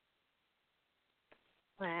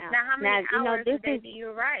 Wow. Now, how many hours a day do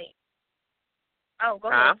you write? Oh, go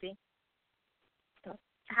ahead, see.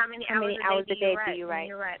 How many hours a day do you write when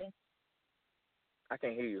you're writing? I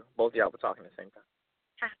can't hear you. Both of y'all were talking at the same time.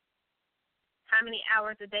 How many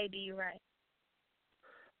hours a day do you write?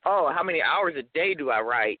 Oh, how many hours a day do I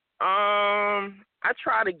write? I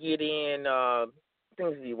try to get in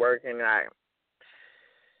things to be working. I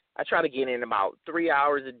try to get in about 3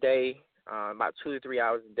 hours a day, about 2 to 3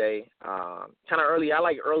 hours a day. Kind of early. I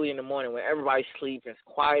like early in the morning when everybody's sleeping, it's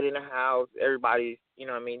quiet in the house, everybody's,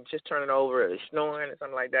 just turning over, or snoring or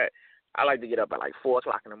something like that. I like to get up at like 4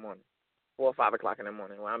 o'clock in the morning, 4 or 5 o'clock in the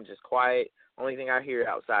morning when I'm just quiet. Only thing I hear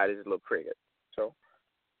outside is a little cricket. So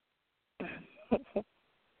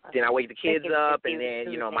then I wake the kids up, and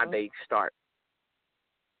then, my day starts.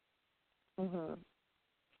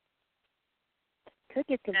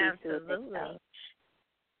 Cricket can be absolutely.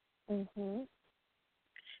 Mm-hmm.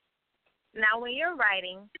 Now, when you're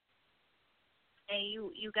writing, and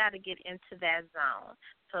you got to get into that zone.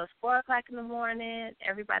 So it's 4 o'clock in the morning,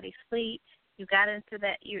 everybody's asleep. You got into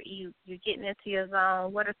that. You're getting into your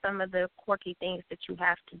zone. What are some of the quirky things that you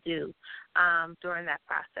have to do during that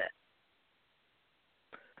process?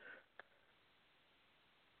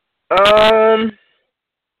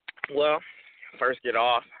 Well, first get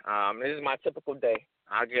off. This is my typical day.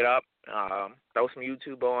 I get up, throw some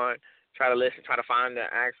YouTube on, try to listen, try to find the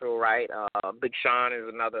actual right. Big Sean is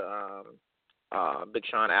another Big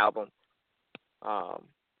Sean album.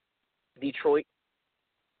 Detroit,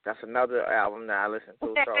 that's another album that I listen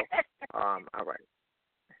to. So, all right.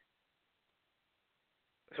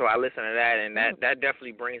 So I listen to that, and that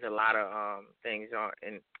definitely brings a lot of things on,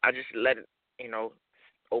 and I just let it,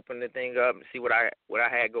 open the thing up and see what I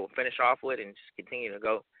had go finish off with, and just continue to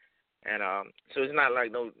go. And so it's not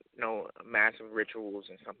like no massive rituals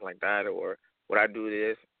and something like that, or what I do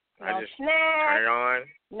is I just turn it on.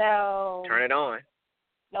 No. Turn it on.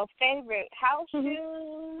 No favorite house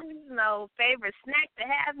shoes, no favorite snack to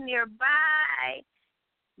have nearby.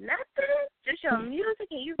 Nothing. Just your music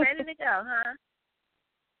and you ready to go, huh?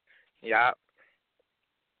 Yeah.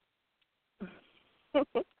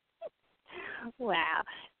 Wow.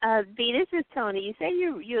 B, this is Toni. You say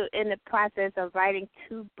you're in the process of writing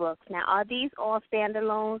 2 books. Now, are these all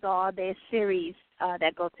standalones, or are there series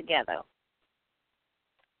that go together?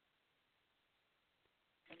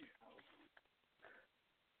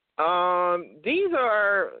 These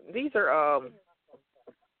are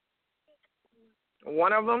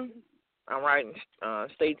one of them. I'm writing.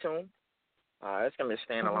 Stay tuned. It's gonna be a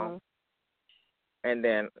standalone. And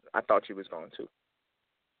then I thought you was going to.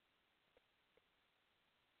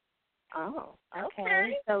 Oh,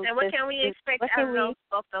 okay. So and what can we expect out of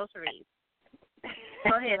both those reads?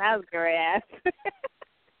 Go ahead. That was great ass.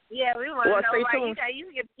 Yeah, we want to know. Stay Like, tuned.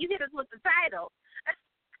 you hit us with the title.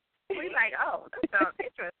 We like, oh, that sounds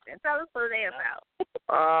interesting. Tell us what they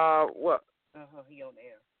about. What? He on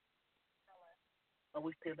air. Are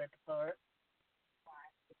we still at the part?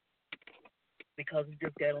 Because we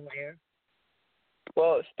just got on air.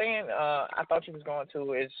 Well, Stan, I thought you was going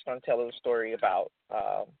to tell a story about,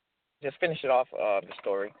 just finish it off, the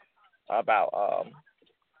story about,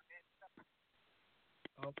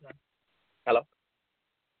 Okay. Hello?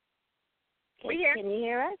 We here. Can you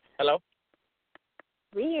hear us? Hello?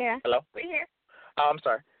 We here. Hello? We here. Oh, I'm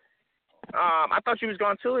sorry. I thought you was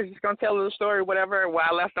going to. He's going to tell a little story, whatever, where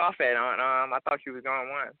I left off at. I thought you was going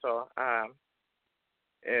one. So,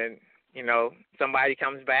 and, somebody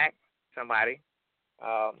comes back, and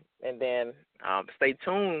then stay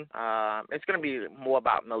tuned. It's going to be more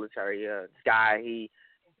about military. This guy, he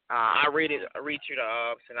I'll read you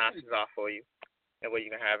the synopsis off for you. That way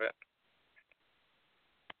you can have it.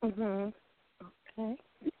 Okay.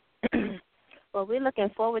 Well, we're looking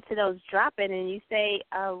forward to those dropping. And you say,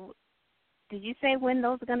 did you say when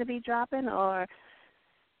those are going to be dropping, or?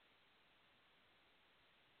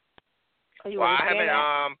 Well, I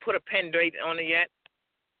haven't put a pen date on it yet.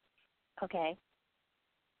 Okay.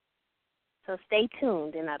 So stay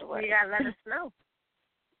tuned, in other words. You got to let us know.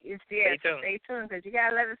 Stay tuned, because you got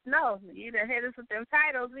to let us know. You done hit us with them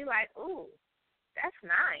titles. We like, ooh, that's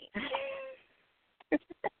nice.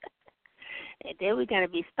 And then we're going to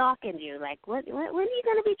be stalking you. Like, when are you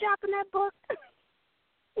going to be dropping that book?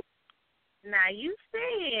 Now, you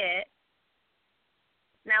said.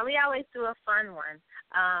 Now, we always do a fun one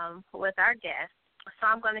with our guests. So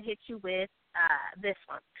I'm going to hit you with this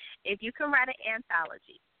one. If you can write an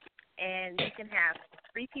anthology, and you can have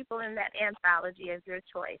 3 people in that anthology of your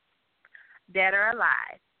choice, dead or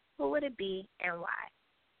alive, who would it be and why?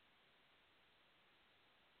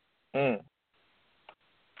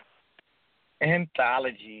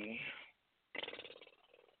 Anthology.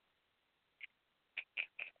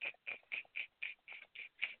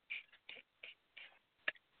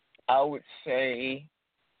 I would say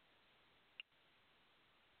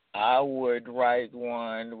I would write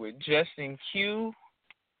one with Justin Q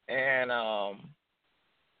and I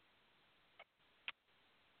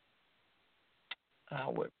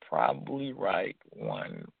would probably write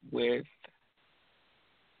one with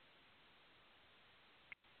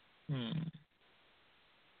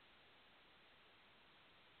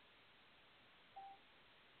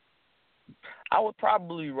I would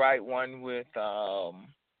probably write one with let's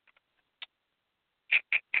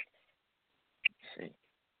see.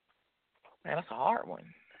 Man, that's a hard one.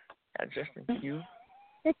 Got Justin Q.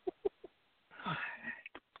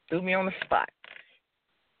 Threw me on the spot.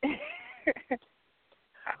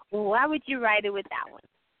 Well, why would you write it with that one?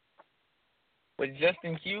 With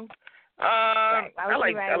Justin Q? Right. I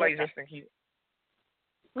like Justin Q.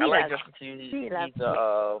 I like Justin Q. He's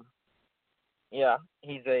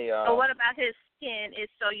So what about his skin is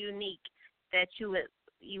so unique that you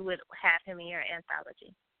would have him in your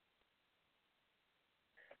anthology?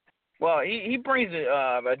 Well, he brings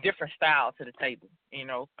a different style to the table. You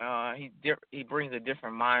know, he brings a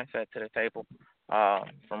different mindset to the table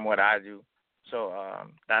from what I do. So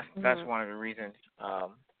that's one of the reasons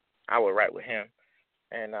I would write with him.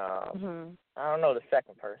 And I don't know the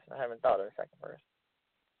second person. I haven't thought of the second person.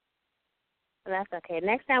 Well, that's okay.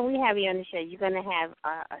 Next time we have you on the show, you're going to have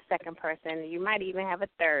a second person. You might even have a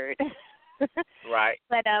third. Right.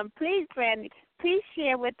 But please, Brandy, please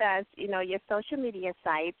share with us, your social media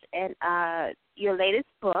sites and your latest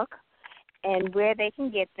book and where they can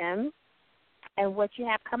get them and what you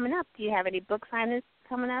have coming up. Do you have any book signings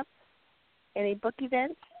coming up? Any book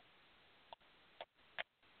events?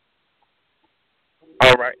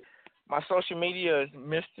 All right. My social media is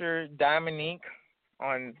Mr. Dominique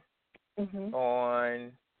on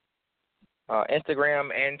Instagram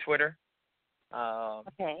and Twitter.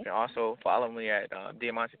 Okay. You can also follow me at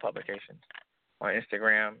Diamante Publications on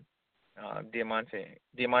Instagram,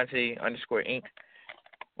 Diamante_Inc.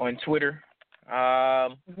 on Twitter.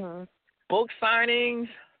 Book signings,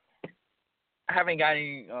 I haven't got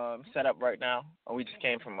any set up right now. We just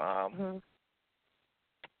came from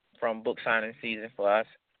book signing season for us,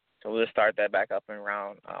 so we'll start that back up in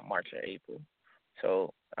around March or April.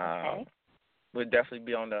 So we'll definitely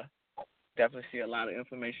be definitely see a lot of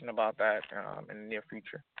information about that in the near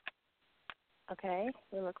future. Okay,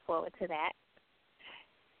 we look forward to that.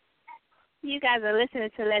 You guys are listening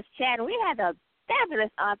to Let's Chat. We had a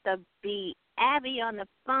fabulous author, B. Abby, on the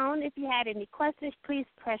phone. If you had any questions, please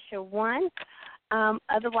press your 1.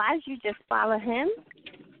 Otherwise, you just follow him.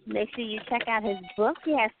 Make sure you check out his book.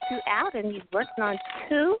 He has 2 out, and he's working on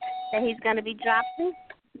 2 that he's going to be dropping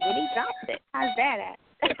when he drops it. How's that at?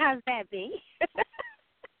 How's that, B?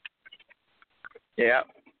 Yeah.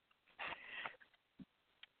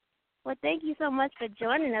 Well, thank you so much for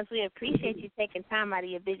joining us. We appreciate you taking time out of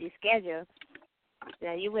your busy schedule.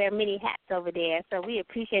 You wear many hats over there, so we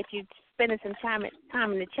appreciate you spending some time in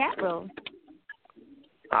the chat room.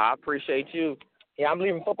 I appreciate you. Yeah, I'm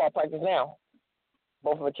leaving football practice now.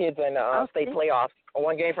 Both of the kids in the state playoffs.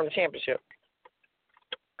 1 game from the championship.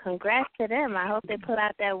 Congrats to them. I hope they pull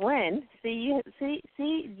out that win. See you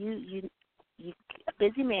a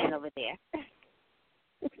busy man over there.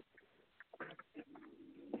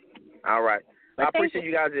 All right. Well, I appreciate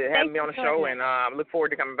you guys having me on the show, and look forward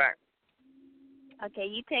to coming back. Okay,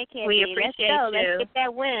 you take care. We appreciate you. Let's get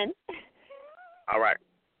that win. All right.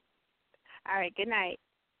 All right, good night.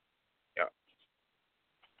 Yeah.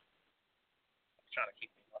 Trying to keep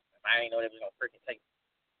I didn't know they was gonna freaking take me.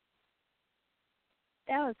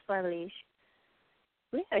 That was fun, Leash.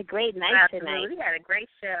 We had a great night tonight. We had a great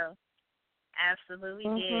show. Absolutely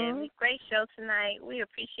did. Great show tonight. We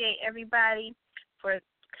appreciate everybody for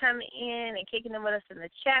coming in and kicking in with us in the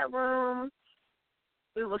chat room.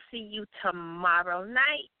 We will see you tomorrow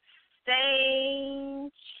night.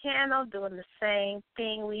 Same channel, doing the same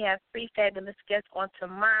thing. We have 3 fabulous guests on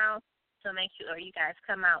tomorrow, so make sure you guys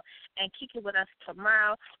come out and kick it with us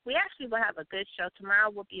tomorrow. We actually will have a good show. Tomorrow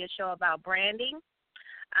will be a show about branding,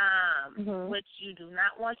 which you do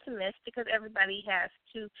not want to miss because everybody has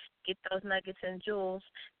to get those nuggets and jewels.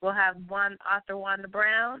 We'll have author Wanda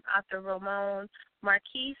Brown, author Ramon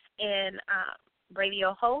Marquise, and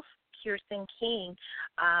radio host Kirsten King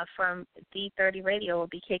from D30 Radio will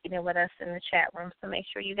be kicking in with us in the chat room. So make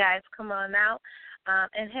sure you guys come on out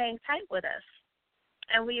and hang tight with us.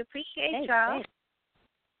 And we appreciate y'all. Thanks.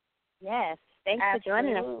 Yes. Thanks for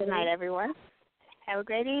joining us tonight, everyone. Have a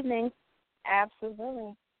great evening.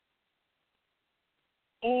 Absolutely.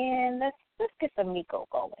 And let's get some Miko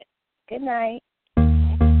going. Good night.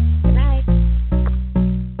 Good night.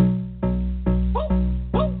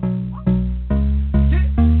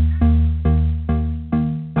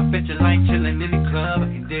 I bet you like chillin' in the club. I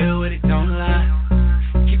can deal with it, don't lie.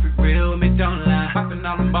 Keep it real with me, don't lie. Poppin'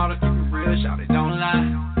 all them bottles, keep it real, shout it, don't